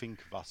what they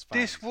think of us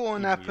fans. This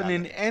wouldn't happen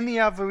in any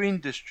other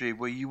industry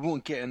where you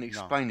wouldn't get an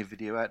explainer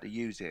video how to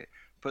use it.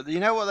 But you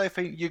know what they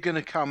think? You're going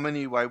to come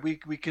anyway. We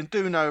can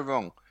do no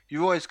wrong.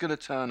 You're always going to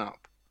turn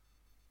up.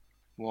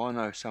 Well, I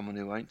know someone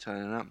who ain't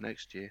turning up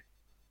next year.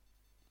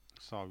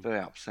 So very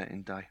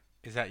upsetting day.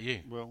 Is that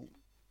you? Well,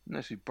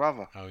 that's his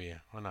brother. Oh yeah,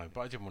 I know, but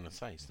I didn't want to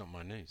say. It's not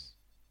my news.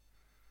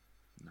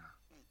 No.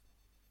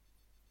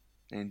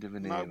 End of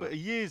an era. No, but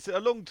a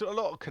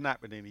lot can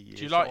happen in a year.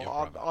 Do you like your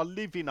brother? I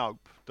live in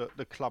hope that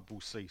the club will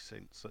see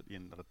sense at the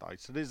end of the day.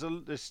 So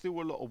there's still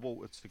a lot of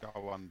water to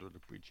go under the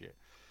bridge yet.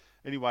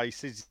 Anyway, he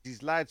says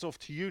his lad's off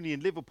to uni in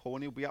Liverpool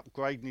and he'll be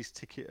upgrading his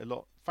ticket a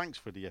lot. Thanks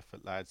for the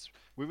effort, lads.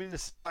 We're in the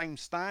same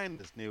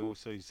stand as Neil,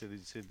 so he said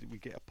we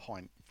get a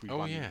pint if we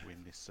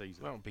win this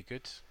season. That would be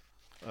good.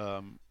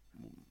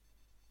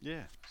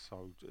 Yeah,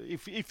 so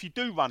if you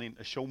do run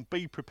into Sean,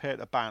 be prepared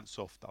to bounce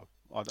off though,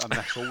 and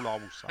that's all I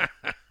will say.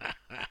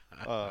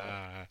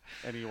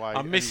 Anyway,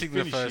 I'm missing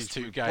the first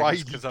two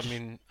games because I'm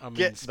in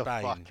Get Spain.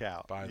 The fuck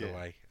out. By the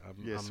way,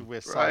 so we're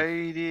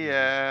Brady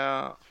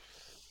out.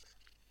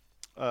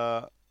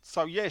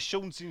 So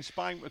Sean's in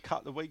Spain for a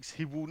couple of weeks.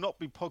 He will not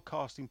be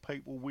podcasting,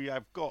 people. We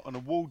have got an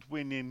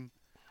award-winning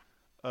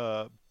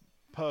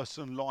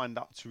person lined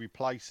up to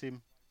replace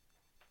him.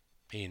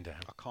 Ian Dow.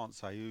 I can't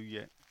say who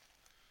yet.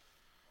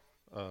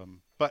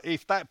 But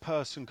if that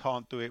person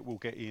can't do it, we'll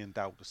get Ian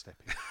Dow to step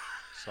in.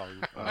 So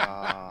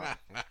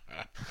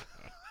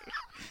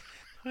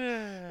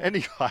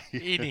anyway,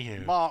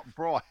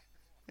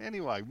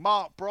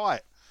 Mark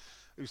Bright,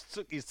 who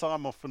took his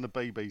time off from the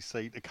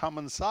BBC to come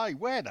and say,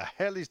 where the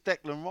hell is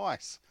Declan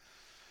Rice?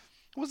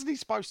 Wasn't he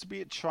supposed to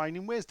be at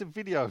training? Where's the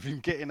video of him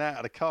getting out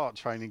of the car at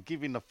training,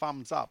 giving the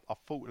thumbs up? I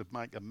thought it'd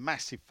make a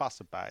massive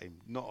fuss about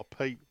him. Not a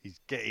peep. He's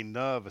getting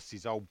nervous.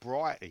 He's old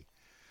Brighty.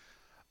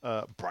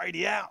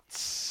 Brady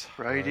out.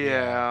 Brady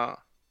out.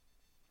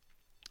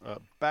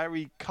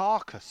 Barry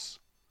Carcass.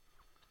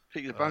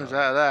 Pick the bones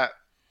out of that.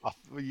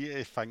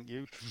 Yeah, thank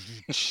you.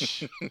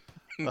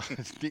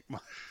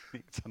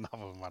 Nicked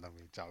another one of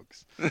my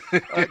jokes.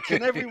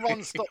 Can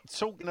everyone stop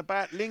talking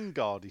about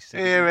Lingard? He said.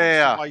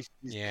 Here. Waste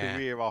his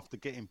career after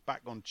getting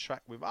back on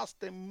track with us.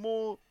 Then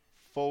more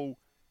for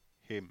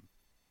him.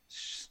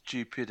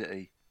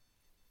 Stupidity.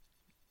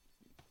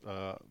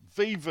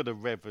 Viva the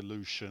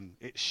revolution.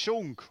 It's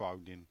Sean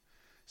Cronin.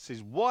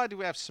 Says, why do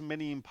we have so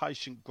many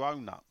impatient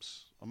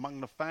grown-ups among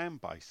the fan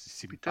base?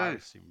 It's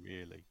embarrassing,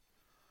 really.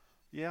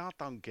 Yeah, I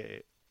don't get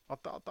it. I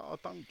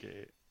don't get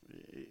it.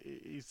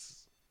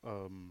 It's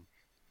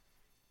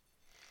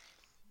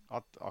I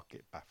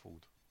get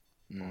baffled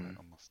by it,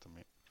 I must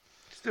admit.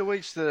 Still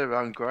each to their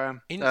own,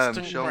 Graham.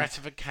 Instant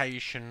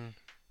gratification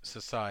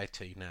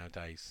society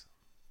nowadays,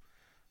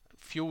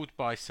 fueled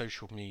by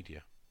social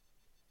media.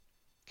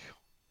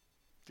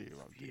 Dear.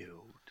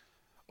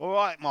 All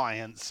right, my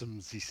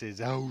handsomes, he says.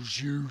 How's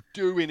you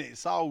doing?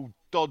 It's old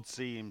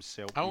Dodsey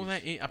himself. Oh,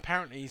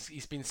 apparently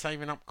he's been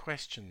saving up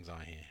questions.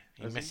 I hear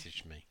he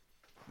messaged me.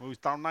 Well, he's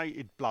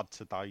donated blood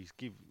today.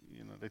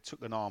 They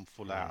took an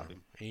armful out of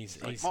him. He's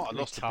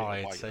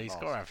retired, so he's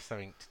got to have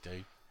something to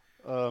do.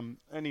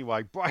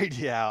 Anyway,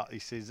 Brady out. He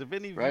says, have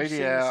any of you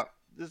seen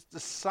the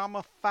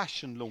summer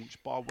fashion launch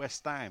by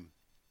West Ham?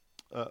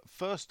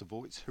 First of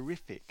all, it's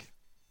horrific.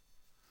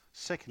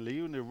 Secondly,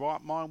 you in the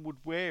right mind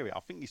would wear it. I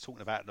think he's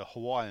talking about the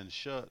Hawaiian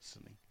shirts,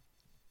 isn't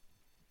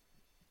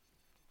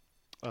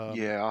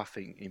he? Yeah, I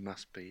think he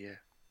must be,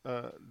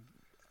 yeah.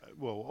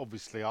 Well,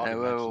 obviously, they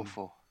were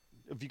awful.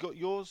 Have you got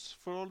yours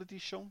for holiday,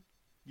 Sean?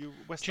 Do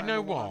you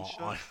know what?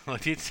 I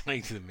did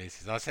say to the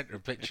missus, I sent her a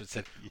picture and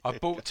said, I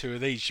bought 2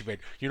 of these. She went,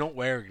 you're not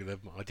wearing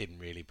them. I didn't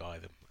really buy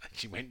them. And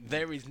she went,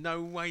 there is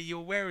no way you're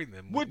wearing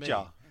them. Would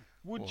you?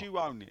 Would you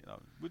own it,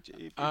 though? Would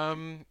you?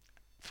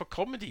 For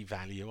comedy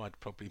value, I'd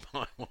probably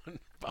buy one.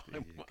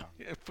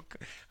 For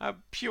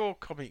pure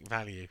comic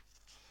value.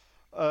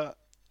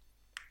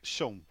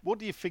 Sean, what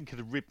do you think of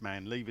the Rib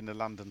Man leaving the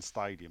London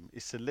Stadium?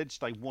 It's alleged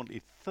they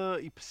wanted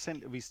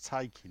 30% of his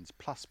takings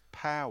plus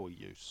power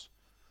use.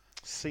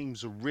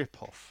 Seems a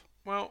rip-off.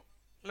 Well,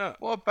 look.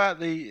 What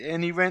about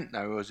any rent,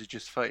 though, or is it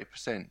just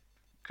 30%?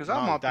 Because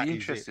I might be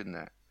interested in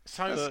that.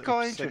 So that's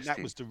quite interesting.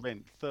 That was the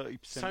rent,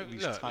 30% of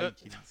his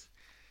takings.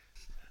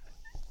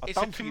 it's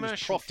don't a think it was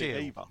commercial profit deal,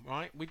 either.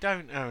 right? We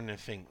don't own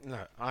anything.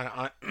 No,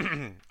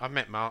 I've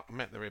met Mark. I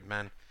met the rib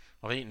man.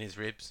 I've eaten his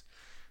ribs,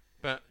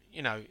 but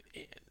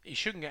he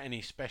shouldn't get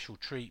any special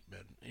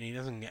treatment, and he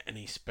doesn't get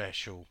any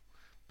special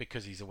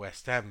because he's a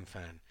West Ham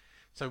fan.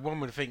 So one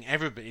would think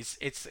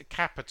it's a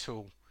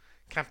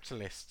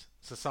capitalist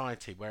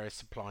society where it's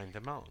supply and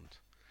demand.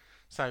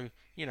 So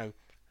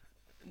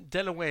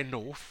Delaware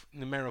North,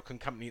 an American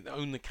company that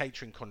owned the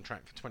catering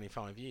contract for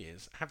 25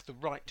 years, have the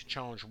right to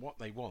charge what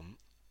they want,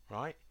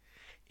 right?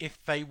 If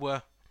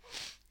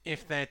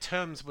their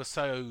terms were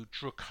so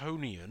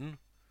draconian,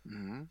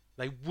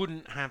 they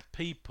wouldn't have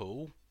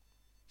people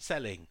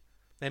selling.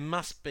 There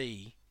must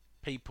be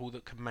people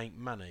that can make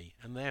money,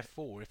 and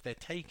therefore, if they're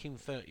taking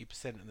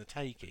 30% of the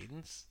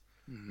takings,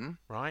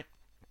 right,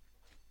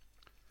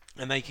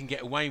 and they can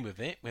get away with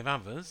it with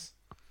others,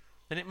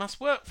 then it must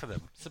work for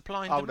them.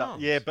 Supply and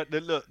demand. Yeah, but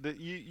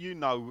you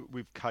know,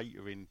 with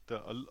catering,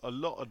 that a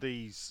lot of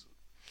these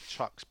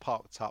trucks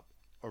parked up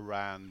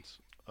around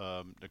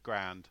the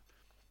ground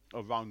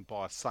are owned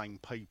by the same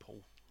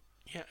people.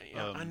 Yeah,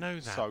 I know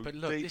that. So but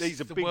look, these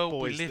are the big world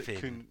boys we live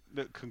in.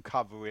 that can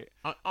cover it.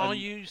 Are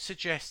you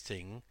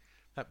suggesting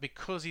that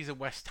because he's a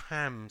West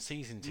Ham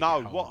season ticket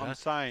No, holder, what I'm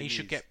saying he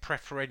should is- get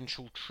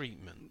preferential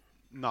treatment?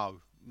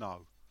 No.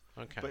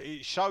 Okay. But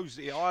it shows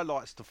it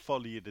highlights the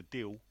folly of the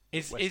deal.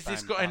 Is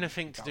this got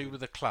anything to do with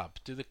the club?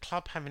 Do the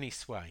club have any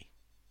sway?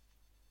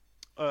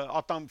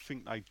 I don't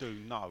think they do.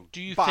 No.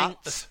 Do you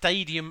think the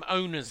stadium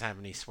owners have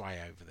any sway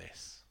over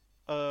this?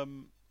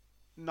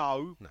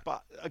 No.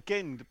 But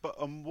again,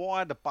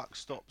 why the buck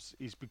stops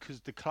is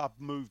because the club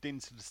moved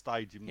into the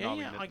stadium knowing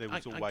that there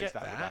was always get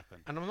that would happen.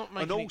 And I'm not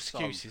making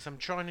excuses. I'm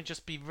trying to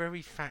just be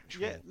very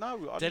factual. Yeah,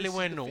 no.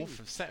 Delaware North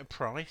have set a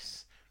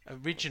price.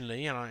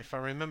 Originally, and if I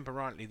remember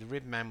rightly, the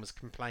rib man was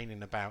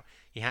complaining about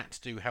he had to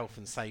do health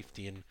and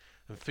safety and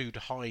food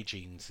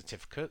hygiene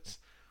certificates.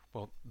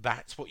 Well,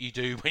 that's what you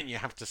do when you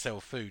have to sell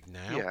food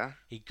now. Yeah.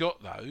 He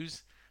got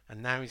those,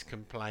 and now he's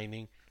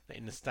complaining that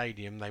in the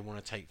stadium they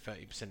want to take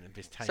 30% of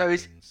his takings. So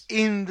it's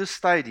in the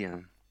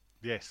stadium.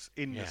 Yes,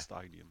 in the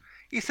stadium.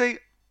 You see,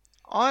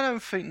 I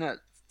don't think that.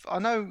 I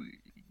know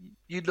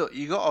you look.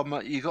 You got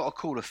to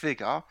call a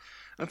figure,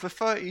 and for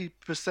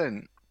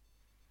 30%,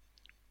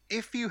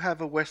 if you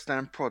have a West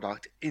Ham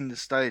product in the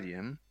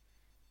stadium,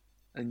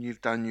 and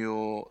you've done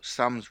your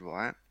sums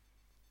right,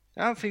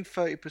 I don't think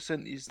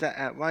 30% is that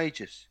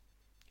outrageous.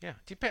 Yeah,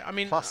 I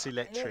mean, plus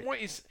electric. What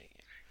is?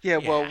 Yeah,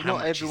 well, how not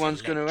much is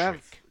everyone's going to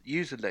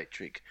use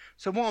electric.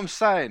 So what I'm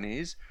saying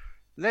is,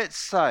 let's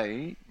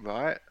say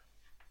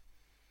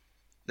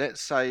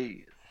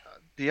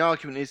the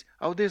argument is,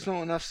 oh, there's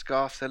not enough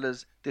scarf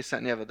sellers, this, that,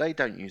 and the other. They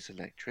don't use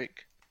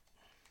electric,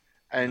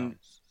 and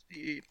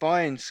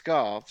buying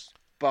scarves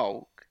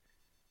bulk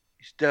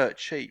is dirt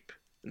cheap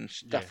and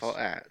stuff like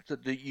that.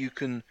 That you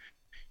can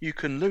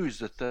lose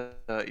the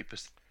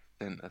 30%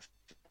 of.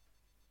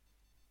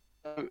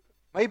 So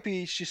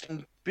maybe it's just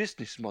a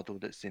business model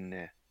that's in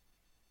there.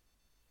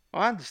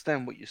 I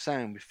understand what you're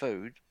saying with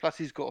food. Plus,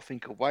 he's got to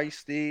think of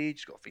wastage.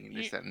 He's got to think of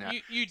this, that, and that.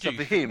 You so do.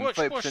 for him, what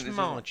 30% is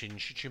margin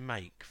should you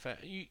make?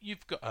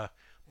 You've got a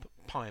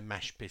pie and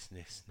mash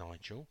business,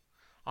 Nigel.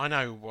 I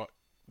know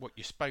what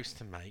you're supposed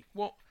to make.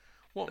 What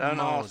Don't margin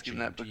ask him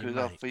that do you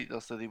because make? I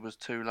said he was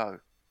too low.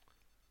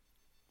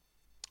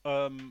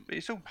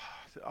 It's all.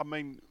 I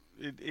mean,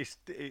 it's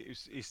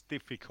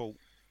difficult.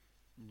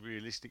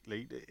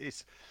 Realistically,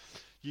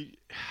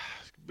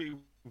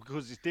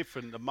 because it's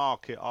different. The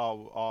market I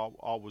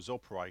was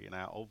operating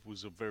out of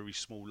was a very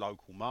small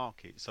local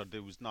market, so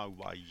there was no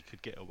way you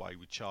could get away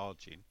with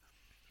charging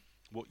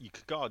what you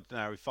could go.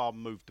 Now, if I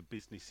moved the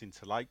business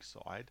into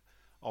Lakeside,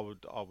 I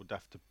would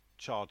have to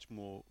charge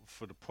more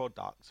for the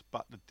product.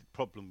 But the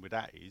problem with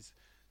that is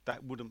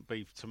that wouldn't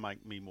be to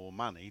make me more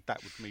money.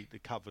 That would mean to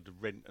cover the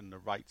rent and the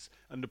rates.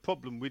 And the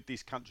problem with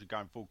this country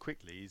going forward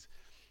quickly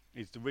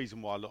is the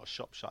reason why a lot of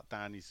shops shut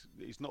down is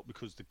not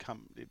because the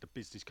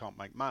business can't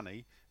make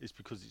money. It's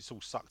because it's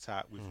all sucked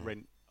out with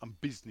rent and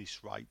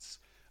business rates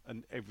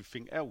and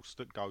everything else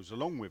that goes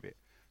along with it.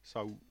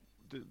 So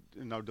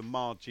the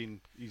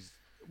margin is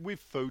with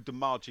food. The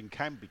margin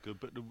can be good,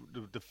 but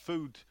the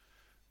food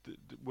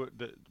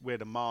where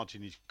the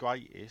margin is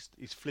greatest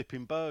is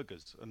flipping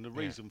burgers, and the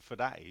reason for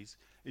that is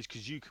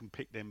because you can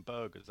pick them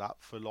burgers up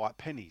for like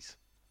pennies.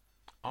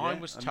 I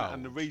was told,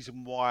 and the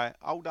reason why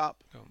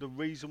the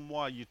reason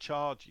why you're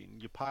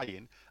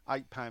paying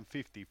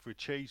 £8.50 for a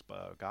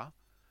cheeseburger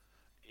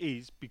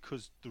is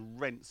because the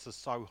rents are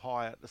so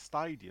high at the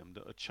stadium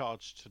that are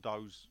charged to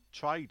those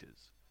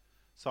traders.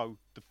 So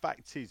the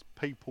fact is,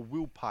 people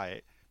will pay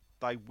it,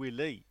 they will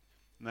eat.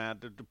 Now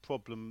the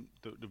problem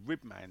that the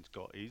rib man's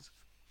got is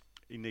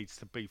he needs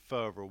to be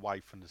further away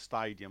from the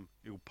stadium.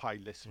 He'll pay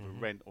less of a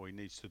rent, or he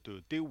needs to do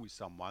a deal with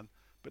someone.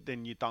 But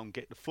then you don't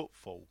get the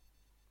footfall.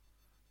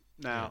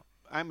 Now,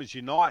 Hammers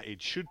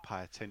United should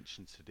pay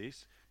attention to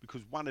this,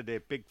 because one of their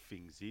big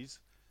things is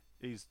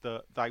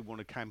that they want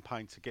a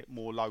campaign to get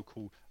more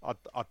local.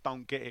 I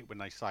don't get it when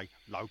they say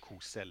local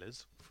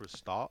sellers for a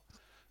start.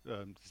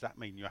 Does that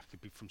mean you have to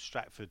be from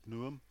Stratford,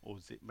 Newham, or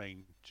does it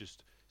mean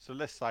just? So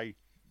let's say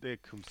they're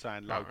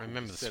saying I local.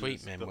 remember the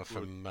sellers Sweet Men that were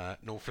from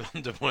North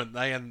London, weren't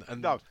they? And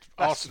No, that's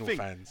the Arsenal thing,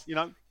 fans. you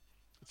know.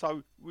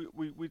 So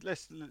we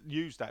let's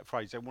use that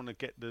phrase. They want to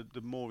get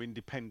the more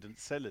independent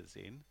sellers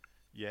in,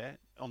 yeah,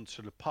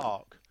 onto the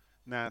park.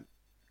 Now,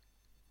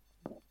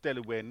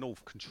 Delaware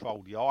North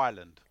control the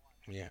island.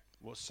 Yeah.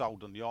 What's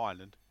sold on the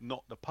island,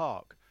 not the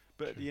park.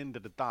 But at the end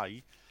of the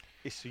day,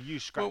 it's a you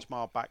scratch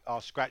my back, I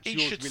scratch he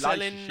yours should sell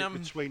relationship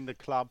in, between the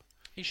club.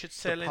 He should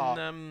sell the in. park.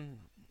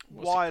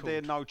 What's Why it are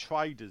there called? no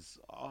traders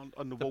on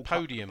the The walk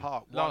podium. up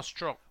to the park? Last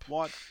drop.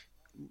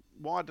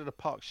 Why did the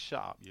park shut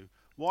up you?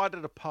 Why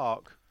did the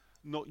park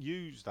not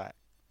use that?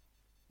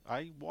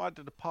 Why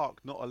did the park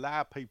not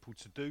allow people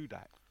to do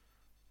that?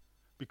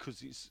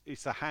 Because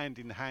it's a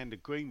hand-in-hand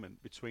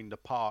agreement between the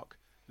park,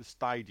 the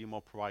stadium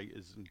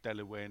operators, and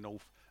Delaware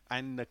North,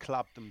 and the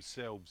club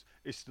themselves.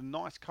 It's the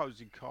nice,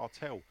 cosy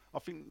cartel. I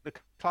think the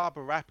club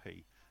are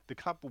happy. The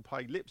club will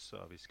pay lip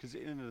service because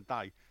at the end of the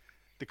day,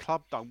 the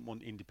club don't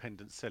want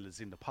independent sellers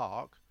in the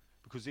park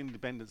because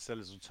independent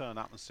sellers will turn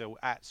up and sell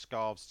hats,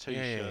 scarves,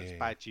 t-shirts,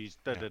 badges,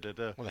 Well,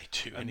 they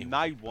do and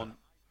anyway. they want,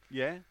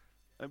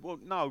 well,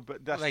 no,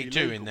 but that's Well, they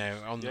do in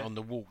illegal, there on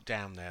the walk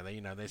down there.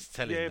 They're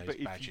selling those but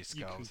if badges,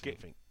 you can scarves, get and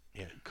everything.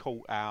 Yeah.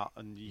 caught out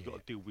and you got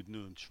to deal with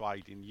new and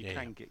trading. You Yeah,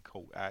 can get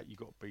caught out. You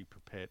got to be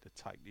prepared to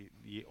take the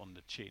hit on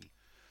the chin.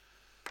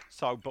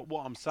 So, but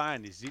what I'm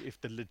saying is,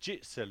 if the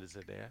legit sellers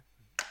are there,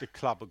 the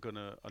club are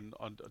gonna and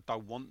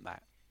don't want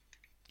that.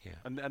 Yeah.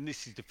 And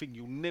this is the thing: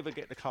 you'll never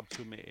get the club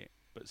to admit it,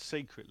 but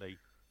secretly,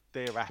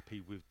 they're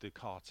happy with the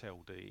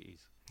cartel that it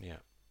is. Yeah.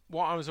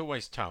 What I was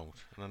always told,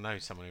 and I know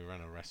someone who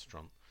ran a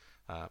restaurant,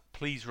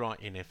 please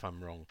write in if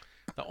I'm wrong,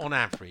 that on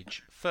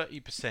average,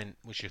 30%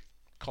 was your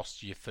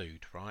cost of your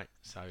food, right?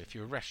 So if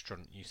you're a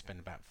restaurant, you spend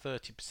about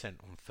 30%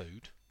 on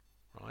food,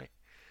 right?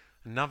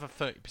 Another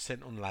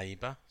 30% on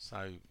labour,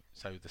 so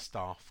the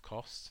staff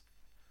costs.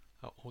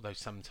 Although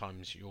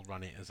sometimes you'll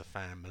run it as a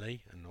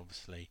family, and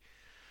obviously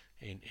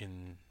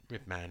in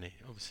Ribman,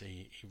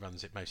 obviously he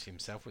runs it mostly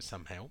himself with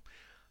some help.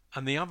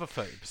 And the other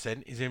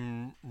 30% is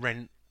in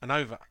rent and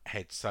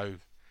overhead. So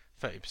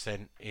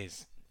 30%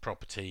 is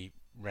property,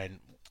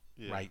 rent,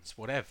 rates,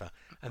 whatever.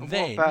 And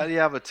then what about the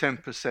other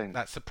 10%?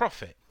 That's the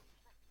profit.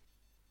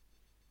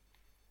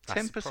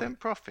 10%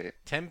 profit?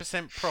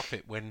 10%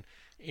 profit when,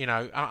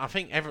 I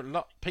think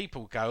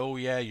people go, oh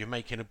yeah, you're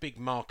making a big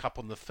markup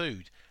on the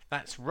food.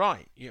 That's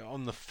right.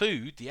 On the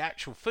food, the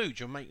actual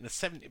food, you're making a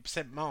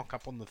 70%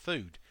 markup on the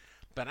food.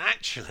 But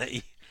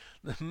actually,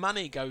 the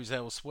money goes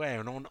elsewhere.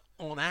 And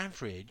on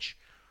average,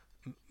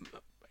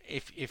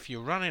 if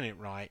you're running it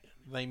right,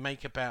 they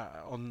make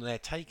about, on their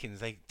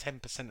takings,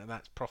 10% of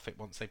that's profit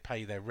once they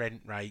pay their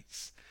rent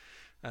rates,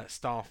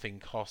 staffing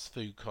costs,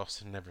 food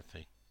costs, and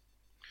everything.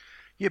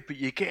 Yeah, but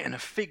you're getting a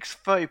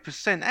fixed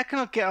 30%. How can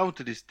I get hold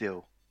of this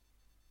deal?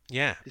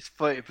 Yeah. This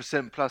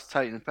 30% plus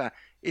taking the pound.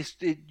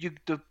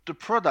 The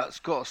product's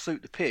got to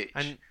suit the pitch.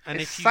 And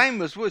it's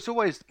same as it's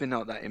always been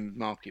like that in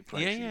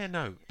marketplaces. Yeah,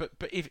 no. But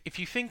if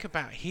you think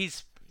about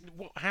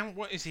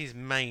what is his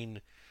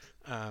main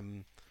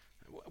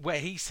where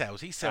he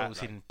sells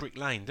in Brick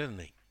Lane, doesn't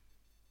he?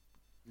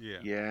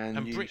 Yeah.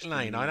 And Brick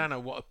Lane, I don't know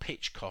what a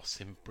pitch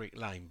costs in Brick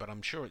Lane, but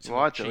I'm sure it's a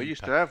well, lot I cheaper.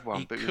 used to have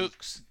one.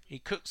 He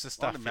cooks the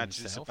stuff I'd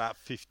imagine himself. it's about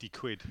 50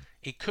 quid.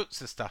 He cooks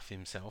the stuff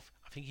himself.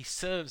 I think he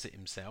serves it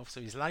himself,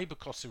 so his labour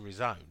costs are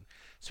his own.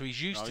 So he's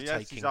used to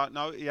taking.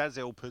 He has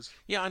helpers.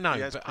 Yeah, I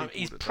know, but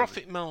his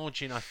profit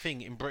margin, I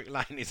think, in Brick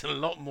Lane is a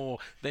lot more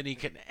than he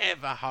could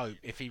ever hope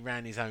if he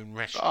ran his own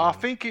restaurant. I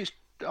think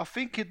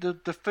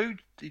the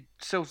food, he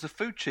sells the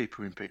food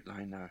cheaper in Brick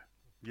Lane though.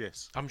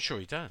 Yes, I'm sure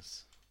he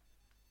does.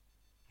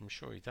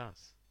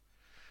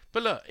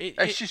 But look,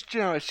 it's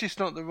just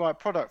not the right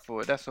product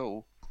for it. That's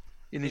all.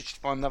 You need to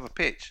find another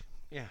pitch.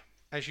 Yeah,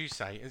 as you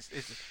say, it's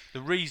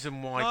the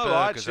reason why no,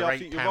 burgers actually, are I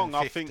think you're wrong.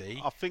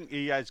 £8.50. I think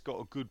he has got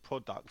a good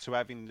product to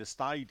have in the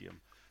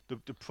stadium.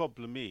 The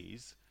problem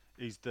is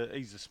that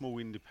he's a small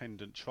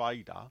independent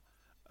trader,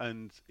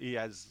 and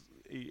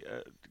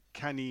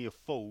can he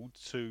afford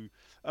to?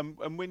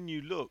 And when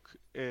you look,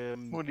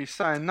 well, he's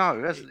saying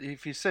no.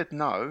 If he said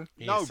no,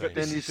 but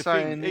then he's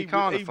saying he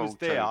can't afford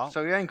to.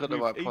 So he ain't got the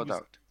right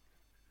product.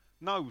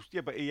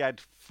 But he had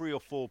 3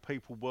 or 4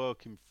 people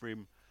working for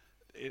him,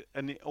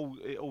 and it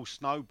all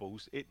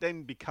snowballs. It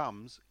then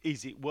becomes,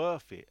 is it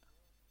worth it?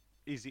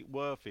 Is it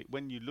worth it?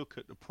 When you look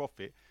at the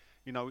profit,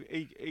 he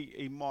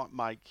might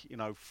make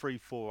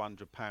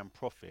 £300-400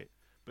 profit,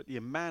 but the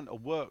amount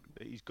of work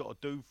that he's got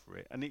to do for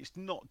it, and it's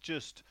not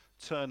just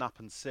turn up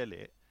and sell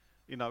it,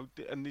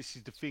 and this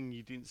is the thing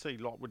you didn't see,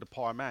 like with the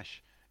pie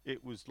mash,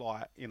 it was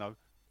like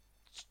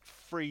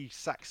 3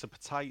 sacks of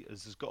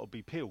potatoes has got to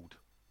be peeled.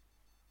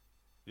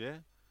 Yeah,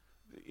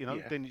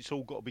 then it's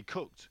all got to be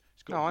cooked.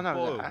 It's got to be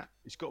boiled. That.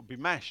 It's got to be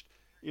mashed.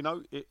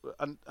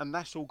 And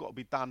that's all got to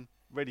be done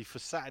ready for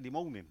Saturday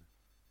morning.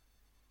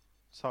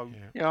 So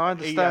I understand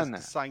that. He has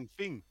the same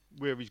thing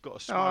where he's got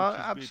to smoke.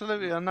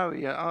 Absolutely, I know.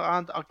 Yeah,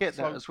 I get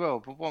that as well.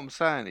 But what I'm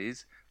saying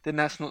is, then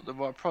that's not the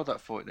right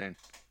product for it. Then.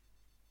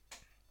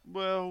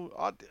 Well,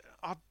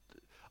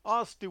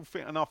 I still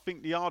think, and I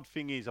think the hard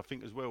thing is, I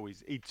think as well,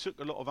 is he took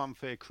a lot of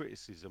unfair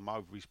criticism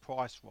over his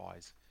price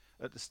rise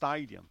at the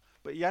stadium,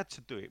 but he had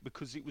to do it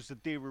because it was a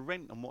dearer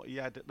rent than what he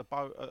had at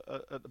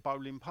the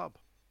bowling pub.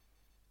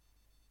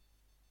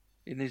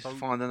 He needs to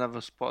find another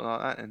spot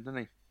like that, then,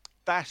 doesn't he?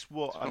 That's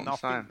what, That's what and I'm I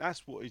saying. think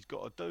that's what he's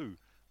got to do.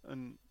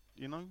 And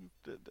you know,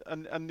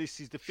 and this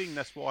is the thing.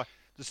 That's why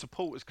the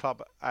supporters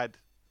club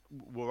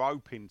were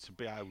hoping to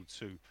be able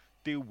to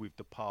deal with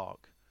the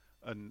park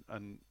and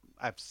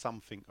have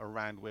something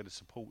around where the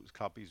supporters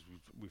club is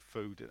with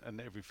food and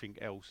everything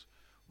else,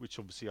 which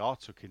obviously I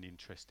took an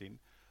interest in.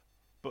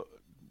 But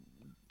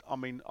I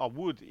mean, I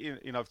would,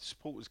 you know, if the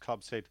supporters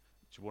club said,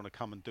 "Do you want to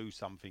come and do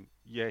something?"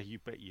 Yeah, you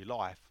bet your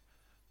life.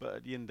 But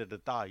at the end of the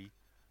day,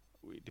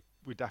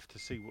 we'd have to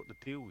see what the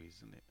deal is,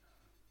 isn't it?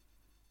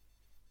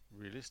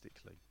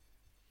 Realistically.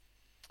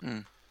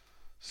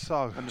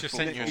 So I've just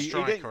sent you a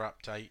striker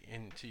update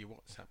into your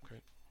WhatsApp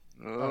group.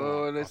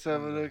 Oh, let's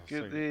have a look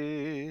at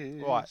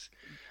this. Right.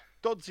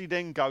 Dodsey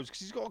then goes,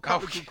 because he's got a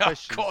couple of good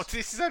questions. God,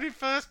 this is only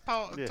first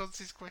part of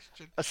Dodsey's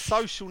question. A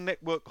social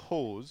network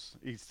whores,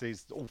 he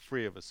says all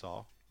three of us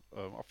are.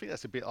 I think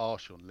that's a bit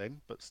harsh on Len,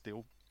 but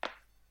still.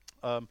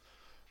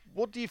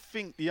 What do you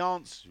think the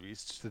answer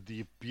is to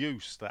the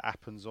abuse that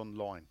happens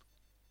online?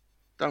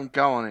 Don't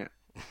go on it.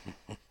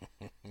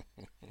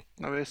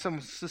 No, it's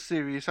a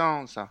serious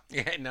answer.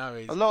 Yeah, no,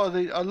 it's... A lot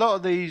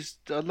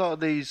of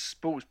these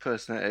sports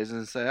personalities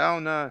and say, "Oh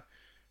no,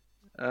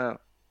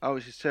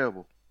 it's just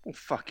terrible." Well,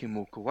 fucking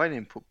walk away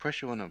then, put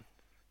pressure on them.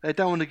 They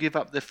don't want to give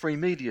up their free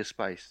media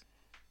space,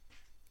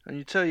 and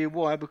you tell you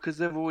why, because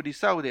they've already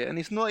sold it, and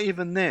it's not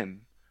even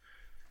them.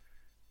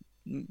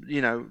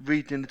 You know,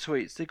 reading the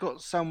tweets, they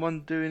got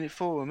someone doing it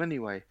for them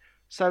anyway.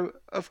 So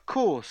of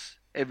course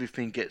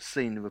everything gets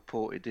seen and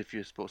reported if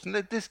you're sports. And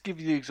let's give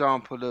you the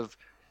example of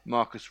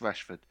Marcus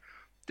Rashford.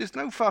 There's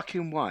no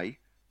fucking way,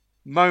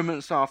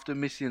 moments after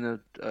missing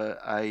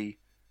a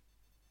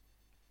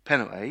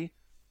penalty,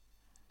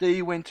 that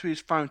he went to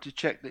his phone to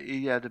check that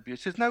he had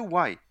abuse. There's no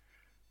way.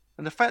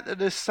 And the fact that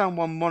there's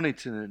someone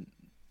monitoring,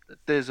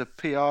 there's a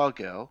PR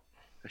girl,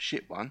 a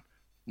shit one,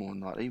 more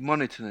than likely,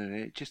 monitoring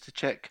it just to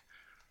check,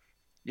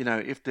 you know,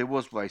 if there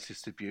was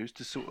racist abuse,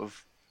 to sort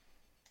of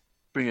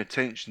bring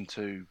attention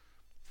to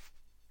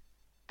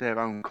their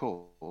own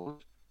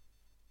cause.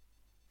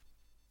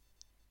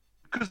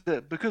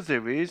 Because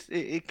there is,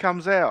 it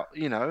comes out,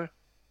 you know,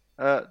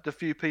 the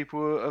few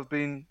people have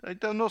been,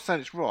 I'm not saying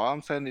it's right,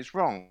 I'm saying it's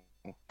wrong.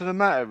 But the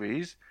matter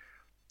is,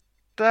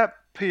 that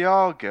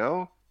PR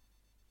girl,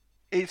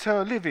 it's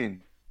her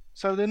living.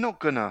 So they're not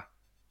going to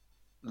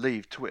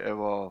leave Twitter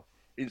or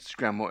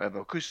Instagram or whatever,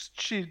 because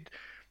she'd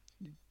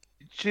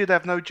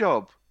have no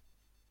job.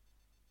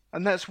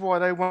 And that's why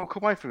they walk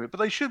away from it. But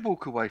they should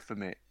walk away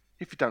from it.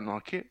 If you don't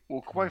like it,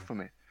 walk away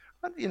from it.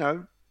 And, you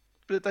know,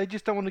 but they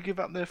just don't want to give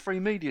up their free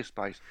media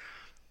space.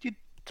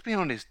 To be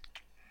honest,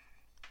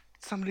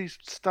 some of these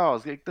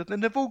stars,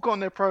 they've all got on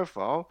their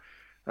profile,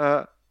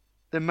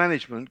 their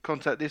management,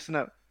 contact this and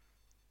that.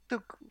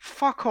 Look,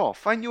 fuck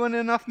off. Ain't you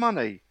earning enough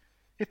money?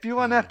 If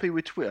you're unhappy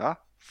with Twitter,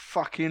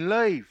 fucking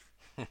leave.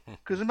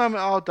 Because the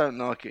moment I don't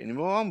like it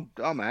anymore,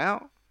 I'm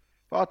out.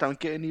 But I don't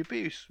get any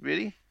abuse,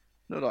 really.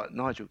 Not like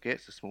Nigel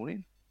gets this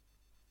morning.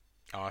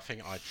 Oh, I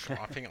think I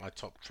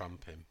top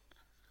trump him.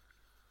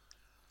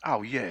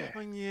 Oh yeah. I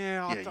mean,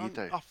 yeah, you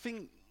do.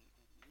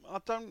 I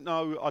don't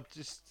know. I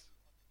just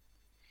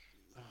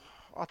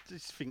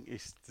think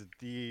it's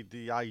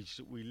the age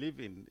that we live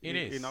in. It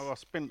is. You know, I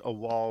spent a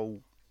while.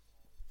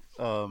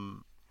 The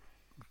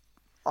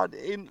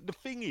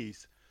thing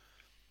is,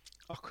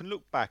 I can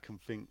look back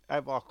and think,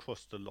 have I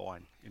crossed the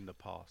line in the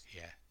past?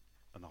 Yeah.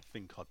 And I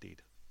think I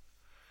did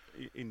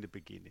in the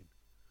beginning.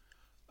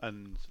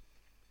 And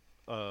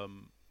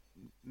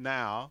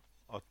now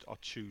I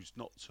choose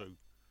not to.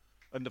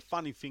 And the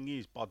funny thing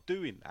is, by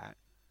doing that,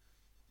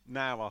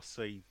 now I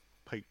see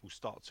people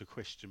start to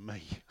question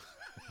me.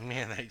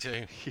 Yeah, they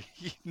do.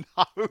 You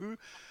know?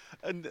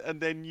 And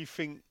then you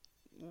think,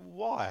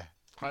 why?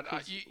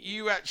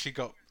 You actually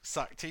got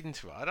sucked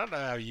into it. I don't know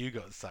how you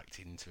got sucked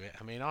into it.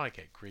 I mean, I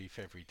get grief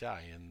every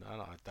day, and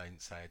I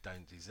don't say I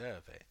don't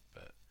deserve it,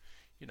 but,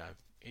 you know,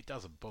 it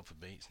doesn't bother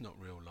me. It's not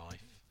real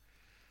life.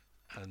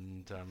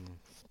 And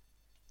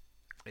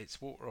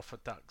it's water off a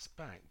duck's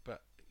back.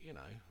 But, you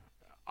know,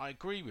 I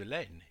agree with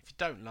Len. If you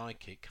don't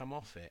like it, come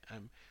off it.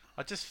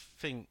 I just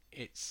think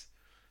it's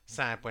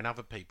sad when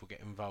other people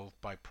get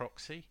involved by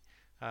proxy.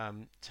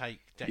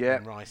 Take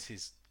Declan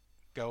Rice's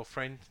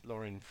girlfriend,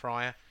 Lauren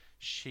Fryer.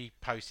 She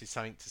posted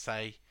something to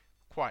say,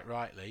 quite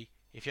rightly,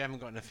 if you haven't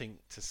got anything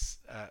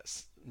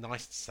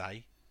nice to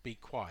say, be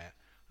quiet.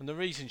 And the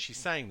reason she's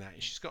saying that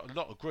is she's got a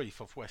lot of grief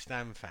off West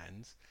Ham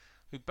fans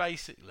who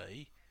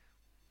basically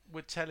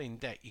were telling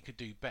Deck you could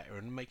do better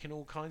and making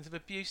all kinds of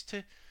abuse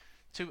to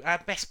our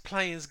best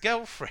player's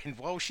girlfriend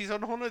while she's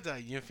on holiday.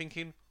 And you're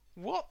thinking,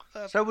 what?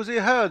 So was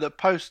it her that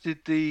posted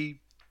the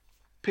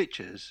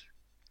pictures?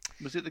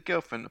 Was it the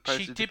girlfriend that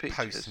posted the pictures?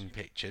 She did post some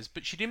pictures,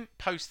 but she didn't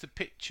post the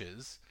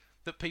pictures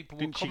that people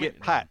Didn't were she commenting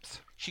get papped?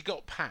 on. She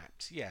got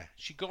papped, yeah.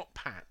 She got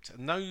papped.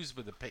 And those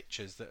were the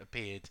pictures that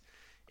appeared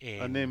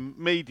in... And then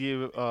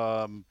media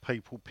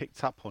people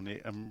picked up on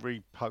it and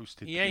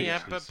reposted Yeah, the yeah,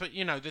 pictures. but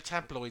you know, the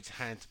tabloids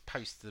had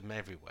posted them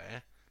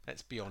everywhere.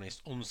 Let's be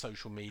honest, on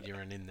social media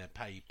and in their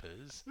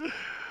papers.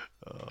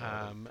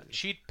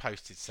 She'd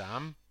posted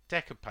some,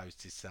 Decca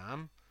posted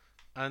some,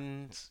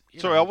 and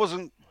Sorry, I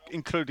wasn't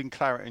including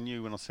Claret and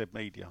you when I said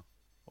media,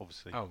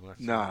 obviously. Oh, that's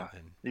No, right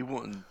then. he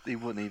wouldn't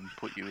even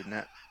put you in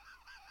that.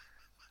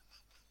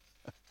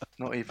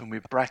 Not even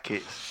with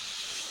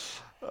brackets.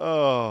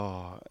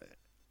 Oh,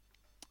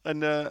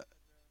 and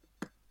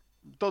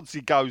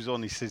Dodsey goes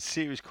on. He says,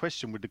 "Serious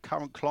question: with the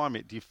current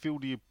climate, do you feel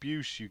the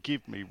abuse you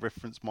give me,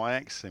 reference my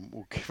accent,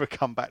 will ever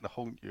come back to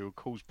haunt you or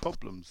cause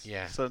problems?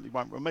 Yeah. Certainly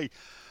won't with me.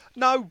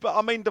 No, but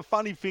I mean, the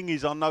funny thing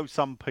is, I know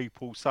some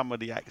people, some of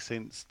the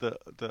accents that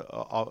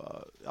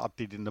I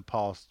did in the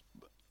past,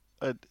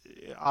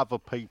 other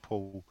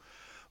people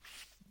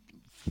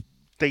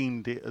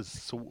deemed it as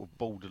sort of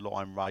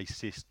borderline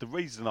racist. The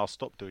reason I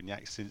stopped doing the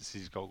accents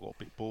is I got a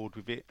bit bored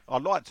with it. I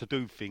like to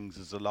do things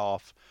as a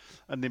laugh,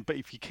 but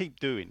if you keep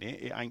doing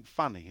it, it ain't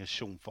funny, as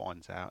Sean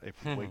finds out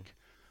every week.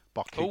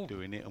 But I keep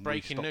doing it, and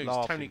breaking we stop news,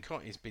 laughing. Tony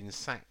Cotty's been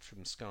sacked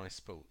from Sky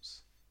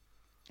Sports.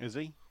 Is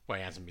he? Well,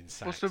 he hasn't been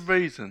sacked. What's the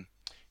reason?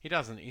 He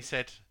doesn't. He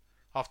said,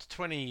 after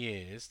 20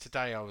 years,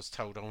 today I was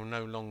told I will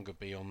no longer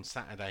be on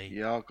Saturday.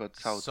 Yeah, I got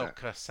told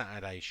Soccer that.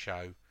 Saturday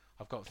show.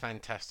 I've got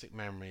fantastic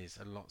memories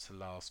and lots of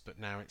laughs, but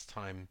now it's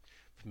time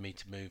for me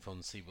to move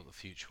on, see what the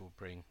future will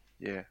bring.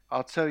 Yeah,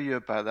 I'll tell you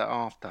about that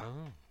after.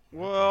 Oh.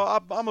 Well,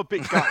 I'm a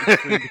bit gutted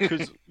for him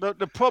because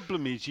the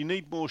problem is you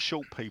need more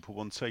short people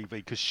on TV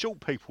because short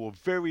people are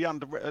very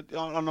underrated,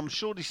 and I'm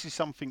sure this is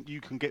something you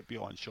can get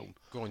behind, Sean.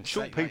 Go on,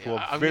 short say, people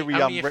are only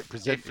very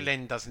unrepresented. If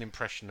Len does an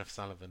impression of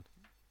Sullivan.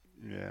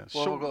 Yeah.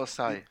 What have I got to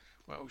say?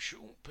 Well,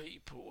 short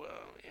people,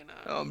 you know.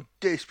 I'm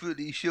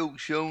desperately short,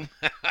 Sean.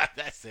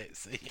 That's it,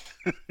 see.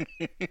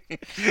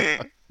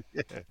 Yeah.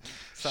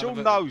 Sullivan-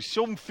 Sean knows.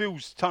 Sean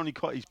feels Tony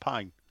Cotty's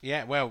pain.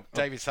 Yeah, well,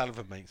 David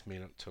Sullivan makes me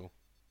look tall.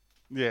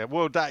 Yeah,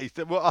 well,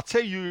 I'll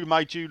tell you who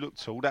made you look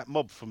tall. That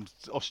mob from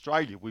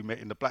Australia we met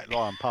in the Black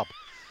Lion pub.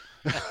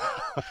 The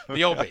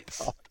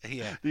Hobbits.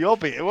 Yeah. The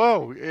Hobbit.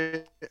 Well,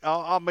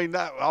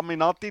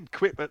 I did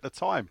quip at the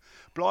time.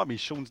 Blimey,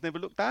 Sean's never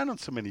looked down on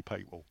so many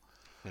people.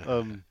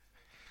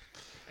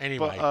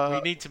 Anyway, but,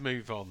 we need to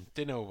move on.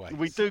 Dinner awaits.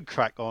 We do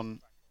crack on.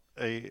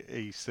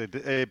 He said,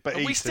 but Are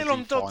he we said still he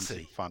on finds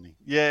Dodsey? it funny.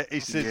 Yeah, he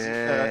says,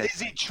 Yeah.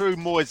 is it true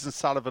Moyes and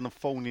Sullivan are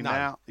falling No.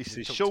 out? He We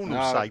says, talked Sean will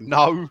about- say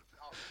no.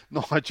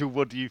 Nigel,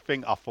 what do you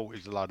think? I thought it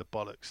was a load of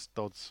bollocks,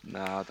 Dodds. No,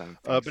 I don't think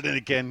But so. then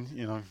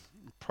again,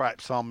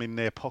 perhaps I'm in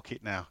their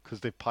pocket now because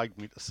they've paid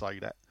me to say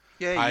that.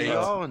 Yeah, you Paid.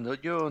 are on the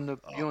you're on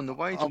the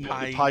wage I'm bill. on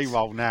the Paid.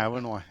 payroll now,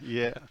 aren't I?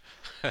 Yeah.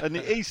 And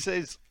he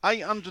says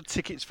 800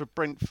 tickets for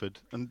Brentford,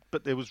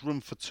 but there was room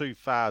for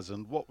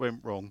 2,000. What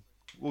went wrong?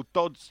 Well,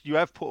 Dodds, you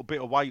have put a bit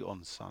of weight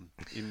on, son,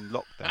 in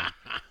lockdown.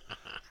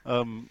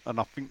 And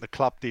I think the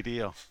club did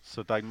here,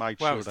 so they made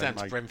Well, sure it's they down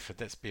to made. Brentford,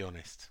 let's be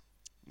honest.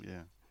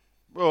 Yeah.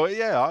 Well,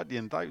 yeah. At the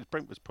end of the day, it was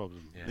Brentford's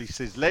problem. Yeah. He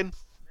says, Len,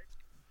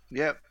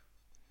 Yep,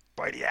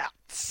 Brady out.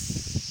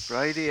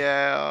 Brady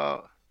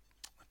out.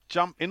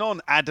 Jumping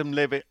on Adam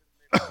Levitt.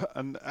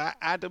 And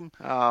Adam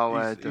Oh,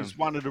 Adam. is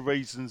one of the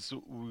reasons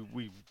that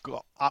we've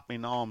got up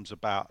in arms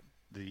about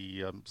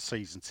the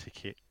season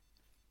ticket.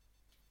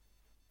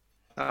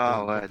 Oh,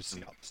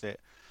 Obviously Adam. upset.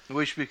 I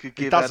wish we could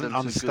He give doesn't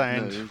Adam some good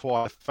understand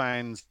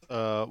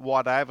news.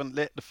 why they haven't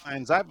let the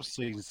fans have a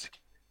season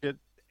ticket.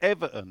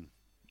 Everton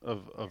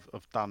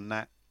have done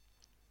that.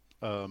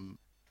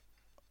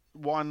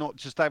 Why not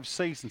just have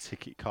season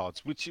ticket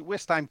cards? Which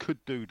West Ham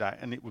could do that,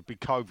 and it would be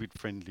COVID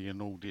friendly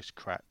and all this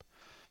crap.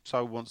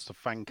 So wants to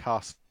thank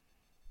us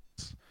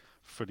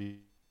for the.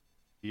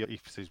 He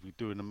says we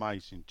do an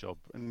amazing job,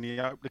 and he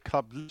hope the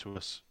club listen to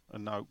us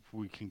and hope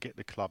we can get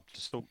the club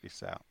to sort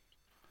this out.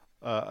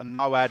 And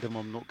no, Adam,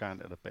 I'm not going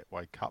to the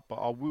Betway Cup, but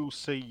I will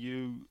see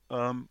you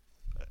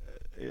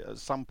at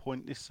some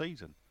point this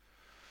season.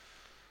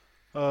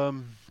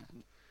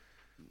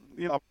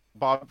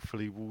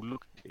 Hopefully we'll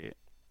look at it.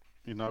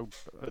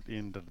 At the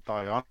end of the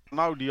day, I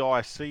know the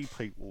IC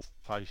people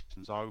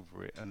patience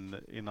over it, and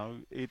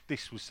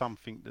this was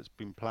something that's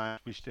been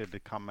planned. Wish they'd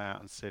have come out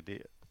and said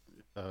it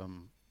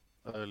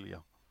earlier.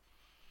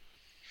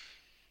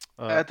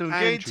 Adam,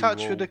 get in Andrew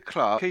touch with the will-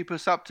 club. Keep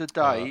us up to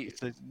date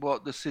says-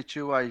 what the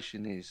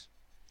situation is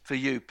for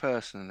you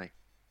personally.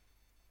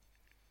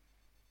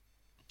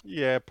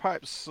 Yeah,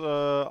 perhaps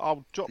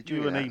I'll drop Did you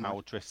you hear an that, email mate?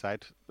 address,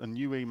 Ad, and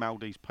you email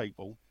these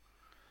people,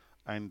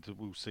 and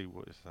we'll see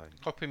what they say.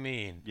 Copy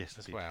me in Yes,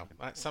 as please. well.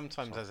 That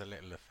sometimes Sorry. has a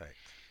little effect.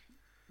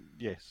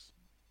 Yes.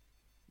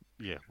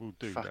 Yeah, we'll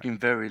do Fucking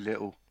very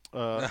little.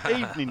 that.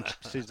 Evening,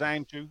 says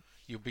Andrew.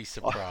 You'll be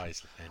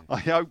surprised, Len. I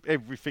hope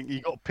everything.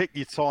 You got to pick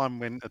your time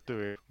when to do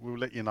it. We'll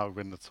let you know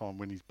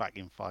when he's back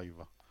in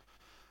favour.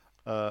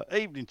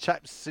 Evening,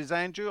 chaps, says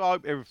Andrew. I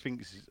hope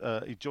everything's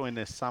enjoying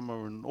their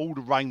summer and all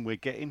the rain we're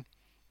getting.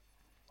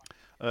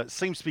 It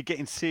seems to be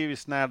getting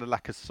serious now, the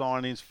lack of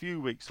signings.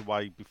 Few weeks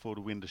away before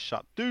the window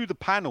shut. Do the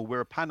panel. We're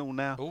a panel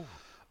now.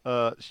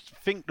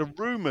 Think the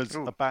rumours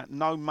about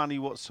no money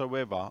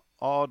whatsoever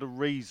are the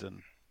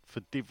reason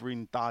for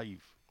Dithering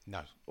Dave?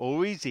 No.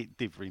 Or is it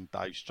Dithering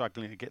Dave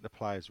struggling to get the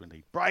players we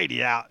need?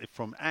 Brady out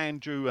from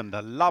Andrew and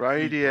the lovely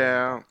Brady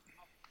out.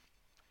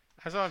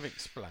 As I've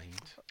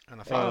explained,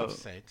 and I think I've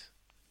said,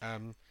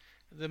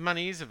 the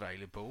money is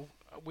available.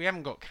 We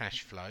haven't got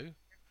cash flow,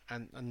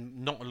 and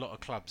not a lot of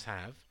clubs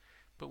have,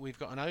 but we've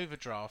got an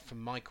overdraft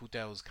from Michael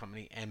Dell's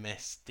company,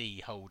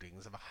 MSD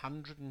Holdings, of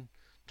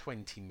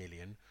 120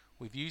 million.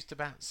 We've used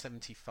about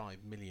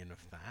 75 million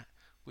of that.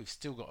 We've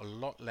still got a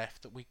lot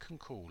left that we can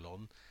call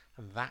on,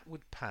 and that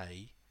would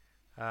pay,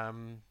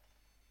 the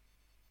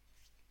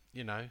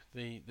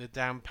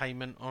down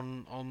payment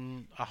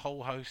on a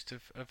whole host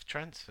of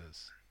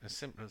transfers. As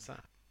simple as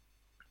that.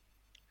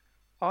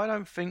 I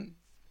don't think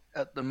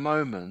at the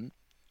moment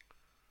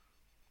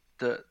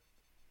that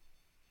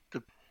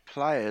the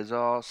players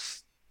are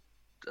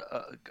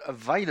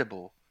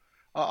available.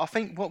 I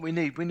think what we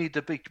need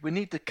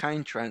the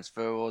Kane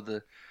transfer or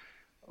the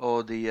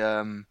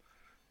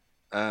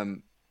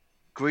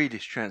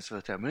Grealish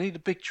transfer. We need a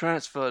big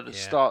transfer to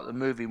start the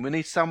movie. We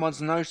need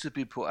someone's nose to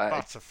be put out.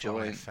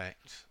 Butterfly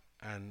effect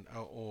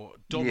or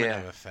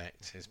domino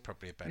effect is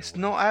probably a better. It's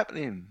word. not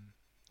happening.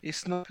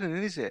 It's not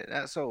happening, is it?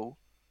 That's all.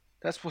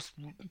 That's what's.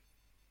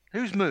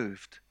 Who's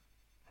moved?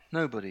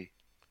 Nobody.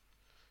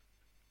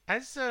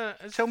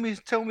 Tell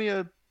me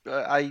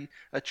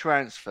a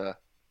transfer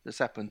that's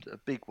happened, a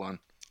big one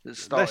that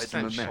started Leicester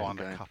the have momentum signed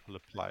going. a couple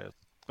of players,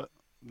 but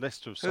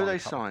Leicester have Who signed they a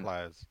couple signed? of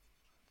players.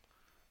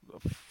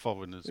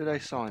 Foreigners. Who they I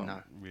signed,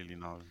 don't really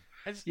know.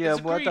 Has Yeah,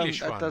 the well, Grealish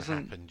that one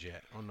doesn't- happened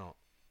yet or not?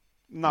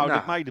 No, No.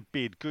 they made a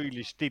bid.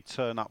 Grealish did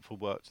turn up for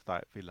work today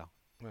at Villa.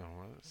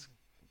 Well, that's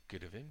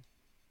good of him.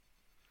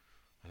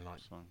 I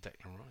like So.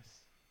 Declan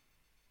Rice.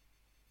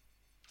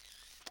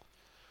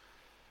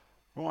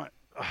 Right,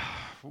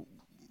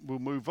 we'll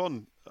move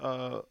on.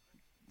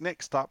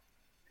 Next up,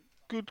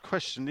 good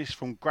question. This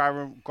from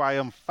Graham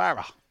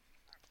Farah.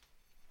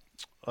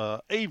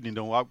 Evening,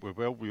 all. Hope we're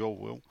well. We all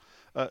will.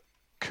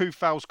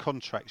 Kufal's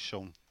contract,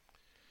 Sean.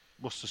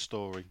 What's the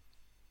story?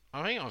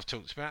 I think I've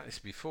talked about this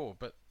before,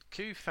 but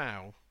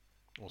Kufal,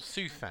 or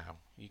Sufal,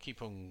 you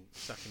keep on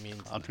sucking me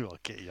into I that. knew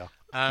I'd get you.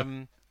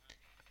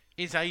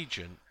 His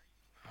agent,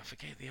 I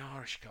forget the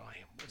Irish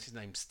guy, what's his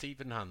name?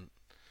 Stephen Hunt.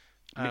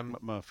 Mick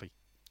McMurphy.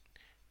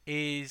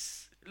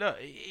 He's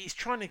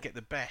trying to get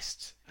the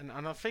best, and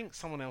I think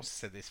someone else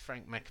said this,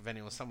 Frank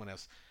McAvenny or someone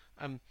else.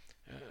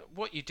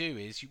 What you do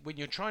is, when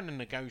you're trying to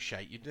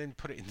negotiate, you then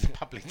put it in the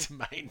public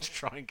domain to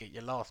try and get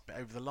your last bit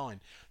over the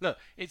line. Look,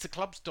 it's a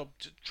club's job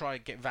to try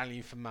and get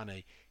value for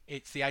money.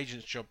 It's the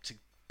agent's job to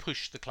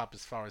push the club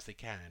as far as they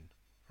can,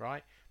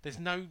 right? There's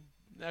no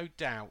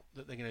doubt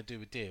that they're going to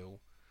do a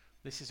deal.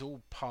 This is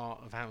all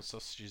part of how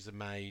sausages are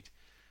made.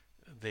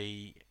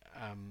 The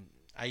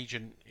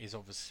agent is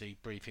obviously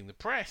briefing the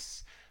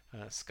press.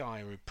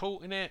 Sky are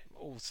reporting it.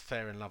 All's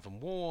fair in love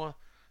and war.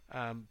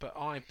 But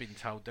I've been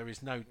told there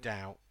is no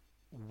doubt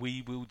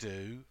we will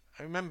do.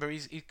 I remember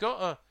he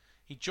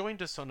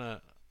joined us on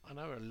a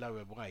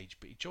lower wage,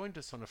 but he joined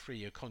us on a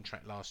 3-year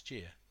contract last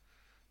year.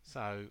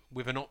 So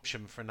with an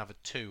option for another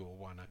 2 or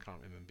 1, I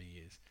can't remember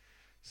years.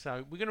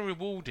 So we're going to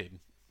reward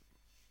him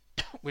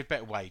with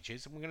better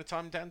wages, and we're going to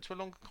tie him down to a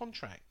longer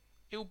contract.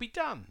 It will be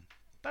done.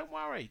 Don't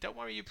worry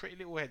your pretty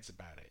little heads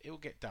about it. It will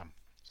get done.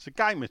 It's a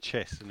game of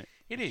chess, isn't it?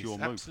 It It's is, your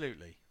move.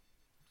 absolutely.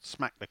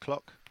 Smack the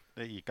clock.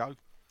 There you go.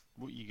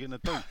 What are you going to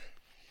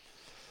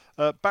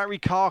do? Barry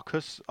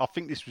Carcass, I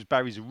think this was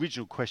Barry's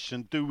original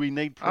question. Do we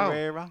need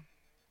Pereira?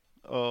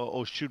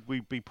 Or should we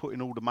be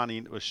putting all the money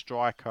into a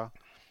striker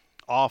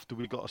after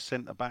we've got a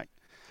centre-back?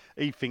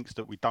 He thinks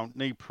that we don't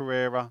need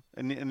Pereira.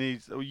 And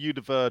you'd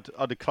have heard,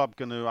 are the club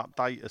going to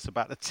update us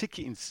about the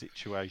ticketing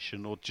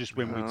situation or just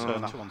when we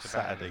turn up on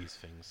Saturday? These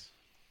things.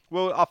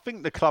 Well, I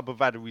think the club have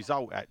had a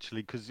result,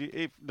 actually, because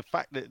if the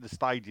fact that the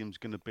stadium's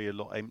going to be a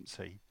lot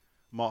empty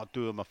might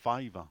do them a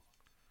favour.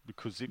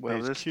 Because if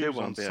there's queues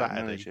on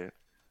Saturday...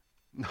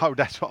 No,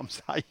 that's what I'm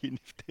saying.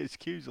 If there's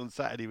queues on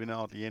Saturday when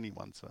hardly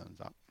anyone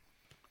turns up.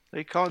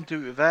 They can't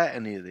do it without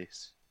any of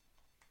this.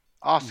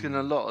 Asking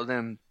a lot of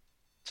them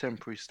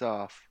temporary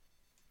staff.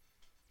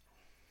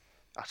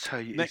 I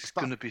tell you, it's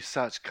going to be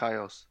such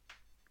chaos.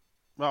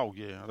 Oh,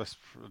 yeah, that's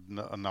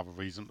another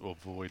reason to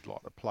avoid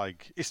like the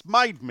plague. It's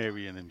made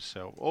Merian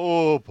himself.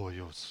 Oh, boy,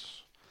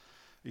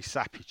 he's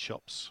sappy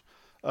chops.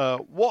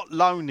 What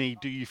loanee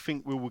do you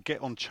think we will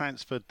get on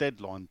transfer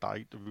deadline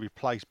day to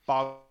replace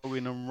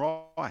Bowen and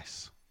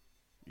Rice?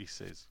 He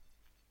says.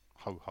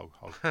 Ho, ho,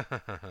 ho.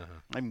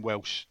 In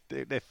Welsh,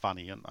 they're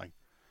funny, aren't they?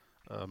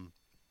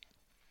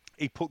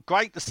 He put,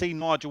 great to see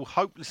Nigel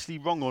hopelessly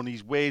wrong on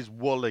his where's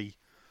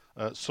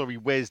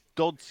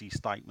Dodsey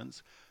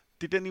statements.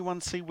 Did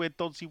anyone see where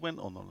Dodsey went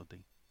on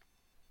holiday?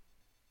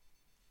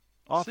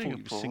 I thought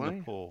it was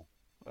Singapore.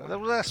 Well,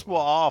 that's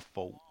what I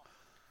thought.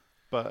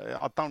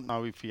 But I don't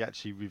know if he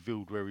actually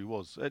revealed where he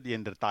was. At the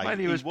end of the day,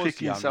 Maybe he was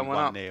picking the only someone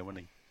one up. there,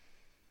 wasn't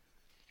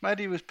he?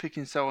 Maybe he was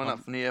picking someone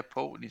up from the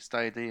airport and he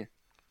stayed here.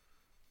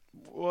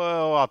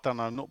 Well, I don't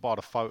know, not by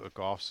the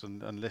photographs,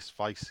 and let's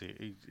face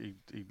it,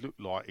 he looked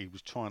like he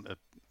was trying to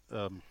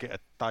get a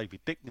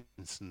David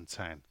Dickinson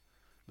tan,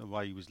 the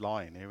way he was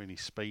lying there in his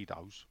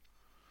Speedos.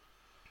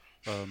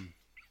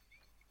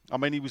 I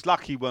mean, he was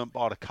lucky he weren't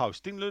by the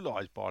coast. Didn't look like he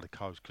was by the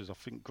coast, because I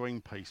think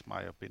Greenpeace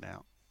may have been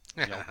out.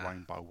 The old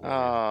Rainbow Warrior.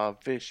 Ah,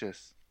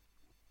 vicious.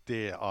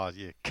 Dear,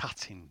 yeah,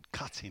 cutting.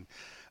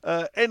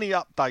 Any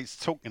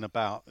updates talking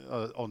about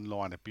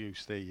online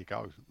abuse? There you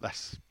go.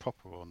 That's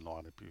proper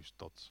online abuse,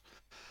 Dodds.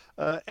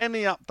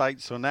 Any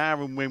updates on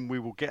how and when we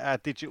will get our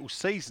digital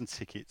season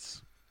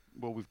tickets?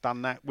 Well, we've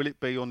done that. Will it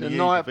be on the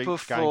night eve of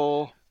each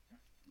before? game?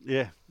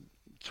 Yeah,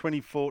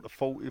 24 to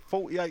 40,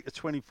 48 to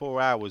 24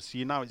 hours. So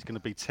you know it's going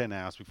to be 10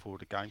 hours before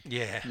the game.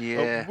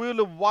 Yeah. Will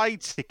away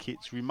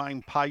tickets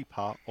remain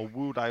paper, or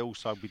will they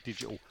also be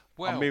digital?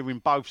 Well, I'm hearing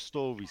both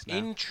stories now.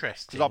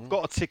 Interesting. Because I've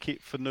got a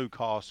ticket for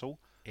Newcastle,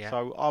 Yeah.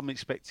 so I'm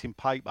expecting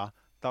paper,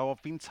 though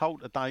I've been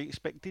told that they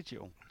expect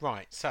digital.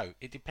 Right, so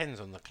it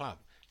depends on the club.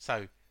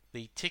 So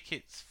the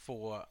tickets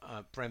for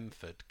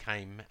Brentford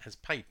came as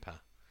paper.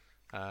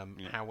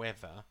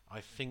 However,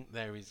 I think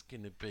there is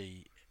going to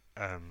be,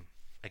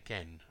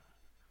 again,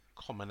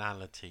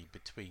 commonality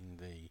between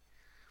the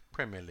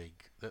Premier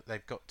League that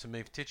they've got to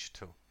move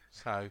digital.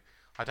 So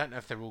I don't know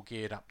if they're all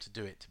geared up to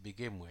do it to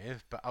begin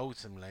with, but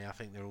ultimately I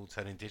think they're all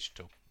turning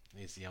digital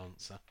is the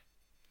answer.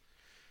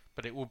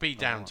 But it will be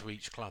down to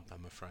each club,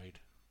 I'm afraid.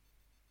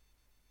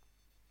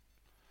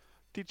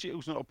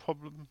 Digital's not a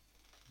problem.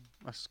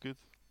 That's good.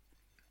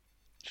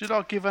 Should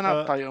I give an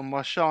update on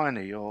my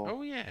shiny or?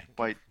 Oh yeah.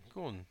 Wait.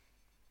 Go on.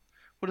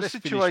 Well, the Let's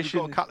finish. situation.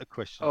 We've got a couple of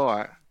questions. All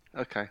right.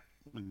 Okay.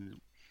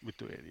 We'll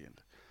do it at the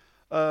end.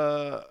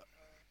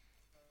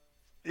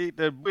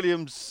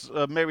 Williams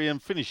Merriam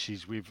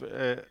finishes with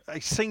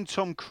he's seen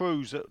Tom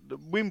Cruise at the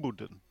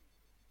Wimbledon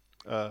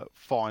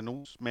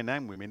finals, men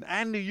and women,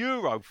 and the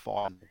Euro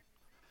final.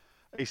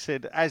 He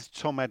said, "Has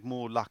Tom had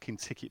more luck in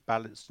ticket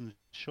ballots than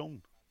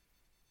Sean?"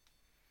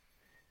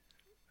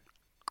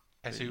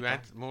 Has who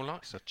had more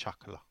luck? It's a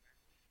chuckler.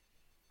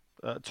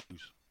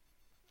 Twos.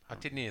 I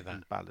didn't hear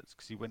that. Ballots,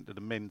 because he went to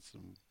the men's.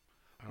 And,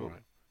 all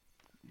right.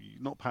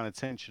 You're not paying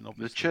attention,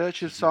 obviously. The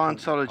Church of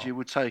Scientology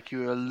would take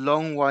you a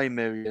long way,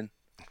 Miriam.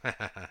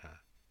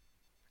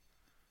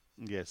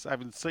 Yes,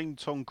 having seen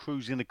Tom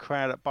Cruise in a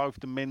crowd at both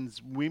the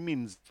men's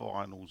women's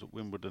finals at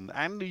Wimbledon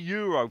and the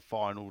Euro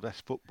final,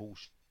 that's football,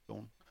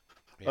 Sean.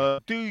 Yeah.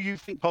 Do you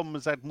think Tom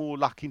has had more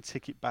luck in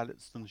ticket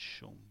ballots than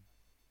Sean?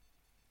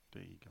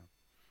 There you go.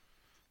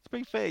 To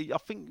be fair, I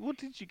think, what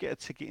did you get a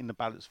ticket in the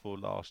ballots for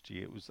last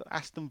year? It was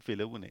Aston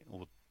Villa, wasn't it?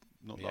 Or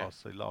not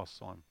last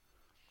time.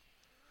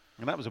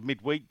 And that was a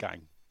midweek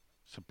game.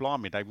 So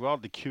blimey, they were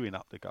hardly queuing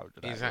up to go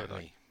to that.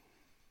 Exactly.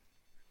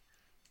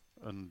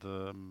 And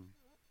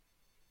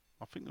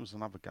I think there was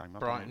another game.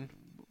 Brighton.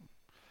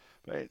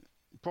 But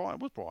Brighton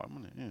was Brighton,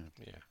 wasn't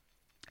it? Yeah.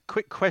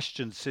 Quick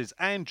question, says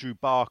Andrew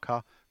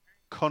Barker,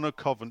 Connor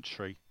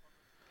Coventry.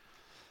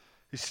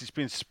 This has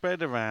been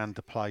spread around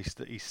the place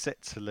that he's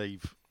set to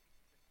leave.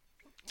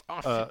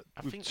 I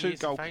with think two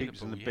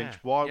goalkeepers on the bench.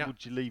 Why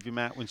would you leave him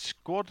out when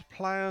squad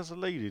players are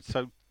needed?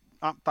 So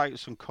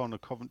updates on Connor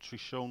Coventry,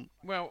 Sean.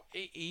 Well,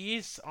 he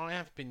is. I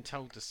have been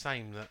told the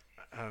same, that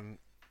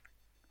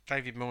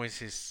David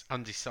Moyes is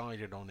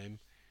undecided on him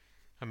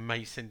and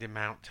may send him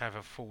out to have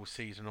a full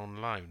season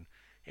on loan.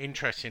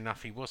 Interesting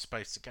enough, he was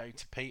supposed to go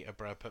to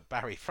Peterborough, but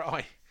Barry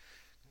Fry,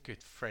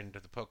 good friend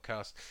of the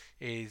podcast,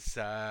 is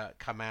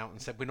come out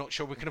and said, we're not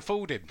sure we can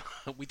afford him.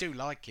 We do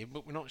like him,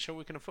 but we're not sure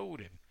we can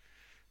afford him.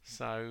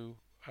 So,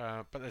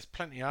 but there's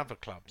plenty of other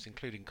clubs,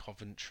 including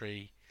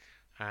Coventry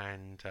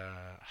and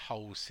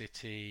Hull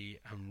City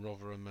and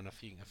Rotherham and a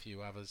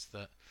few others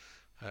that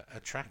are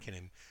tracking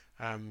him.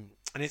 And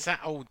it's that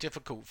old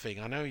difficult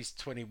thing. I know he's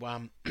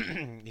 21.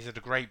 He's had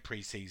a great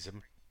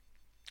pre-season.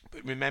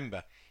 But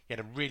remember, he had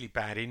a really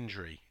bad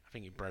injury. I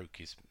think he broke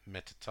his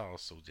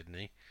metatarsal, didn't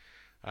he?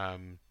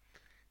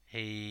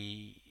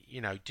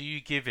 Do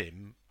you give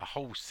him a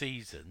whole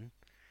season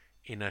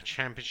in a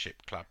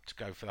championship club to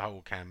go for the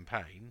whole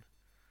campaign?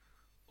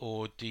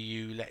 Or do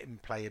you let him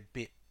play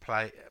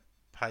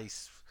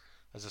pace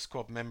as a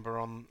squad member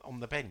on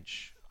the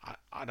bench?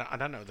 I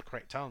don't know the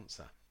correct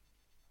answer.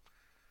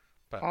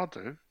 But I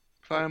do.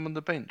 Play him on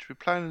the bench. We're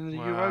playing in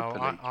the Europa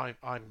League.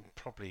 I'm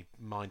probably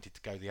minded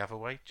to go the other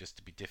way, just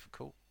to be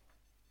difficult.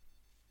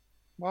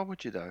 Why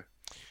would you though?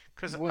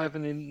 Because we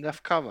haven't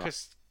enough cover.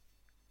 Because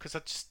I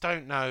just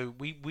don't know.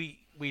 We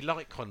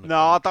like Connor. No,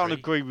 I don't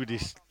agree with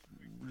this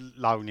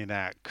loaning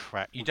out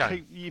crap. You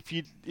don't. If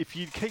you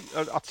keep,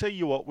 I'll tell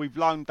you what. We've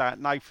loaned out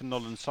Nathan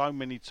Nolan so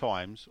many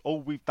times.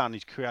 All we've done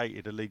is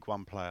created a League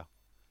One player.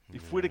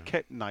 If we'd have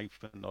kept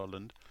Nathan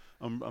Nolan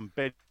and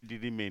bedded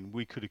him in,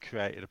 we could have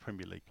created a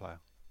Premier League player.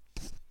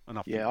 And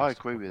I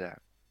agree with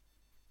that.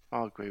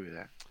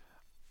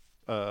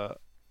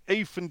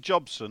 Ethan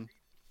Jobson,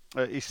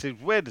 he says,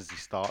 where does he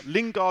start?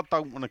 Lingard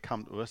don't want to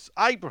come to us.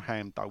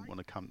 Abraham don't want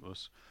to come to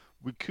us.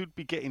 We could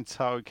be getting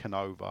Taro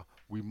Canova.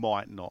 we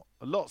might not.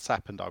 A lot's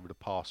happened over the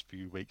past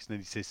few weeks, and then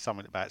he says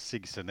something about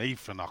Sigerson.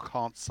 Ethan, I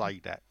can't say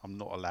that. I'm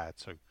not allowed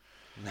to.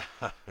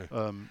 No,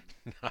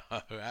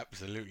 no,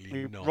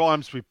 absolutely It not.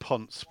 rhymes with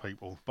Ponce,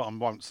 people, but I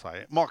won't say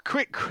it. My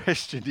quick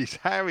question is,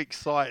 how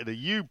excited are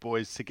you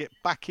boys to get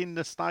back in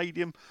the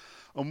stadium,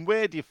 and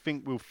where do you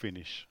think we'll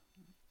finish?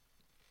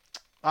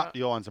 Up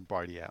the irons and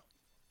Brady out.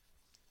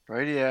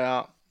 Brady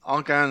out.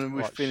 I'm going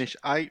with Right, finish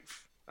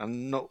 8th.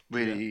 I'm not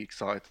really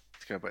excited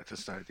to go back to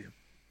the stadium.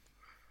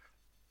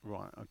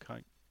 Right,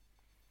 okay.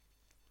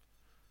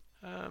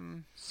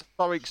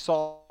 So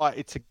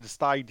excited to the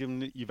stadium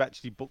that you've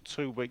actually booked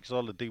 2 weeks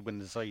holiday when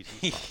the season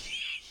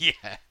starts.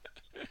 Yeah,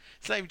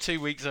 same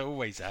 2 weeks I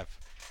always have.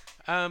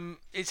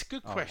 It's a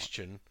good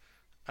question.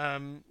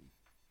 And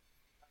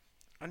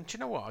do you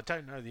know what? I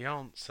don't know the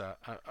answer.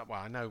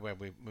 Well, I know where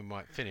we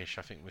might finish.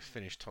 I think we've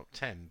finished top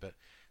 10, but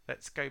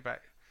let's go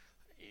back.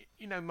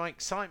 My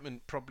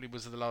excitement probably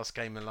was the last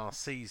game of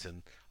last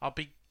season. I'll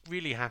be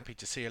really happy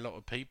to see a lot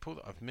of people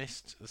that I've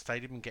missed at the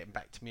stadium and getting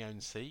back to my own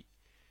seat.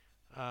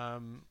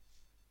 But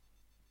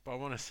I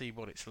want to see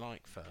what it's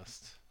like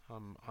first.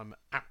 I'm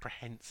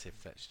apprehensive,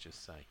 let's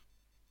just say.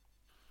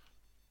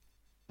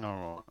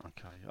 All right,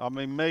 okay. I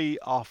mean,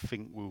 I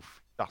think we'll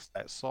just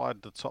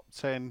outside the top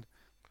 10.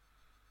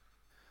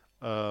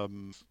 But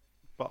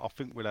I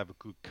think we'll have a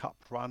good cup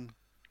run,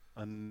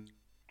 and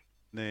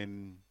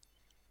then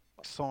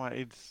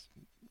excited.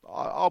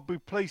 I'll be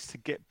pleased to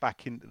get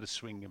back into the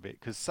swing of it,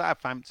 because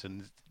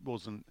Southampton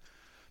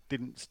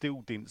didn't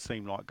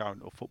seem like going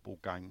to a football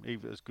game,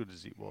 even as good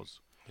as it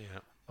was. Yeah.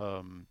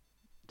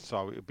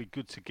 So it'll be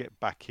good to get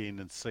back in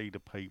and see the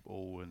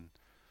people and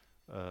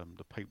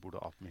the people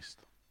that I've missed.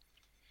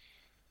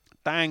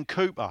 Dan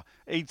Cooper,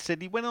 he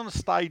said he went on a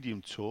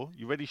stadium tour.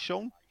 You ready,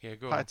 Sean? Yeah,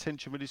 go Pay on.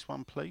 attention with this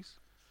one, please.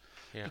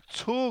 Yeah. The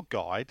tour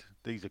guide,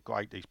 these are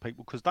great, these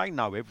people, because they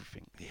know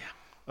everything. Yeah.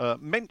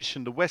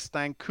 Mentioned the West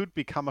Stand could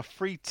become a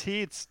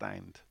tiered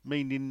stand,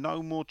 meaning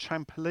no more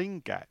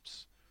trampoline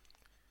gaps.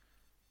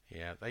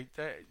 Yeah, they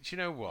do you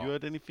know what? You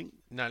heard anything?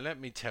 No, let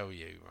me tell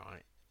you,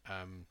 right?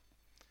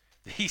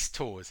 These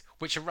tours,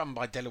 which are run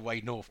by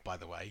Delaware North, by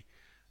the way,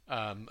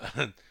 and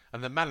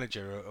the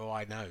manager, who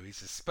I know,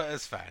 is a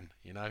Spurs fan.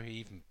 He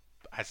even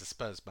has a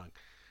Spurs mug.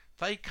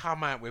 They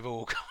come out with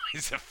all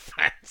kinds of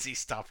fancy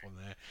stuff on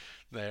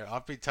there.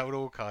 I've been told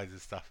all kinds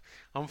of stuff.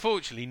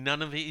 Unfortunately,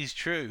 none of it is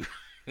true.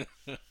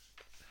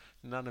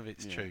 None of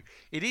it's true.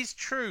 It is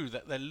true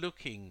that they're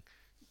looking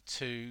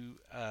to,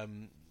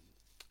 and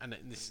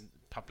this is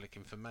public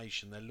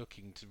information, they're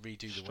looking to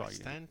redo the West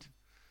Stand.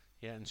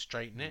 Yeah, and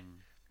straighten it.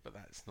 But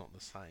that's not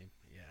the same.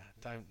 Yeah,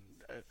 don't.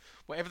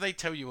 Whatever they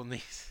tell you on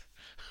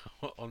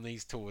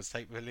these tours,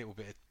 take with a little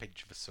bit of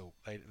pinch of salt.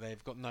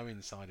 They've got no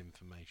inside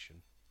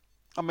information.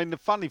 I mean, the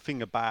funny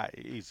thing about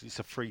it is it's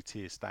a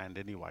 3-tier stand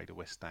anyway, the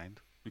West Stand,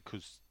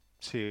 because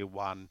tier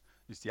 1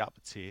 is the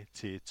upper tier,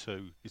 tier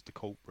 2 is the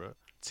corporate,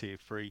 tier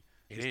 3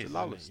 is the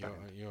lower stand.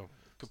 You're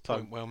good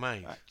point, well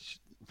made.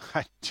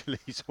 Actually,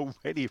 it's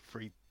already a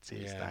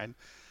 3-tier stand.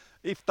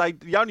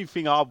 The only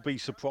thing I'll be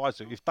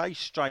surprised if they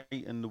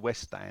straighten the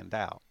West Stand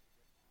out,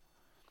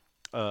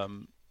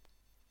 how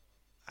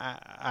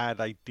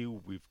they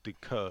deal with the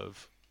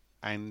curve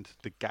and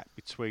the gap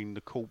between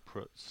the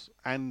corporates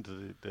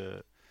and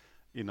the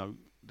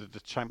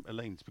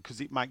trampolines,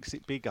 because it makes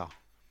it bigger.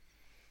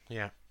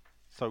 Yeah.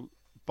 So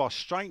by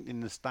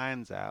straightening the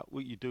stands out,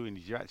 what you're doing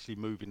is you're actually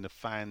moving the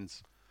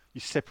fans,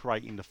 you're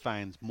separating the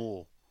fans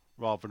more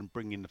rather than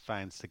bringing the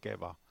fans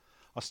together.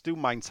 I still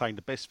maintain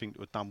the best thing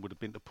to have done would have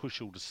been to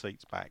push all the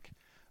seats back,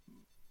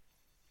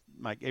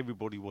 make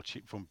everybody watch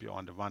it from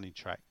behind the running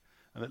track,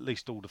 and at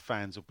least all the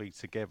fans will be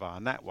together.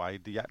 And that way,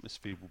 the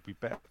atmosphere will be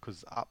better,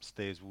 because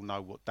upstairs will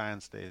know what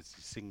downstairs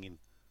is singing.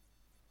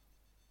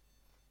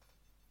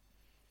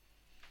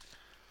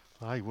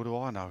 Hey, what do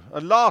I know?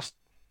 And last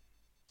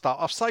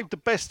up, I've saved the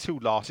best till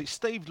last. It's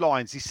Steve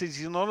Lyons. He says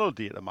he's on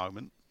holiday at the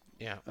moment.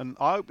 Yeah. And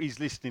I hope he's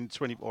listening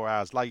 24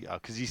 hours later,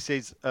 because he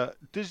says,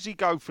 does he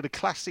go for the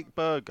classic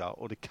burger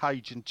or the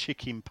Cajun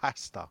chicken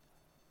pasta?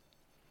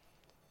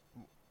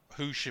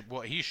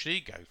 What he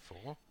should go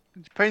for?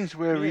 It depends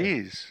where he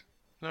is.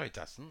 No, it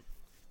doesn't.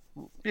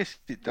 Yes,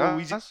 it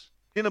does. Well, he's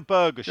in a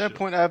burger shop. No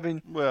point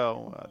having...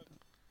 Well...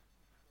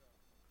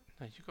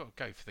 no, you've got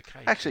to go for the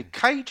Cajun. Actually,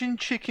 Cajun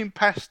chicken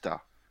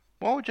pasta.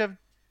 Why would you have...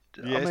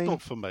 Yeah, it's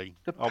not for me.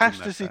 The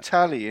pasta's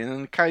Italian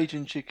and the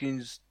Cajun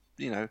chicken's,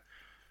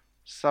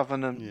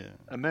 Southern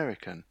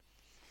American.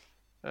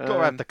 Got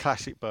to have the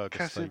classic burger,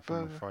 classic Steve,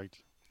 burger. I'm afraid.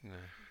 No.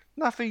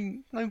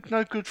 Nothing,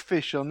 no good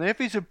fish on there. If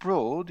he's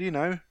abroad,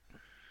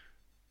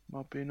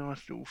 might be a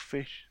nice little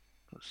fish.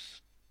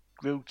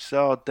 Grilled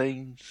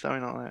sardines,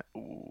 something like that.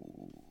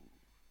 Ooh.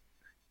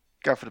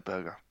 Go for the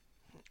burger.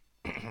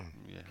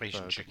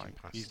 Cajun chicken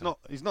pasta.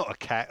 He's not a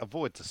cat.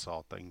 Avoid the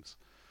sardines.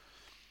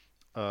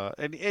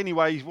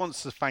 Anyway, he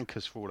wants to thank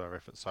us for all our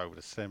efforts over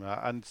the summer,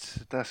 and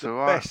that's the all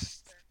right.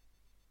 best.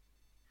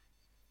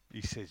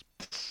 He says,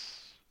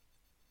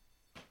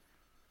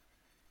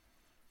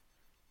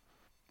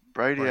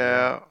 Brady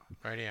out.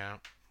 Brady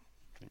out.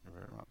 Thank you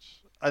very much.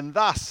 And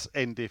thus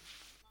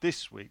endeth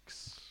this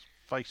week's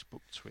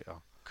Facebook, Twitter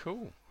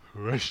Cool.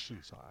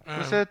 questions.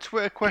 Was there a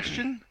Twitter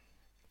question?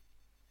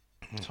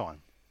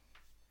 Time.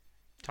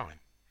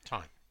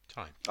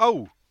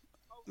 Oh,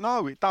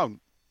 no, it don't.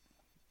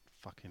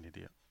 Fucking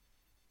idiot.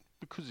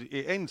 Because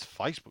it ends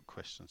Facebook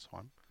question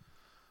time.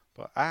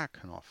 But how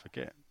can I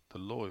forget the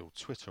loyal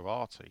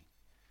Twitterati?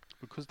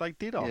 Because they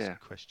did ask a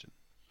question.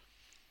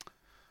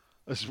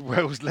 As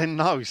well as Len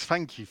knows.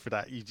 Thank you for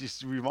that. You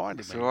just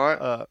reminded me. It's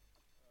all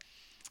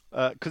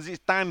right. Because it's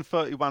Dan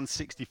 31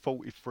 60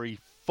 43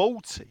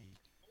 40.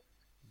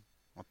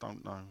 I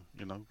don't know,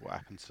 what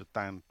happened to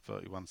Dan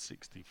 31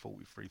 60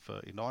 43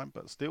 39,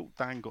 but still,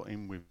 Dan got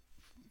in with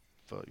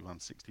 31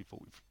 60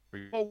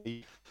 43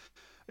 40.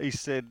 He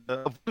said,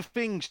 of the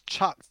things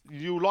chucked,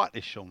 you'll like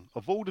this, Sean,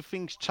 of all the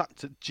things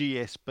chucked at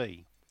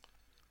GSB,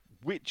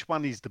 which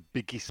one is the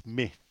biggest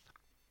myth?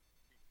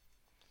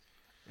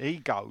 He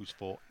goes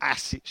for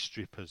asset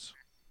strippers.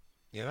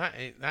 Yeah,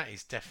 that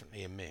is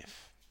definitely a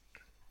myth.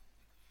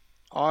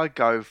 I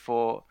go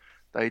for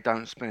they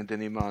don't spend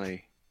any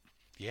money.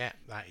 Yeah,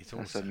 that is also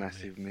That's a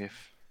massive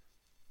myth.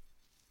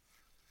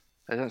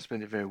 They don't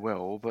spend it very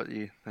well, but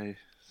they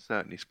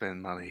certainly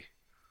spend money.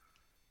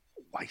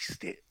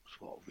 Waste it is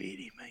what I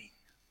really mean.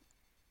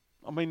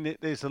 I mean,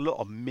 there's a lot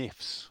of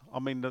myths. I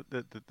mean,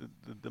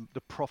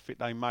 the profit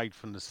they made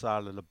from the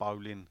sale of the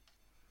bowling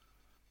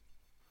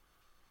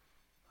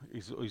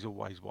is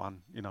always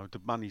one.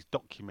 The money's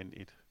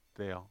documented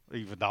there,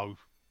 even though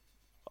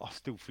I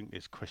still think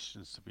there's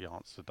questions to be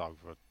answered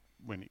over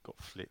when it got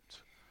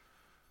flipped.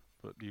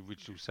 But the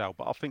original sale.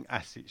 But I think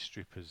asset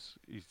strippers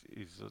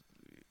is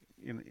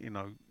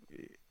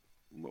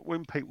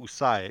when people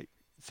say it,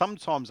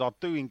 sometimes I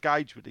do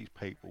engage with these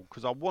people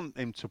because I want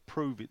them to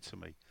prove it to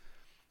me.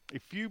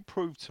 If you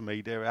prove to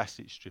me they're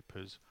asset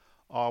strippers,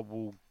 I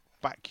will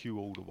back you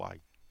all the way.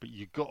 But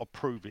you've got to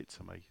prove it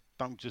to me.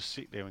 Don't just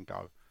sit there and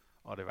go,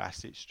 oh, they're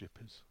asset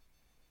strippers.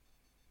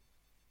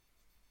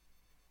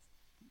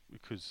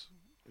 Because,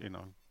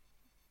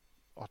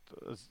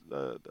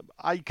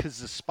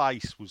 Acres of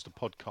Space was the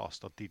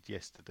podcast I did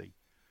yesterday.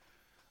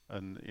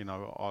 And, and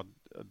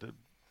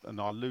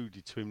I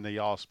alluded to him, and he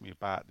asked me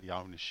about the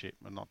ownership,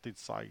 and I did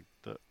say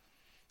that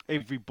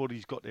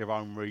everybody's got their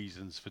own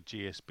reasons for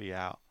GSB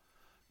out.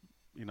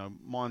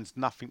 Mine's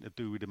nothing to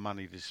do with the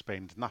money they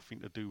spend, nothing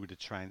to do with the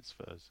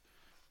transfers.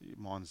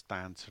 Mine's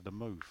down to the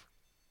move.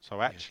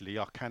 So actually,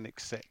 I can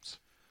accept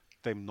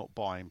them not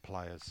buying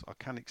players. I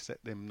can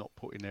accept them not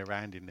putting their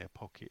hand in their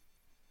pocket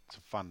to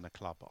fund the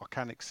club. I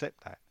can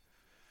accept that.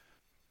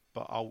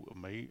 But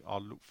ultimately, I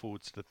look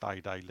forward to the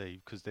day they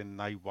leave because then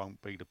they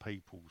won't be the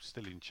people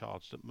still in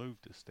charge that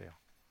moved us there.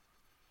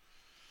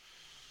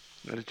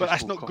 But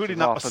that's not good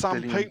enough for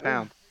some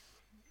people.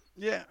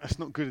 Yeah, that's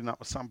not good enough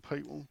for some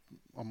people.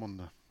 I'm on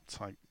the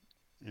take,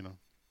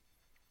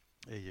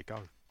 There you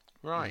go.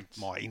 Right.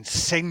 My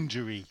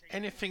incendiary.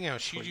 Anything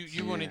else?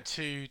 You wanted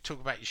to talk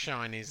about your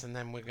shinies, and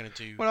then we're going to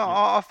do... Well,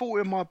 I thought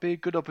it might be a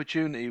good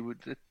opportunity.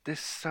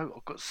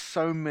 I've got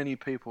so many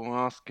people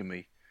asking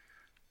me,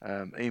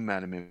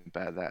 emailing me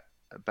about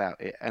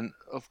it. And,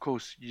 of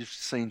course, you've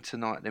seen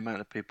tonight the amount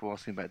of people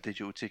asking about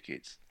digital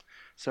tickets.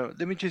 So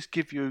let me just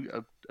give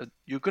you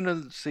you're going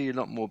to see a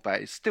lot more about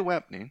it. It's still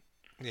happening.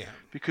 Yeah.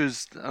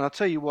 And I'll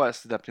tell you why it's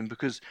still happening.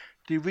 Because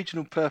the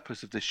original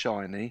purpose of the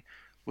shiny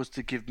was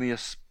to give me a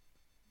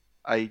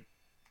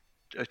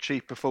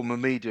cheaper form of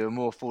media, a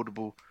more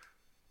affordable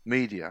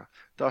media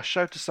that I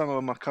showed to some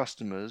of my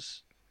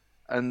customers,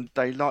 and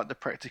they liked the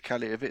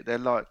practicality of it. They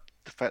liked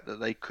the fact that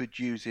they could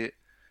use it,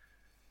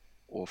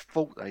 or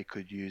thought they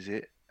could use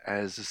it,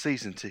 as a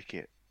season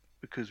ticket,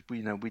 because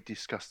we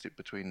discussed it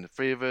between the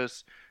three of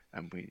us,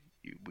 and we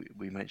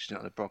mentioned it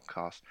on the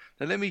broadcast.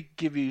 Now let me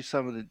give you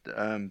some of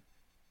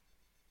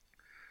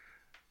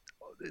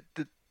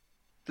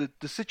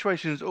the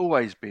situation has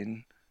always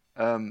been.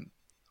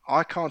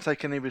 I can't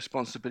take any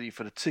responsibility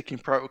for the ticking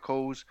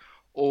protocols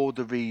or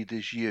the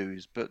readers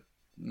used, but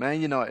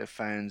Man United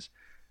fans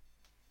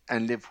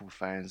and Liverpool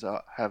fans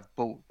have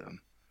bought them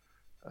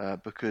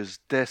because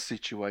their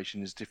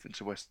situation is different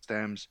to West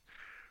Ham's,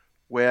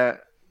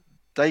 where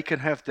they can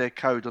have their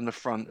code on the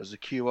front as a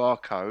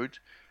QR code,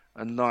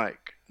 and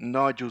like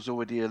Nigel's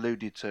already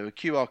alluded to, a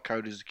QR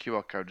code is a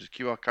QR code is a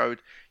QR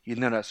code. You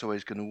know that's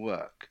always going to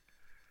work.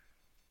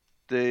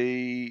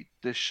 The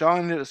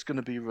shiny that's going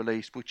to be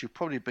released, which will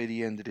probably be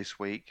the end of this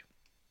week,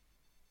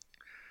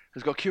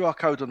 has got a QR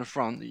code on the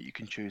front that you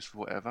can choose for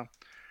whatever,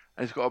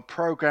 and it's got a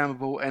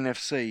programmable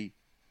NFC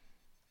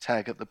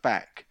tag at the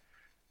back.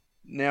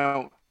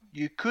 Now,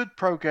 you could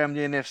program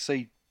the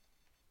NFC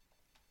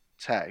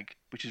tag,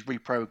 which is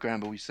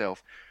reprogrammable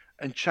yourself,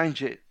 and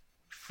change it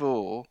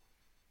for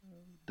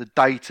the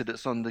data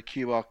that's on the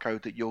QR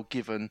code that you're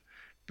given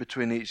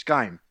between each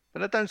game. But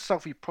that don't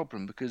solve your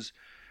problem, because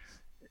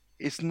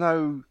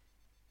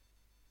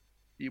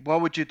why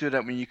would you do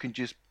that when you can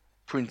just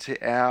print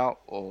it out?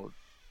 Or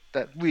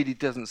that really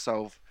doesn't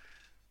solve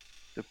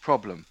the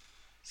problem.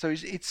 So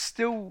it's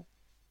still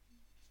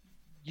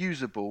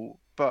usable,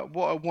 but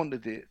what I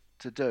wanted it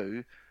to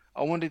do,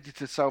 I wanted it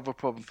to solve a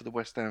problem for the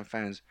West Ham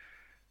fans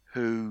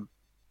who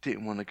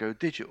didn't want to go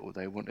digital.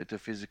 They wanted a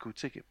physical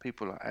ticket.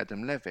 People like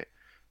Adam Levitt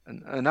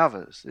and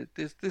others.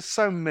 There's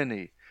so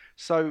many.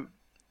 So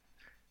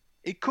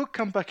it could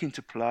come back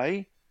into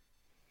play.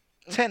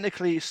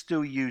 Technically, it's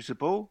still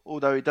usable,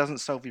 although it doesn't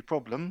solve your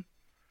problem.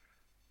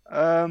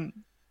 But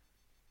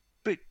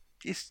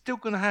it's still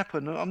going to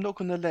happen. I'm not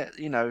going to let,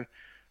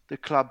 the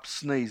club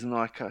sneeze and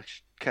I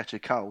catch a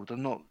cold.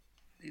 I'm not,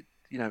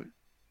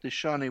 the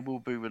Shiny will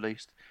be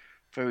released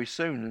very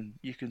soon, and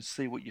you can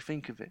see what you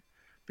think of it.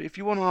 But if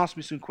you want to ask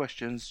me some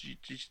questions,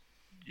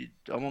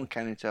 I'm on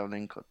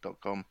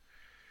canningtaillink.com.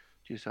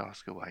 Just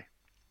ask away.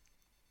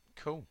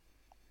 Cool.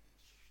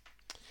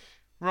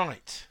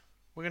 Right.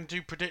 We're going to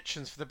do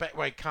predictions for the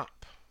Betway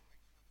Cup.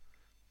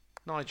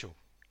 Nigel,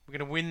 we're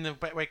going to win the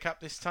Betway Cup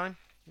this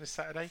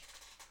Saturday?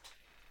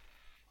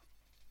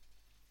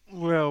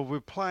 Well,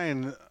 we're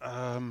playing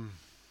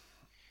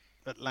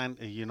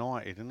Atlanta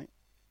United, isn't it?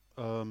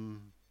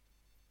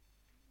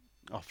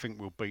 I think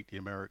we'll beat the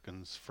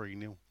Americans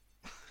 3-0.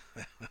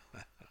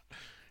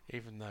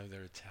 Even though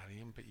they're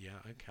Italian, but yeah,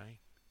 okay.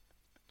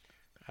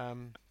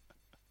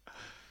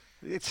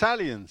 The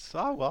Italians,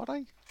 are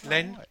they?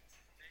 Len? Right.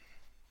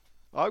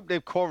 I hope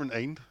they're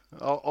quarantined.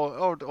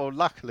 Or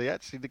luckily,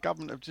 actually, the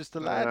government have just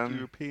allowed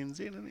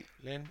Europeans in, isn't it?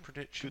 Len,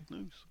 prediction? Good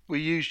news.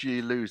 We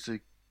usually lose the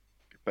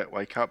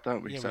Betway Cup,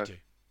 don't we? Yeah, so, we do.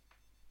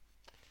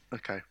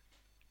 Okay.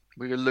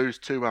 We're going to lose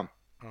 2-1.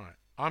 All right.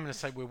 I'm going to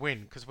say we'll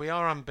win because we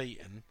are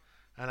unbeaten.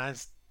 And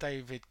as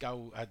David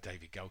Moyes,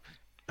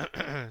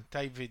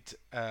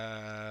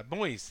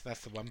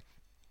 that's the one,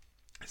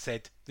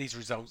 said, these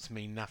results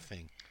mean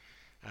nothing.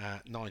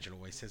 Nigel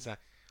always says that.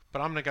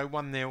 But I'm going to go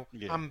 1-0,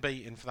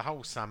 unbeaten for the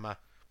whole summer.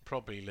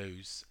 Probably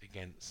lose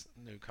against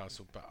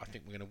Newcastle, but I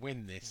think we're going to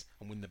win this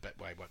and win the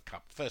Betway World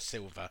Cup. First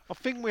silver. I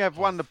think we have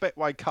won the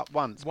Betway Cup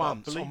once.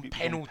 On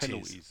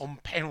penalties. On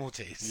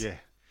penalties. Yeah.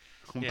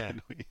 On yeah.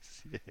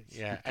 penalties. Yes.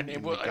 Yeah.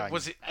 And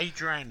was it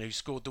Adrian who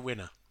scored the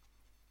winner?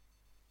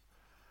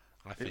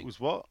 I think. It was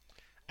what?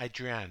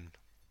 Adrian.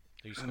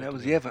 And that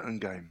was the Everton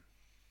game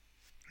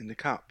in the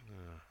Cup.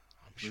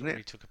 I'm sure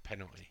he took a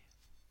penalty.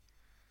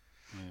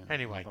 Yeah,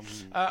 anyway,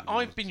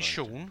 I've been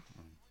Sean.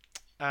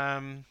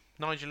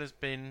 Nigel has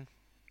been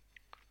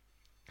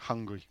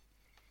hungry.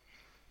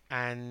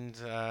 And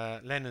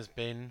Len has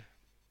been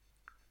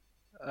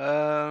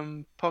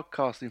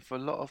podcasting for a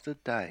lot of the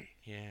day.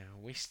 Yeah,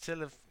 we still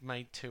have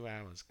made 2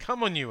 hours.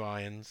 Come on, you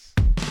Irons.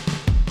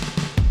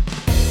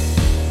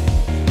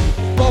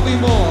 Bobby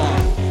Moore.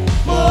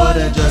 More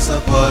than just a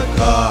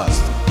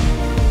podcast.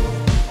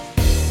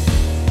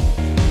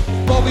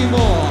 Bobby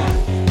Moore.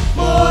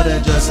 More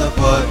than just a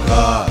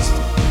podcast.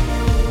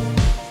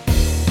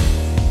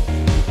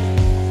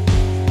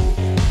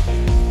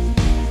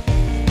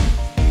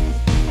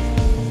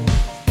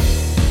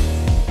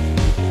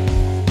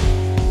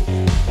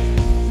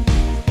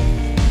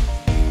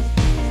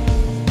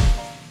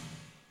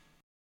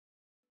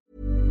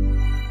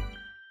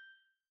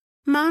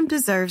 Mom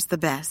deserves the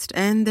best,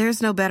 and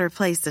there's no better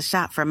place to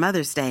shop for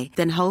Mother's Day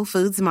than Whole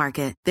Foods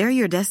Market. They're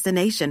your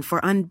destination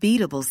for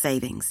unbeatable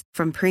savings,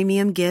 from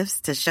premium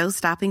gifts to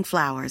show-stopping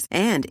flowers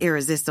and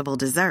irresistible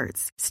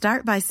desserts.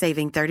 Start by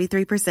saving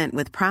 33%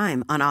 with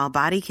Prime on all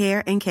body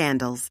care and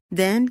candles.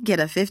 Then get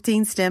a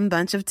 15-stem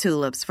bunch of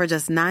tulips for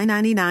just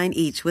 $9.99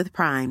 each with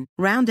Prime.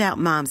 Round out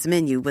Mom's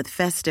menu with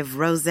festive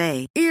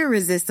rosé,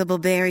 irresistible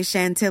berry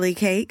chantilly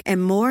cake,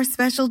 and more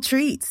special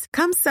treats.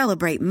 Come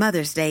celebrate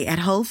Mother's Day at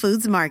Whole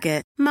Foods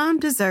Market. Mom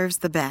deserves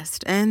the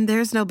best, and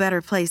there's no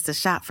better place to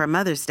shop for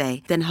Mother's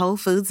Day than Whole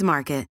Foods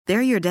Market.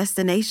 They're your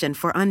destination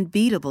for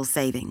unbeatable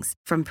savings,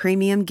 from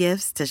premium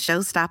gifts to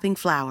show-stopping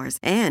flowers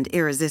and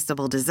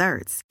irresistible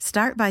desserts.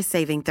 Start by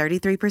saving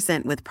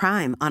 33% with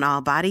Prime on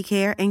all body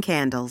care and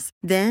candles.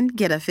 Then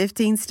get a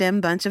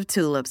 15-stem bunch of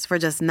tulips for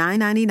just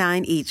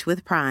 $9.99 each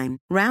with Prime.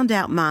 Round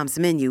out Mom's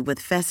menu with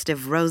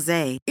festive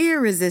rosé,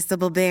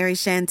 irresistible berry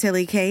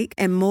chantilly cake,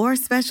 and more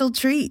special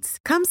treats.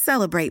 Come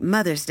celebrate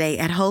Mother's Day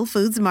at Whole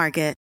Foods Market.